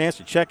you had a chance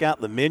to check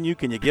out the menu?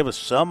 Can you give us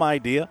some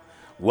idea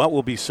what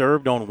will be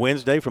served on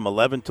Wednesday from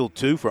 11 till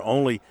 2 for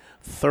only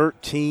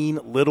 13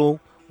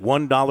 little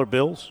 $1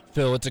 bills?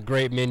 Phil, it's a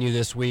great menu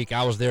this week.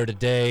 I was there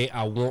today.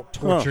 I won't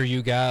torture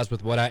you guys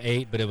with what I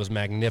ate, but it was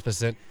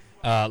magnificent.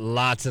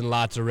 Lots and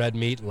lots of red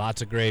meat,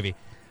 lots of gravy.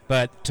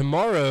 But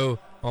tomorrow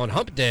on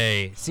Hump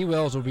Day,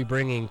 Seawells will be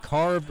bringing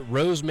carved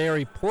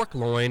rosemary pork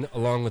loin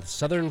along with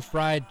southern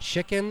fried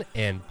chicken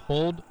and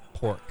pulled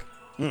pork.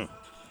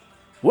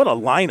 What a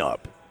lineup.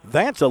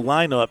 That's a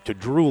lineup to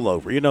drool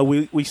over.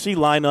 We see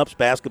lineups,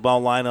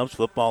 basketball lineups,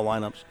 football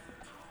lineups.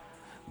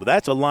 But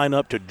that's a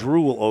lineup to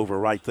drool over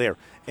right there.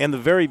 And the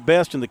very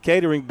best in the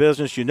catering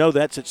business,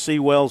 that's at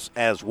Seawells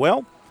as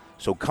well.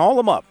 So call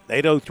them up,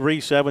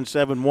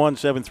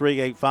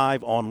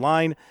 803-771-7385,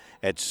 online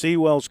at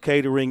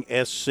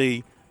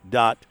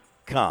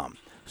SeawellsCateringSC.com.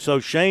 So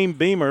Shane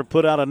Beamer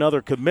put out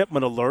another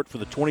commitment alert for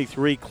the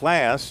 23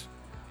 class.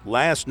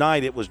 Last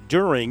night it was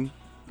during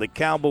the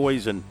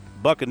Cowboys and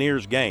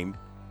Buccaneers game.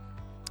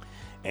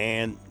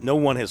 And no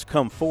one has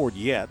come forward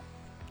yet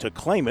to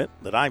claim it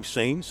that I've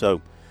seen.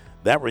 So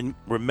that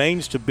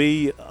remains to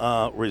be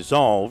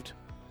resolved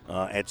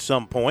at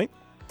some point.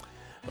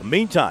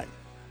 Meantime,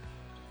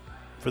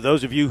 for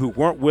those of you who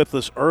weren't with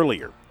us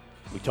earlier,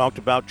 we talked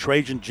about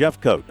Trajan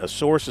Jeffcoat. A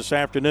source this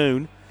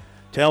afternoon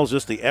tells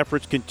us the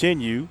efforts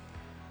continue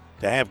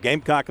to have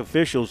Gamecock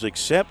officials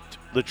accept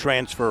the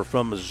transfer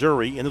from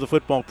Missouri into the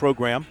football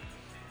program.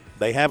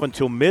 They have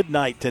until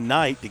midnight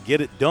tonight to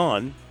get it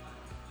done.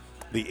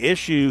 The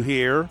issue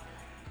here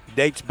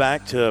dates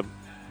back to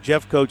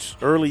Jeffcoat's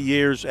early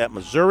years at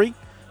Missouri,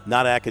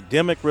 not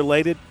academic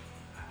related,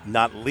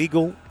 not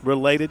legal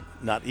related,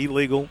 not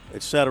illegal,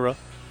 etc.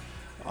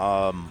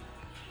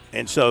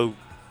 And so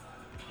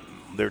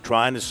they're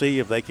trying to see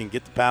if they can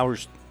get the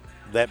powers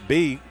that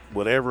be,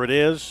 whatever it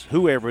is,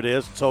 whoever it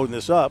is that's holding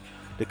this up,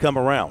 to come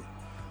around.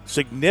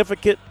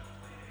 Significant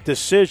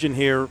decision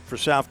here for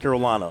South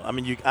Carolina. I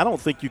mean, I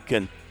don't think you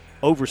can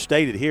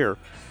overstate it here.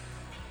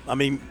 I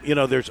mean,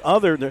 there's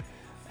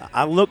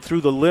I looked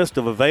through the list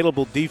of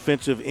available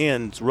defensive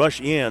ends,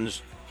 rush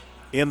ends,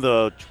 in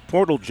the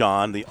Portal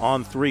John, the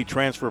on-3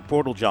 transfer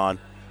Portal John,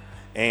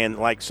 and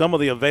like some of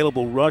the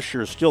available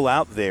rushers still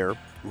out there,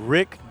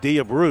 Rick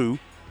Diabreu,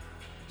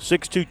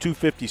 6'2",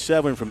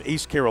 257 from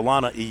East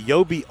Carolina,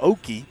 Iyobi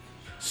Oki,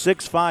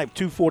 6'5",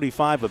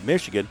 245 of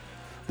Michigan.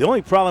 The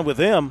only problem with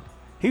him,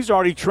 he's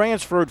already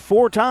transferred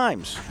 4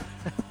 times.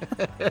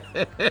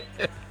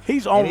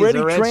 He's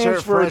already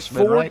transferred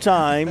 4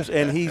 times,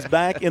 and he's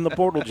back in the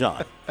Portal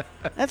John.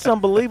 That's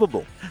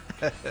unbelievable.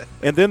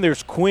 And then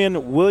there's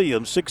Quinn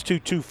Williams,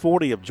 6'2",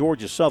 240 of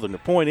Georgia Southern. The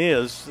point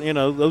is,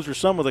 those are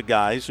some of the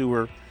guys who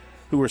are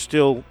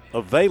still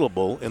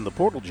available in the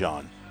Portal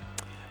John.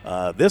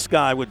 This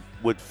guy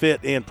would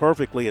fit in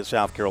perfectly at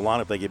South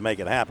Carolina if they could make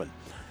it happen.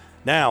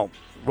 Now,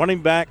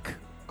 running back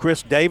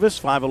Chris Davis,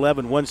 5'11",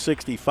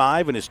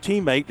 165, and his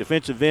teammate,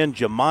 defensive end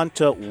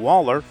Jamonta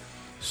Waller,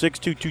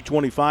 6'2",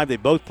 225. They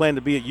both plan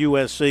to be at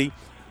USC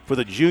for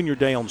the Junior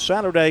Day on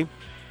Saturday.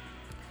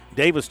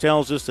 Davis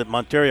tells us that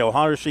Montario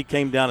Hardesty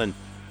came down and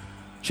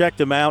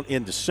checked him out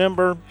in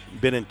December,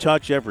 been in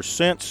touch ever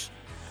since.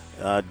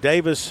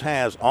 Davis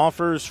has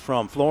offers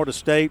from Florida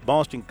State,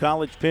 Boston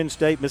College, Penn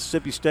State,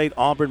 Mississippi State,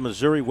 Auburn,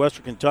 Missouri,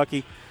 Western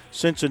Kentucky,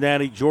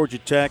 Cincinnati, Georgia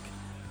Tech,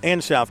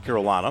 and South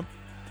Carolina.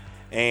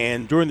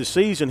 And during the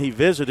season, he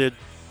visited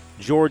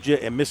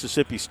Georgia and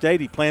Mississippi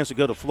State. He plans to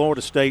go to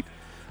Florida State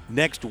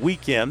next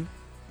weekend.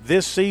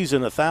 This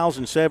season,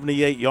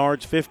 1,078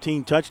 yards,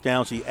 15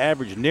 touchdowns. He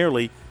averaged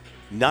nearly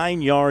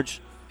 9 yards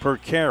per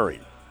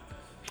carry.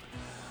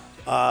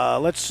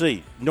 Let's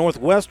see.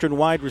 Northwestern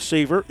wide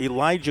receiver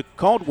Elijah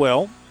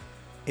Caldwell.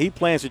 He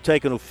plans to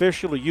take an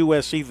official to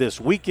USC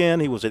this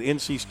weekend. He was at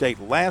NC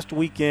State last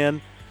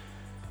weekend.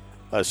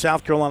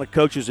 South Carolina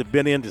coaches have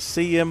been in to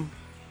see him.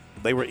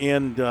 They were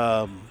in,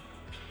 I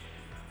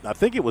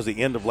think it was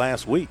the end of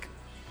last week.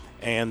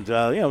 And,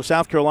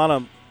 South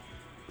Carolina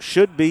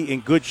should be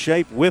in good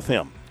shape with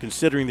him,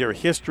 considering their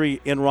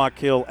history in Rock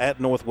Hill at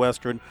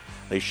Northwestern.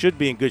 They should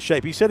be in good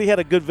shape. He said he had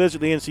a good visit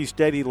to NC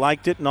State. He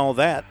liked it and all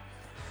that.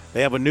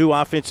 They have a new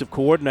offensive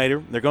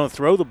coordinator. They're going to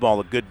throw the ball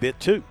a good bit,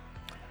 too.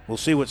 We'll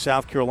see what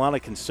South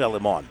Carolina can sell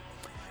him on.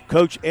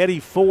 Coach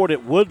Eddie Ford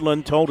at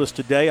Woodland told us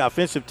today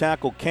offensive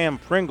tackle Cam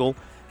Pringle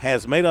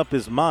has made up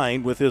his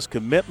mind with his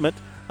commitment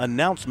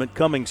announcement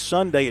coming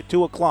Sunday at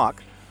 2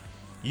 o'clock.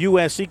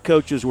 USC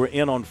coaches were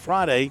in on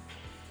Friday.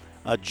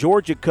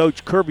 Georgia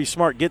coach Kirby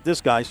Smart, get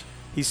this, guys.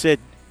 He said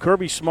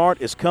Kirby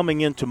Smart is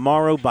coming in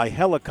tomorrow by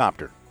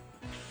helicopter.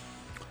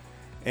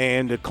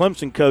 And the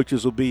Clemson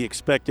coaches will be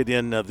expected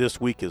in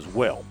this week as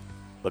well.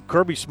 But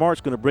Kirby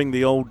Smart's going to bring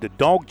the old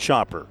dog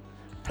chopper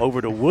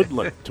over to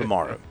Woodland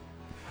tomorrow.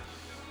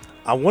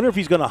 I wonder if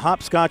he's going to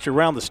hopscotch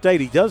around the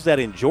state. He does that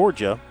in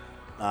Georgia.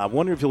 I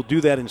wonder if he'll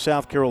do that in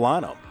South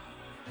Carolina.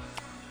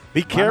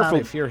 Be careful.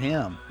 If you're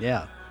him,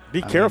 yeah.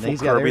 Be careful,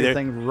 he's Kirby. Got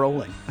everything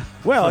rolling.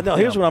 Well, no,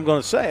 here's what I'm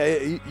going to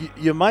say.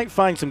 You might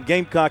find some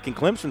Gamecock and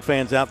Clemson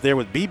fans out there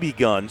with BB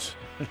guns,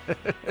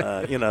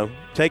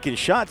 taking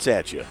shots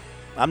at you.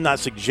 I'm not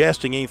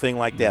suggesting anything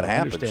like that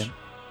happens. Understand.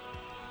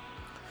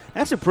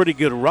 That's a pretty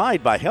good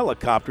ride by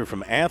helicopter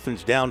from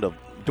Athens down to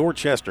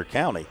Dorchester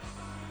County,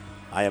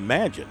 I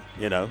imagine,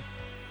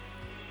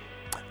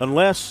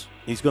 Unless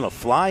he's going to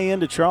fly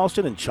into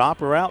Charleston and chop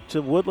her out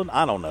to Woodland.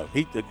 I don't know.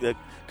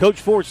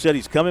 Coach Ford said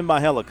he's coming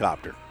by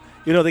helicopter.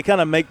 They kind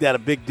of make that a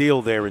big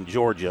deal there in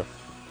Georgia.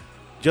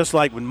 Just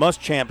like when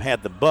Muschamp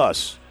had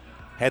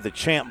the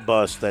Champ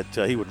bus that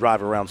he would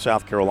drive around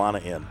South Carolina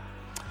in.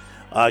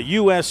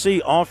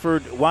 USC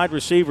offered wide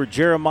receiver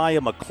Jeremiah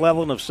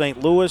McClellan of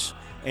St. Louis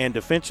and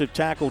defensive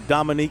tackle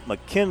Dominique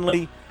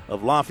McKinley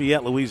of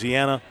Lafayette,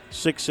 Louisiana,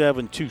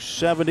 6'7",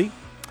 270.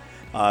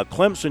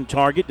 Clemson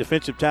target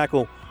defensive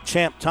tackle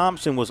Champ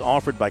Thompson was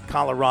offered by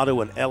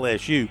Colorado and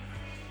LSU.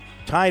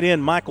 Tight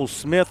end Michael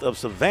Smith of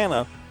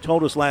Savannah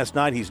told us last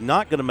night he's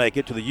not going to make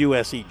it to the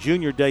USC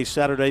Junior Day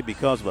Saturday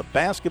because of a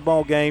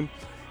basketball game.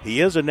 He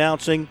is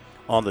announcing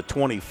on the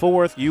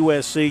 24th,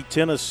 USC,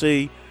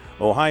 Tennessee,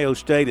 Ohio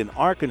State, and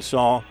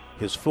Arkansas,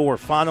 his 4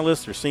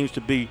 finalists. There seems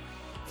to be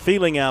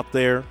feeling out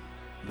there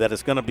that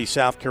it's going to be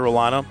South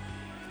Carolina.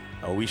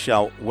 We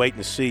shall wait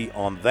and see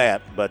on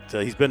that, but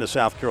he's been to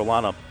South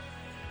Carolina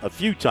a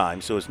few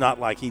times, so it's not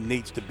like he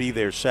needs to be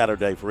there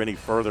Saturday for any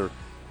further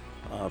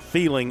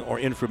feeling or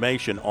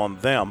information on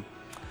them.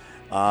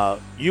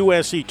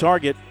 USC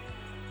target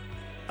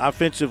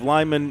offensive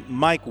lineman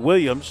Mike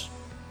Williams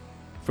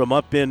from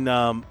up in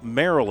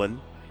Maryland,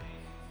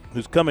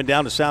 who's coming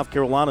down to South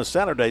Carolina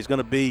Saturday, is going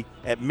to be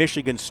at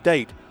Michigan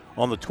State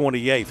on the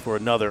 28th for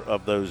another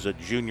of those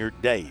junior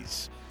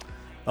days.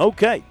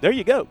 Okay, there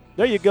you go.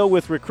 There you go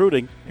with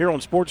recruiting here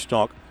on Sports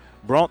Talk,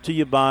 brought to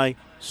you by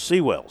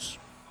Seawells.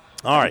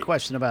 All right. A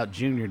question about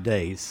junior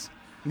days.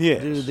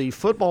 Yes. Do the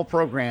football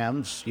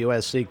programs,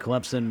 USC,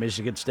 Clemson,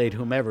 Michigan State,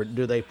 whomever,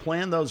 do they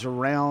plan those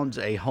around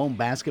a home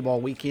basketball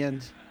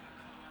weekend?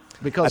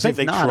 Because I think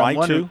they try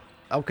to.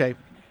 Okay.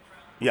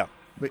 Yeah.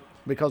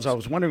 Because I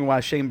was wondering why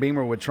Shane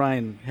Beamer would try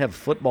and have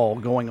football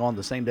going on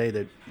the same day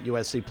that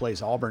USC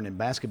plays Auburn in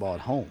basketball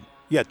at home.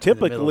 Yeah,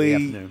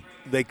 typically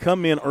they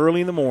come in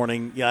early in the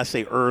morning. Yeah, I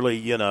say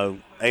early,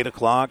 8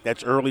 o'clock.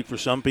 That's early for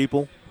some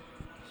people.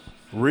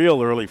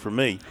 Real early for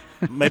me.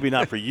 Maybe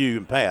not for you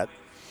and Pat.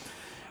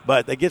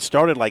 But they get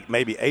started like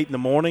maybe 8 in the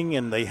morning,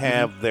 and they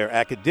have their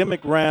academic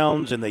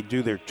rounds, and they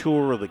do their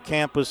tour of the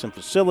campus and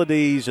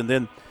facilities, and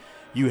then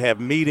you have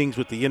meetings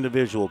with the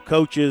individual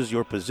coaches,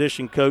 your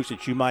position coach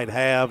that you might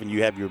have, and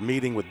you have your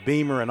meeting with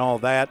Beamer and all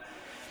that.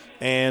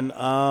 And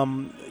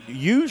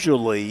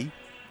usually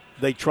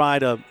they try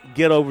to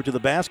get over to the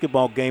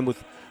basketball game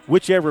with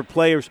whichever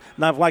players.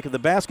 Not like if the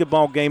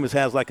basketball game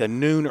has like a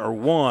noon or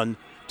 1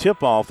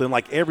 tip-off, then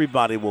like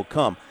everybody will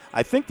come.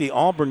 I think the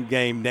Auburn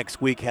game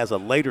next week has a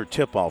later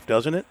tip-off,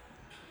 doesn't it?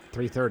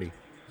 3:30.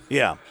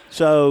 Yeah.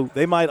 So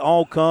they might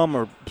all come,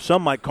 or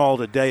some might call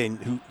it a day,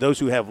 and those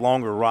who have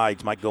longer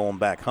rides might go on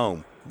back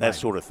home, that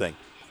sort of thing.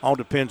 All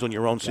depends on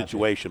your own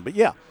situation. But,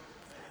 yeah,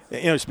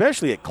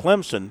 especially at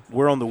Clemson,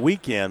 where on the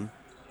weekend,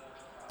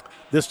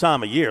 this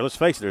time of year, let's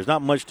face it, there's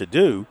not much to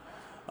do.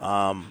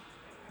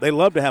 They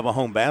love to have a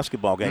home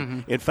basketball game.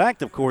 Mm-hmm. In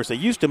fact, of course, they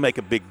used to make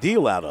a big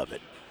deal out of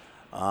it.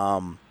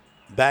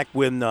 Back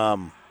when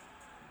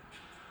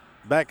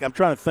back. I'm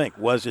trying to think.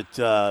 Was it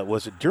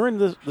during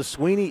the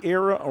Sweeney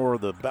era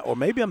or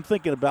maybe I'm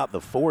thinking about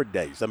the Ford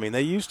days? I mean,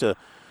 they used to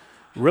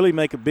really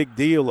make a big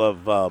deal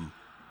of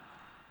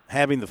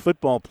having the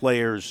football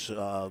players,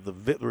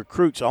 the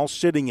recruits, all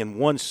sitting in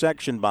one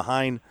section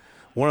behind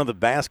one of the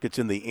baskets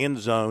in the end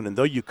zone. And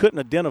though you couldn't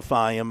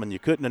identify them and you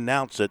couldn't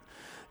announce it,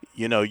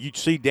 you know, you'd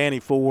see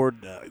Danny Ford,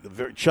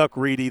 Chuck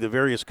Reedy, the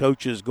various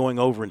coaches going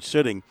over and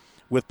sitting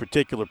with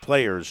particular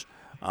players.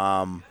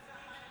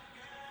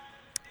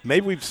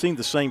 Maybe we've seen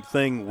the same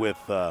thing with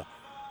and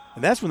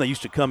that's when they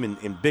used to come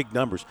in big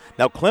numbers.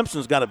 Now,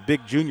 Clemson's got a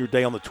big junior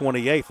day on the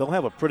 28th. They'll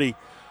have a pretty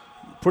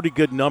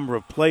good number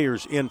of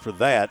players in for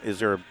that.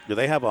 Do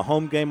they have a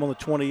home game on the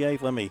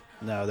 28th?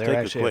 No, they're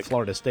actually at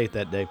Florida State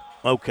that day.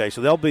 Okay,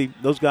 so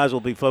those guys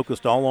will be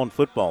focused all on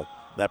football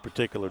that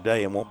particular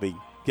day and won't be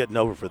getting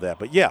over for that.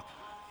 But yeah,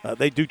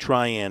 they do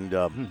try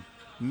and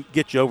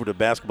get you over to a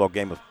basketball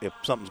game if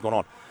something's going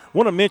on. I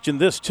want to mention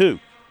this too.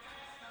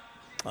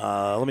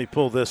 Let me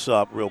pull this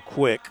up real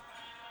quick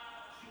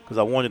because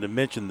I wanted to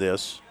mention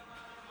this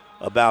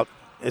about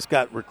it's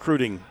got a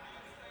recruiting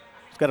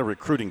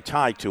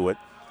tie to it.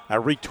 I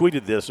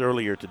retweeted this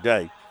earlier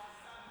today,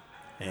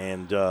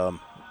 and let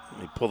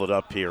me pull it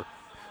up here.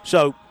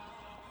 So,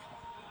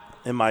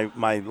 and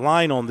my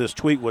line on this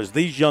tweet was,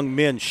 these young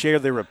men share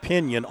their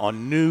opinion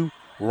on new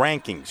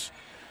rankings.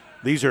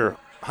 These are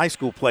high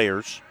school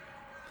players.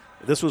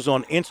 This was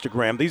on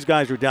Instagram. These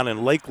guys are down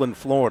in Lakeland,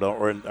 Florida,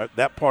 or in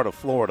that part of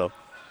Florida,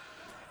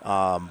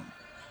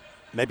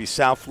 maybe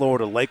South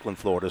Florida, Lakeland,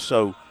 Florida.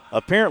 So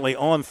apparently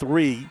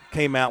On3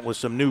 came out with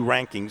some new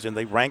rankings, and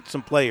they ranked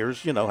some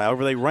players,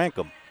 however they rank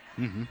them.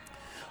 Mm-hmm.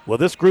 Well,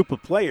 this group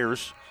of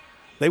players,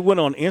 they went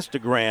on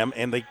Instagram,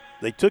 and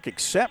they took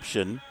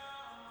exception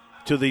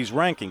to these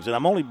rankings. And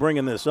I'm only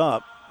bringing this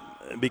up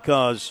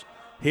because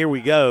here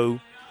we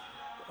go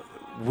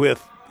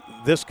with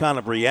this kind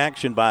of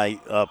reaction by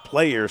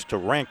players to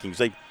rankings.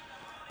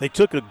 They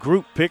took a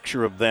group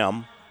picture of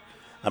them.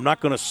 I'm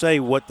not going to say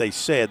what they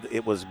said.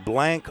 It was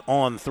blank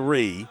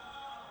On3.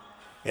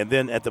 And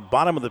then at the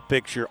bottom of the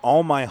picture,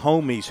 all my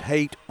homies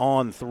hate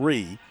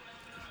On3.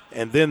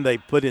 And then they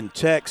put in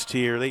text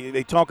here.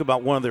 They talk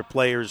about one of their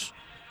players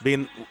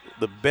being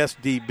the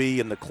best DB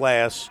in the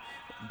class,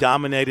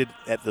 dominated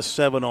at the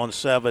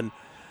 7-on-7.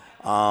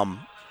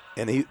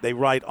 And they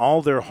write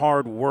all their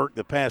hard work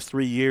the past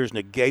 3 years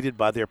negated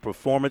by their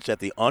performance at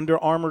the Under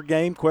Armour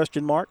game, ?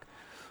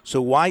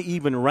 So why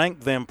even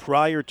rank them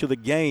prior to the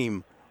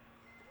game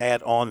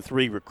at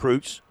On3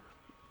 recruits?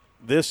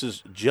 This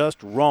is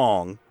just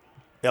wrong.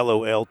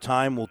 LOL,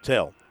 time will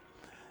tell.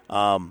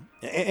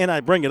 And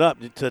I bring it up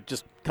to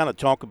just kind of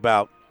talk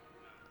about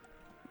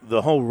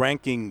the whole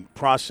ranking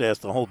process,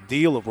 the whole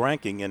deal of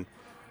ranking. And,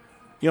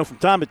 from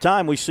time to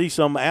time we see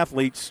some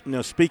athletes,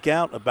 speak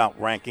out about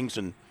rankings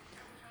and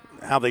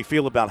how they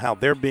feel about how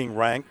they're being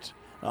ranked.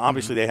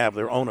 Obviously, they have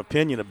their own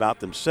opinion about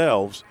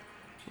themselves,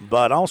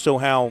 but also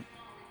how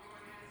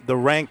the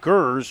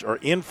rankers are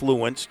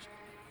influenced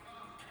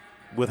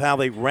with how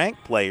they rank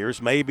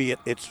players. Maybe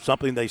it's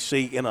something they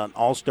see in an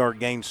all-star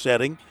game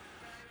setting.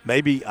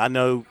 Maybe I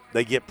know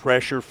they get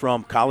pressure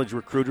from college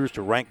recruiters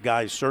to rank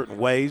guys certain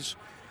ways.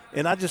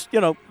 And I just,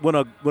 when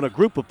a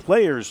group of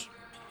players,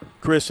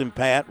 Chris and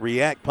Pat,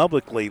 react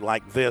publicly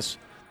like this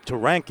to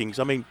rankings,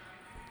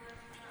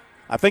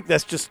 I think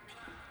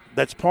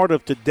that's part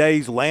of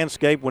today's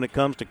landscape when it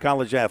comes to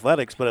college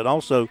athletics, but it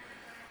also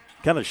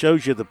kind of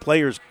shows you the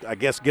players, I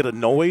guess, get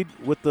annoyed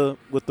with the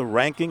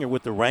ranking or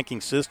with the ranking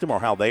system or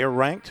how they are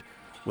ranked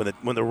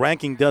when the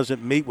ranking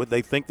doesn't meet what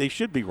they think they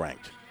should be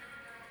ranked.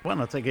 Well,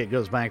 I think it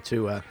goes back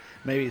to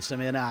maybe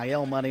some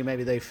NIL money.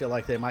 Maybe they feel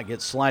like they might get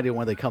slighted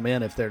when they come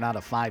in if they're not a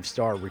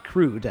 5-star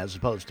recruit as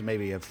opposed to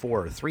maybe a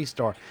 4 or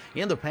 3-star.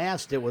 In the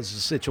past, it was a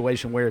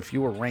situation where if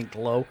you were ranked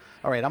low,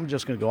 all right, I'm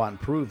just going to go out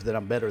and prove that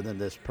I'm better than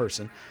this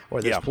person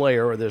or this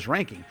player or this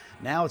ranking.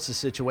 Now it's a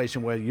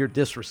situation where you're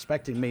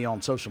disrespecting me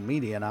on social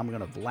media and I'm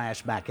going to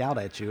lash back out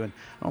at you. And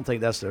I don't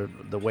think that's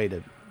the way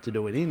to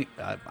do it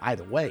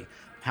either way.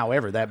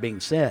 However, that being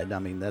said,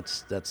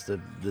 that's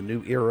the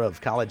new era of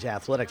college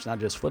athletics, not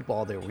just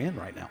football that we're in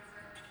right now.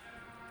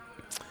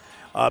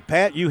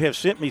 Pat, you have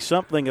sent me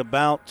something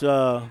about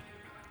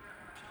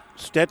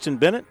Stetson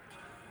Bennett.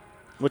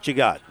 What you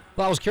got?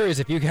 Well, I was curious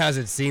if you guys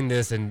had seen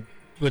this and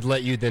would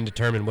let you then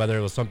determine whether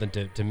it was something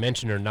to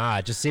mention or not.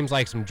 It just seems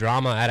like some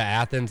drama out of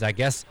Athens. I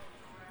guess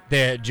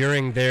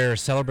during their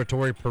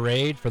celebratory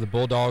parade for the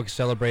Bulldogs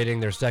celebrating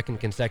their second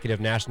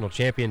consecutive national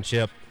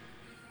championship,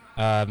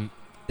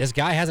 this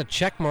guy has a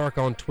check mark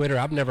on Twitter.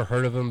 I've never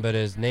heard of him, but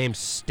his name's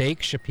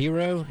Steak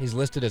Shapiro. He's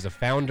listed as a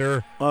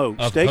founder of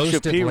Steak Post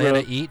Shapiro,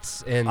 Atlanta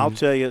Eats. And I'll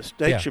tell you,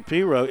 Steak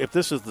Shapiro, if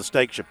this is the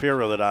Steak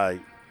Shapiro that I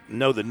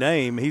know the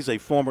name, he's a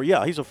former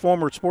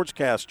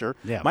sportscaster.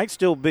 Yeah. Might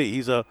still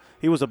be.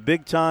 He was a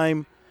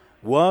big-time,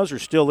 was or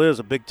still is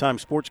a big-time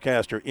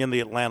sportscaster in the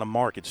Atlanta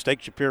market.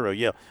 Steak Shapiro,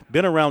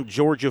 been around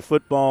Georgia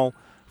football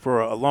for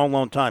a long,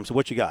 long time. So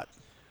what you got?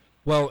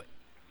 Well,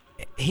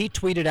 he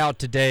tweeted out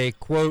today,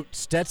 quote,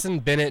 Stetson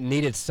Bennett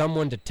needed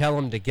someone to tell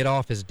him to get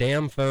off his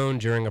damn phone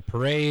during a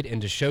parade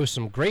and to show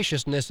some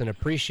graciousness and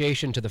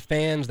appreciation to the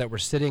fans that were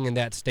sitting in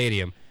that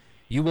stadium.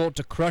 You want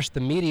to crush the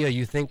media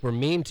you think were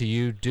mean to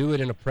you, do it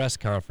in a press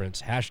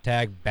conference.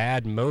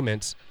 #bad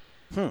moments.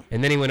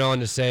 And then he went on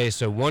to say,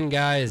 so one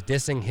guy is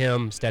dissing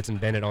him, Stetson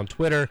Bennett, on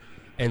Twitter,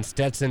 and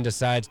Stetson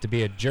decides to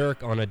be a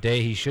jerk on a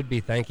day he should be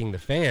thanking the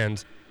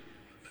fans.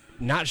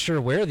 Not sure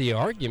where the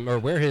argument or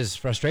where his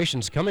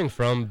frustration's coming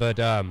from, but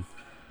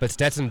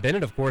Stetson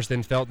Bennett, of course,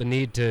 then felt the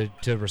need to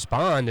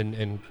respond,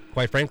 and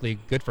quite frankly,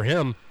 good for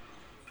him.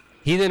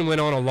 He then went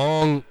on a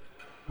long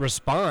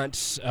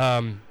response,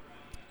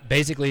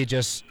 basically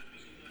just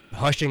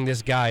hushing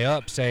this guy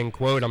up, saying,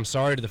 quote, I'm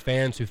sorry to the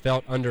fans who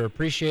felt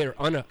unappreciated.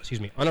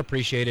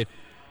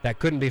 That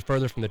couldn't be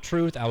further from the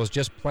truth. I was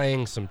just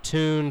playing some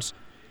tunes.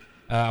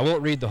 I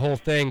won't read the whole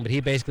thing, but he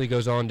basically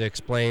goes on to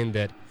explain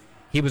that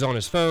he was on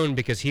his phone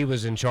because he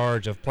was in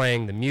charge of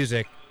playing the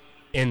music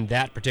in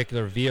that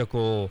particular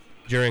vehicle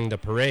during the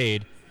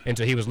parade, and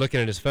so he was looking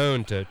at his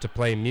phone to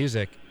play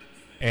music,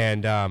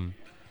 and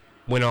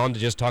went on to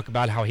just talk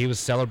about how he was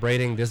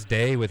celebrating this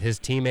day with his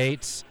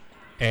teammates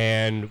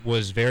and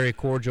was very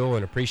cordial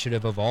and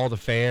appreciative of all the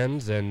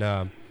fans,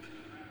 and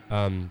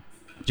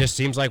just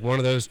seems like one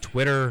of those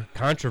Twitter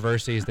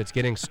controversies that's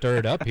getting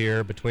stirred up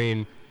here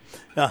between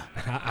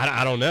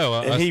I don't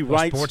know. And he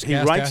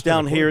writes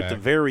down here at the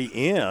very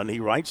end,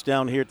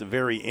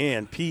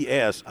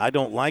 P.S. I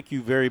don't like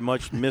you very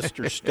much,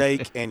 Mr.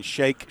 Steak and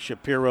Shake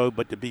Shapiro,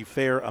 but to be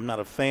fair, I'm not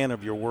a fan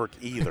of your work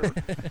either.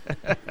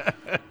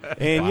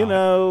 And, you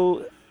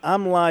know,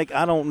 I'm like,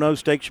 I don't know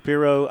Steak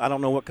Shapiro. I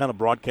don't know what kind of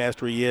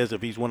broadcaster he is,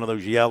 if he's one of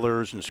those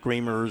yellers and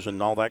screamers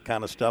and all that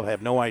kind of stuff. I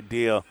have no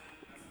idea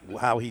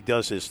how he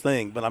does his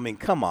thing. But, I mean,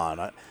 come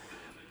on.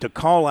 To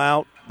call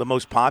out the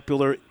most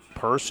popular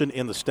person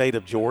in the state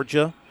of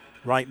Georgia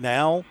right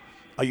now,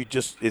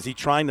 is he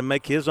trying to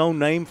make his own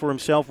name for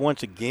himself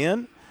once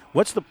again?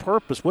 What's the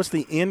purpose? What's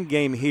the end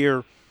game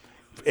here,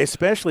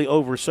 especially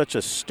over such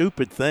a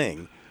stupid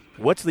thing?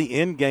 What's the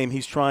end game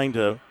he's trying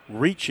to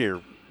reach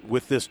here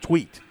with this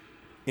tweet?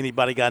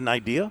 Anybody got an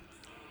idea?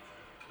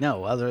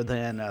 No, other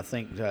than I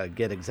think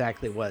get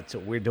exactly what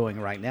we're doing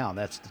right now.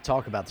 That's to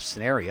talk about the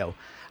scenario.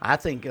 I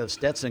think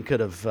Stetson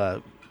could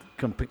have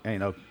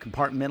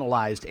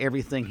compartmentalized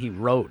everything he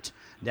wrote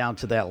down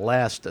to that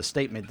last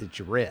statement that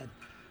you read,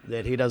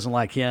 that he doesn't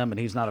like him and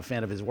he's not a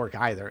fan of his work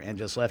either, and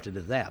just left it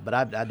at that. But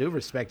I do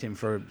respect him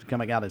for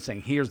coming out and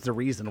saying, here's the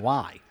reason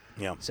why.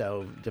 Yeah.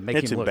 So to make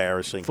him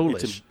look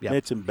foolish.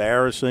 It's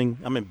embarrassing.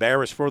 I'm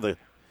embarrassed for the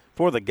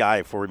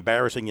guy for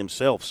embarrassing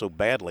himself so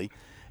badly.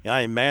 And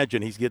I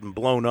imagine he's getting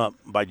blown up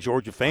by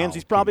Georgia fans.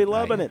 He's probably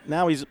loving it.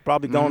 Now he's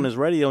probably going on his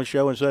radio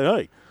show and say,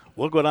 hey,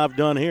 look what I've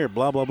done here,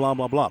 blah, blah, blah,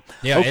 blah, blah.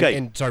 Yeah, okay.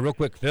 And sorry, real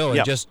quick, Phil,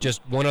 and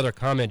just one other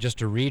comment just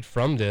to read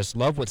from this.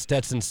 Love what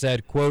Stetson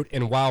said, quote,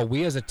 and while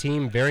we as a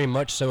team very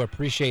much so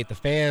appreciate the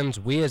fans,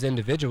 we as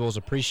individuals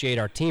appreciate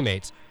our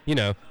teammates. You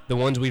know, the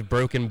ones we've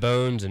broken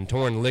bones and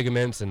torn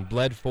ligaments and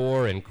bled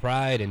for and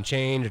cried and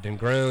changed and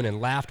grown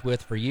and laughed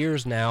with for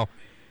years now.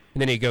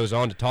 And then he goes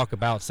on to talk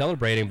about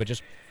celebrating, but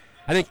just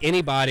I think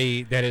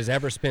anybody that has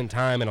ever spent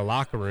time in a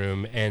locker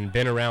room and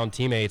been around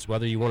teammates,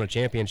 whether you won a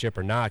championship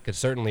or not, could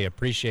certainly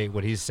appreciate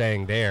what he's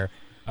saying there.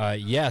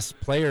 Yes,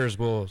 players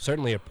will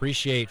certainly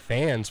appreciate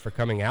fans for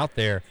coming out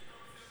there,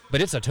 but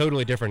it's a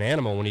totally different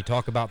animal when you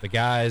talk about the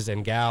guys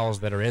and gals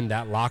that are in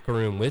that locker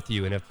room with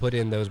you and have put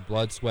in those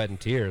blood, sweat, and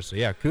tears. So,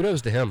 yeah,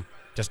 kudos to him,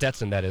 to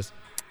Stetson, that is.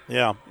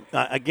 Yeah.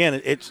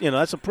 Again, it's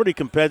that's a pretty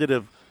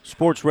competitive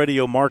sports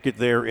radio market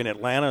there in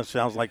Atlanta.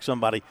 Sounds like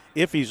somebody,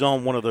 if he's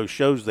on one of those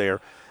shows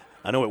there,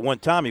 I know at one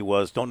time he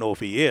was, don't know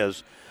if he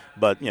is,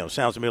 but,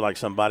 sounds to me like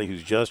somebody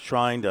who's just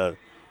trying to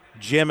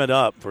gem it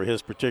up for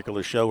his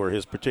particular show or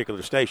his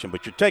particular station.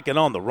 But you're taking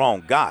on the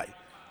wrong guy.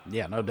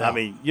 Yeah, no doubt. I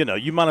mean,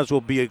 you might as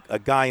well be a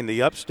guy in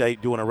the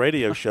upstate doing a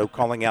radio show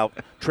calling out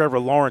Trevor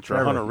Lawrence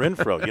or Hunter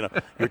Renfrow.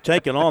 You're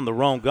taking on the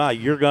wrong guy.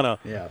 You're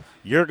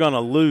gonna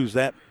lose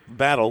that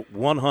battle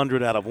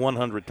 100 out of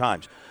 100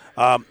 times.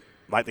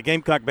 Like the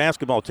Gamecock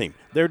basketball team,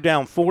 they're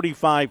down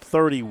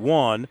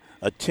 45-31,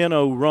 a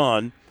 10-0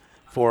 run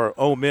for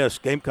Ole Miss.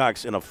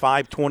 Gamecocks in a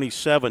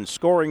 5:27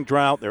 scoring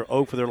drought. They're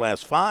 0 for their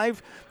last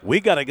 5. We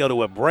got to go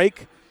to a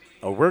break,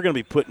 or we're going to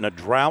be put in a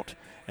drought,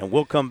 and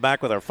we'll come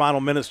back with our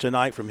final minutes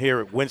tonight from here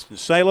at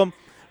Winston-Salem,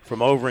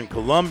 from over in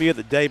Columbia,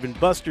 the Dave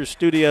 & Buster's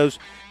studios,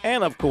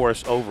 and, of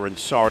course, over in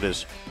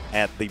Sardis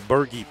at the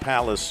Berge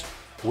Palace,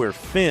 where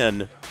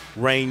Finn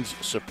reigns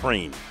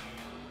supreme.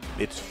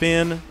 It's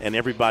Finn and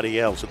everybody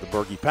else at the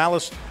Berge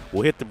Palace.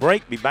 We'll hit the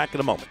break. Be back in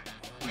a moment.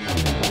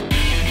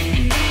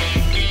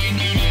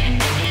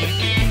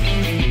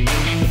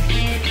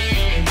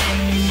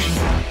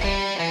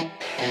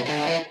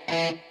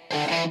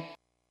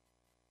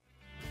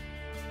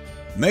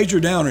 Major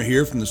Downer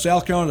here from the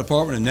South Carolina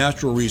Department of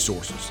Natural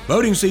Resources.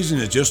 Boating season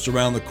is just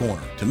around the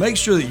corner. To make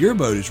sure that your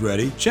boat is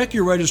ready, check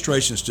your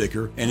registration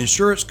sticker and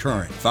ensure it's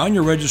current. Find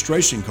your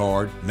registration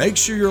card, make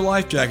sure your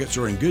life jackets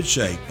are in good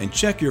shape, and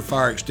check your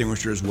fire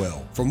extinguisher as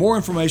well. For more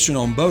information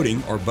on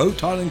boating or boat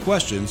titling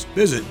questions,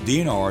 visit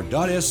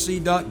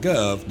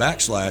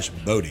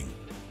dnr.sc.gov/boating.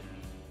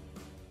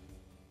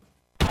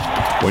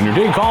 When your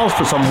day calls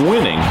for some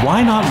winning,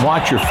 why not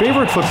watch your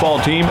favorite football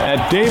team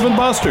at Dave &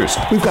 Buster's?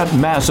 We've got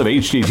massive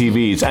HD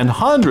TVs and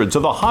hundreds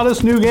of the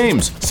hottest new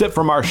games. Sip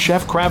from our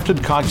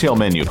chef-crafted cocktail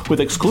menu with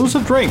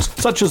exclusive drinks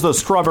such as the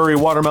Strawberry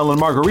Watermelon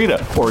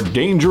Margarita or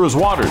Dangerous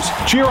Waters.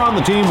 Cheer on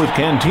the team with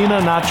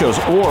Cantina Nachos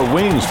or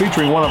wings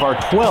featuring one of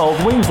our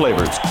 12 wing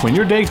flavors. When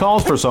your day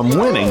calls for some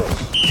winning,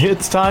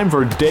 it's time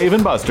for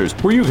Dave & Buster's,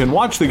 where you can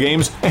watch the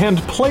games and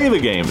play the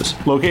games.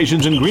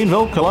 Locations in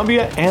Greenville,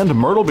 Columbia, and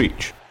Myrtle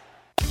Beach.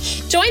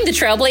 Join the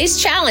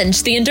Trailblaze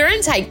Challenge, the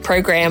endurance hike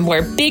program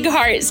where big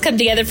hearts come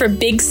together for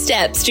big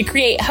steps to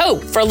create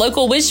hope for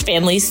local Wish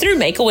families through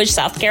Make-A-Wish,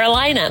 South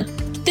Carolina.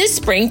 This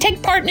spring,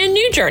 take part in a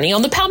new journey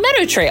on the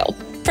Palmetto Trail.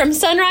 From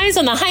sunrise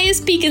on the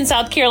highest peak in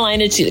South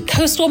Carolina to the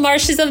coastal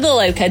marshes of the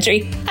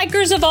Lowcountry,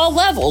 hikers of all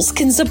levels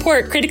can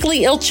support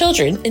critically ill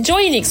children,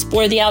 enjoy and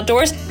explore the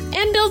outdoors,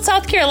 and build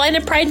South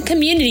Carolina pride and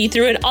community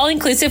through an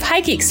all-inclusive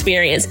hike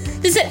experience.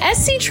 Visit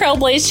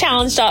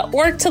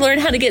sctrailblazechallenge.org to learn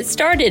how to get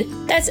started.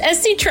 That's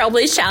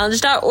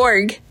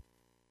sctrailblazechallenge.org.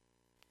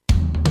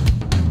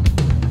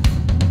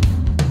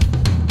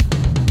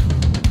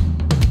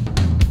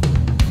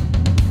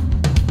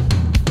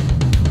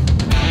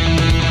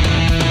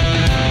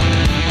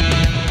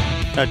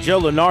 Now, Joe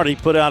Lunardi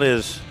put out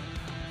his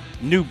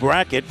new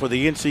bracket for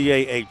the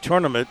NCAA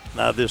tournament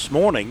this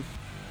morning.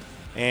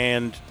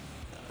 And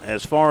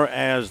as far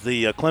as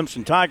the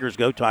Clemson Tigers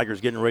go,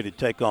 Tigers getting ready to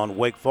take on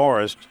Wake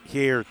Forest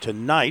here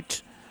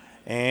tonight.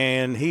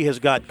 And he has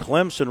got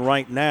Clemson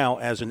right now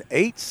as an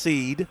 8th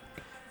seed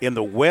in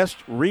the West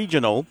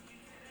Regional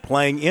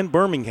playing in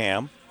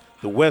Birmingham.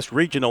 The West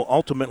Regional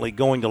ultimately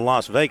going to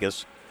Las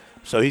Vegas.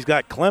 So he's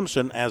got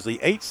Clemson as the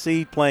 8th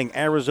seed playing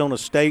Arizona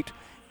State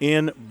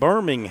in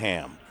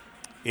Birmingham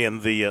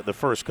in the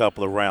first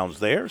couple of rounds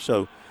there.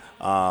 So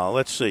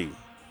let's see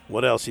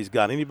what else he's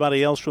got.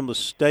 Anybody else from the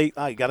state?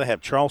 You got to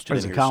have Charleston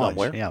in here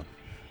somewhere. Yeah.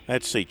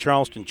 Let's see.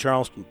 Charleston.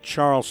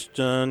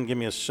 Give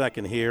me a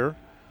second here,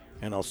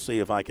 and I'll see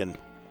if I can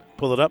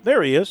pull it up.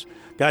 There he is.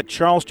 Got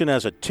Charleston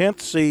as a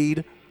 10th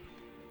seed.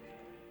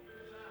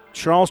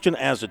 Charleston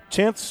as a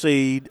 10th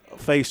seed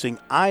facing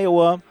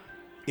Iowa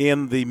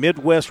in the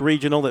Midwest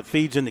Regional that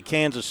feeds into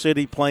Kansas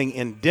City, playing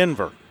in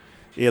Denver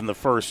in the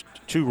first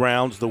 2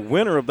 rounds. The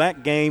winner of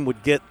that game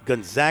would get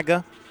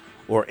Gonzaga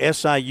or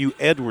SIU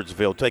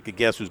Edwardsville. Take a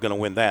guess who's going to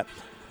win that.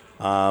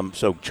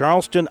 So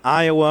Charleston,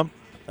 Iowa,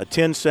 a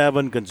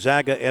 10-7.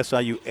 Gonzaga,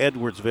 SIU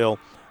Edwardsville,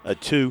 a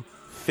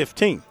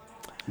 2-15.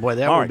 Boy,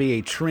 that would be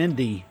a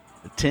trendy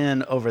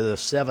 10 over the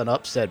 7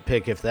 upset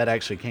pick if that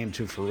actually came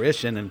to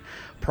fruition. And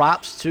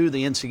props to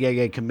the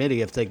NCAA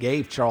committee if they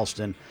gave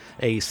Charleston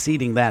a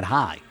seeding that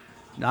high.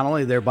 Not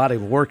only their body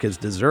of work has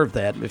deserved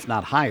that, if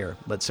not higher,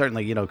 but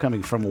certainly,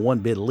 coming from a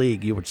one-bid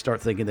league, you would start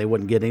thinking they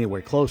wouldn't get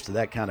anywhere close to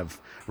that kind of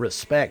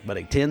respect. But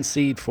a 10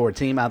 seed for a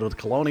team out of the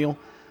Colonial,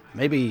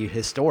 maybe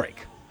historic.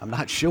 I'm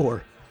not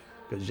sure,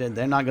 because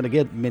they're not going to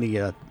get many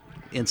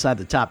inside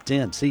the top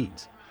 10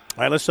 seeds.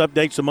 All right, let's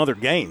update some other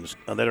games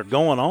that are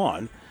going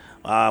on.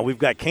 We've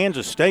got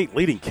Kansas State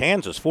leading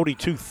Kansas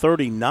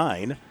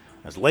 42-39.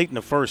 That's late in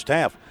the first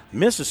half.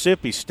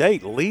 Mississippi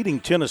State leading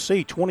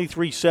Tennessee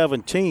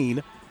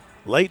 23-17.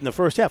 Late in the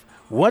first half.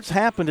 What's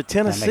happened to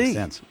Tennessee? That makes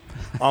sense.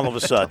 All of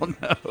a sudden.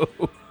 I don't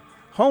know.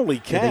 Holy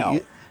cow.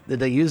 Did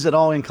they use it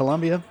all in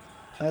Columbia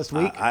last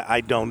week?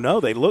 I don't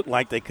know. They looked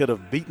like they could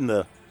have beaten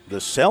the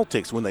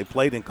Celtics when they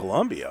played in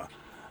Columbia.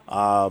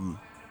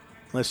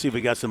 Let's see if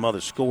we got some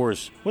other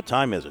scores. What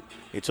time is it?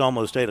 It's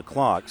almost 8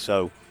 o'clock.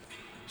 So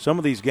some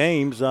of these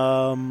games,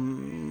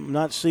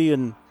 not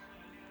seeing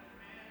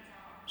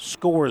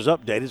scores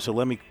updated. So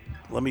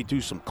let me do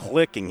some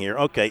clicking here.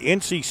 Okay,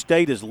 NC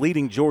State is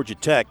leading Georgia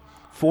Tech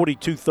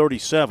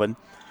 42-37.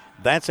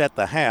 That's at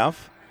the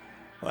half.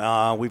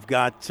 We've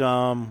got,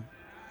 let's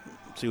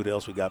see what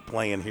else we got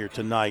playing here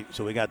tonight.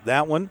 So we got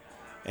that one.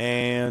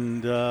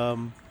 And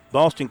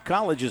Boston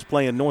College is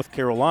playing North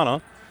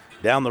Carolina.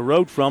 Down the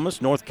road from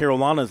us, North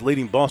Carolina is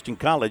leading Boston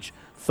College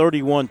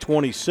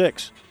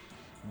 31-26.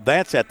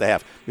 That's at the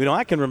half.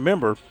 I can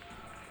remember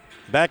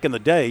back in the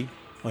day,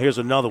 well, here's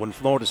another one,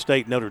 Florida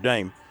State, Notre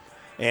Dame.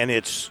 And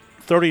it's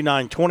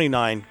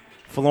 39-29,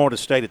 Florida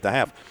State at the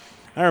half.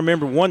 I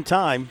remember one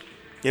time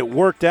it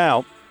worked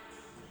out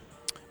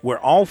where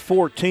all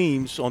 4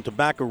 teams on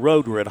Tobacco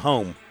Road were at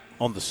home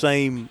on the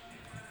same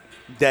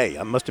day.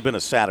 It must have been a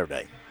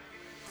Saturday.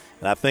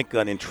 And I think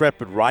an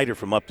intrepid writer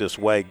from up this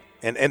way,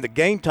 and the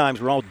game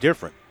times were all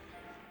different.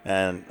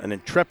 And an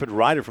intrepid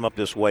writer from up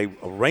this way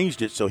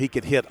arranged it so he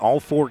could hit all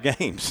 4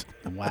 games.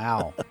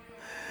 Wow.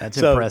 That's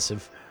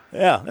impressive.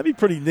 Yeah, that'd be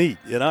pretty neat.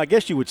 I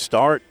guess you would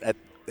start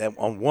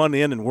on one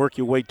end and work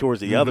your way towards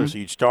the other. So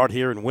you'd start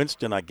here in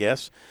Winston, I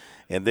guess,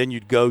 and then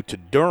you'd go to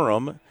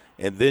Durham,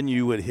 and then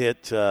you would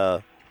hit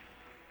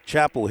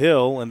Chapel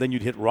Hill, and then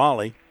you'd hit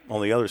Raleigh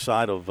on the other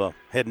side of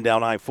heading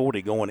down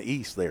I-40 going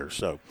east there.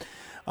 So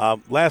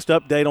last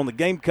update on the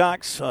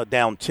Gamecocks,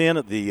 down 10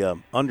 at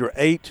the under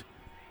 8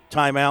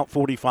 timeout,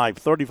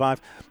 45-35.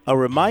 A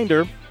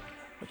reminder,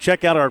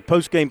 check out our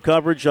post-game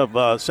coverage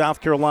of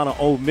South Carolina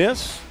Ole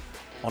Miss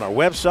on our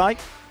website,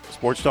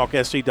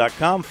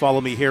 sportstalksc.com.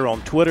 Follow me here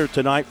on Twitter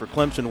tonight for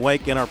Clemson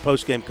Wake and our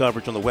post-game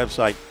coverage on the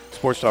website,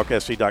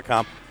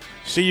 sportstalksc.com.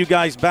 See you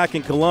guys back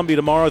in Columbia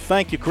tomorrow.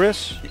 Thank you,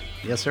 Chris.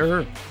 Yes,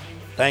 sir.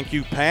 Thank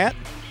you, Pat.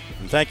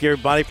 And thank you,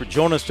 everybody, for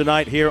joining us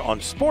tonight here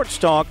on Sports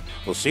Talk.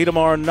 We'll see you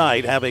tomorrow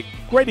night. Have a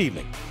great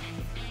evening.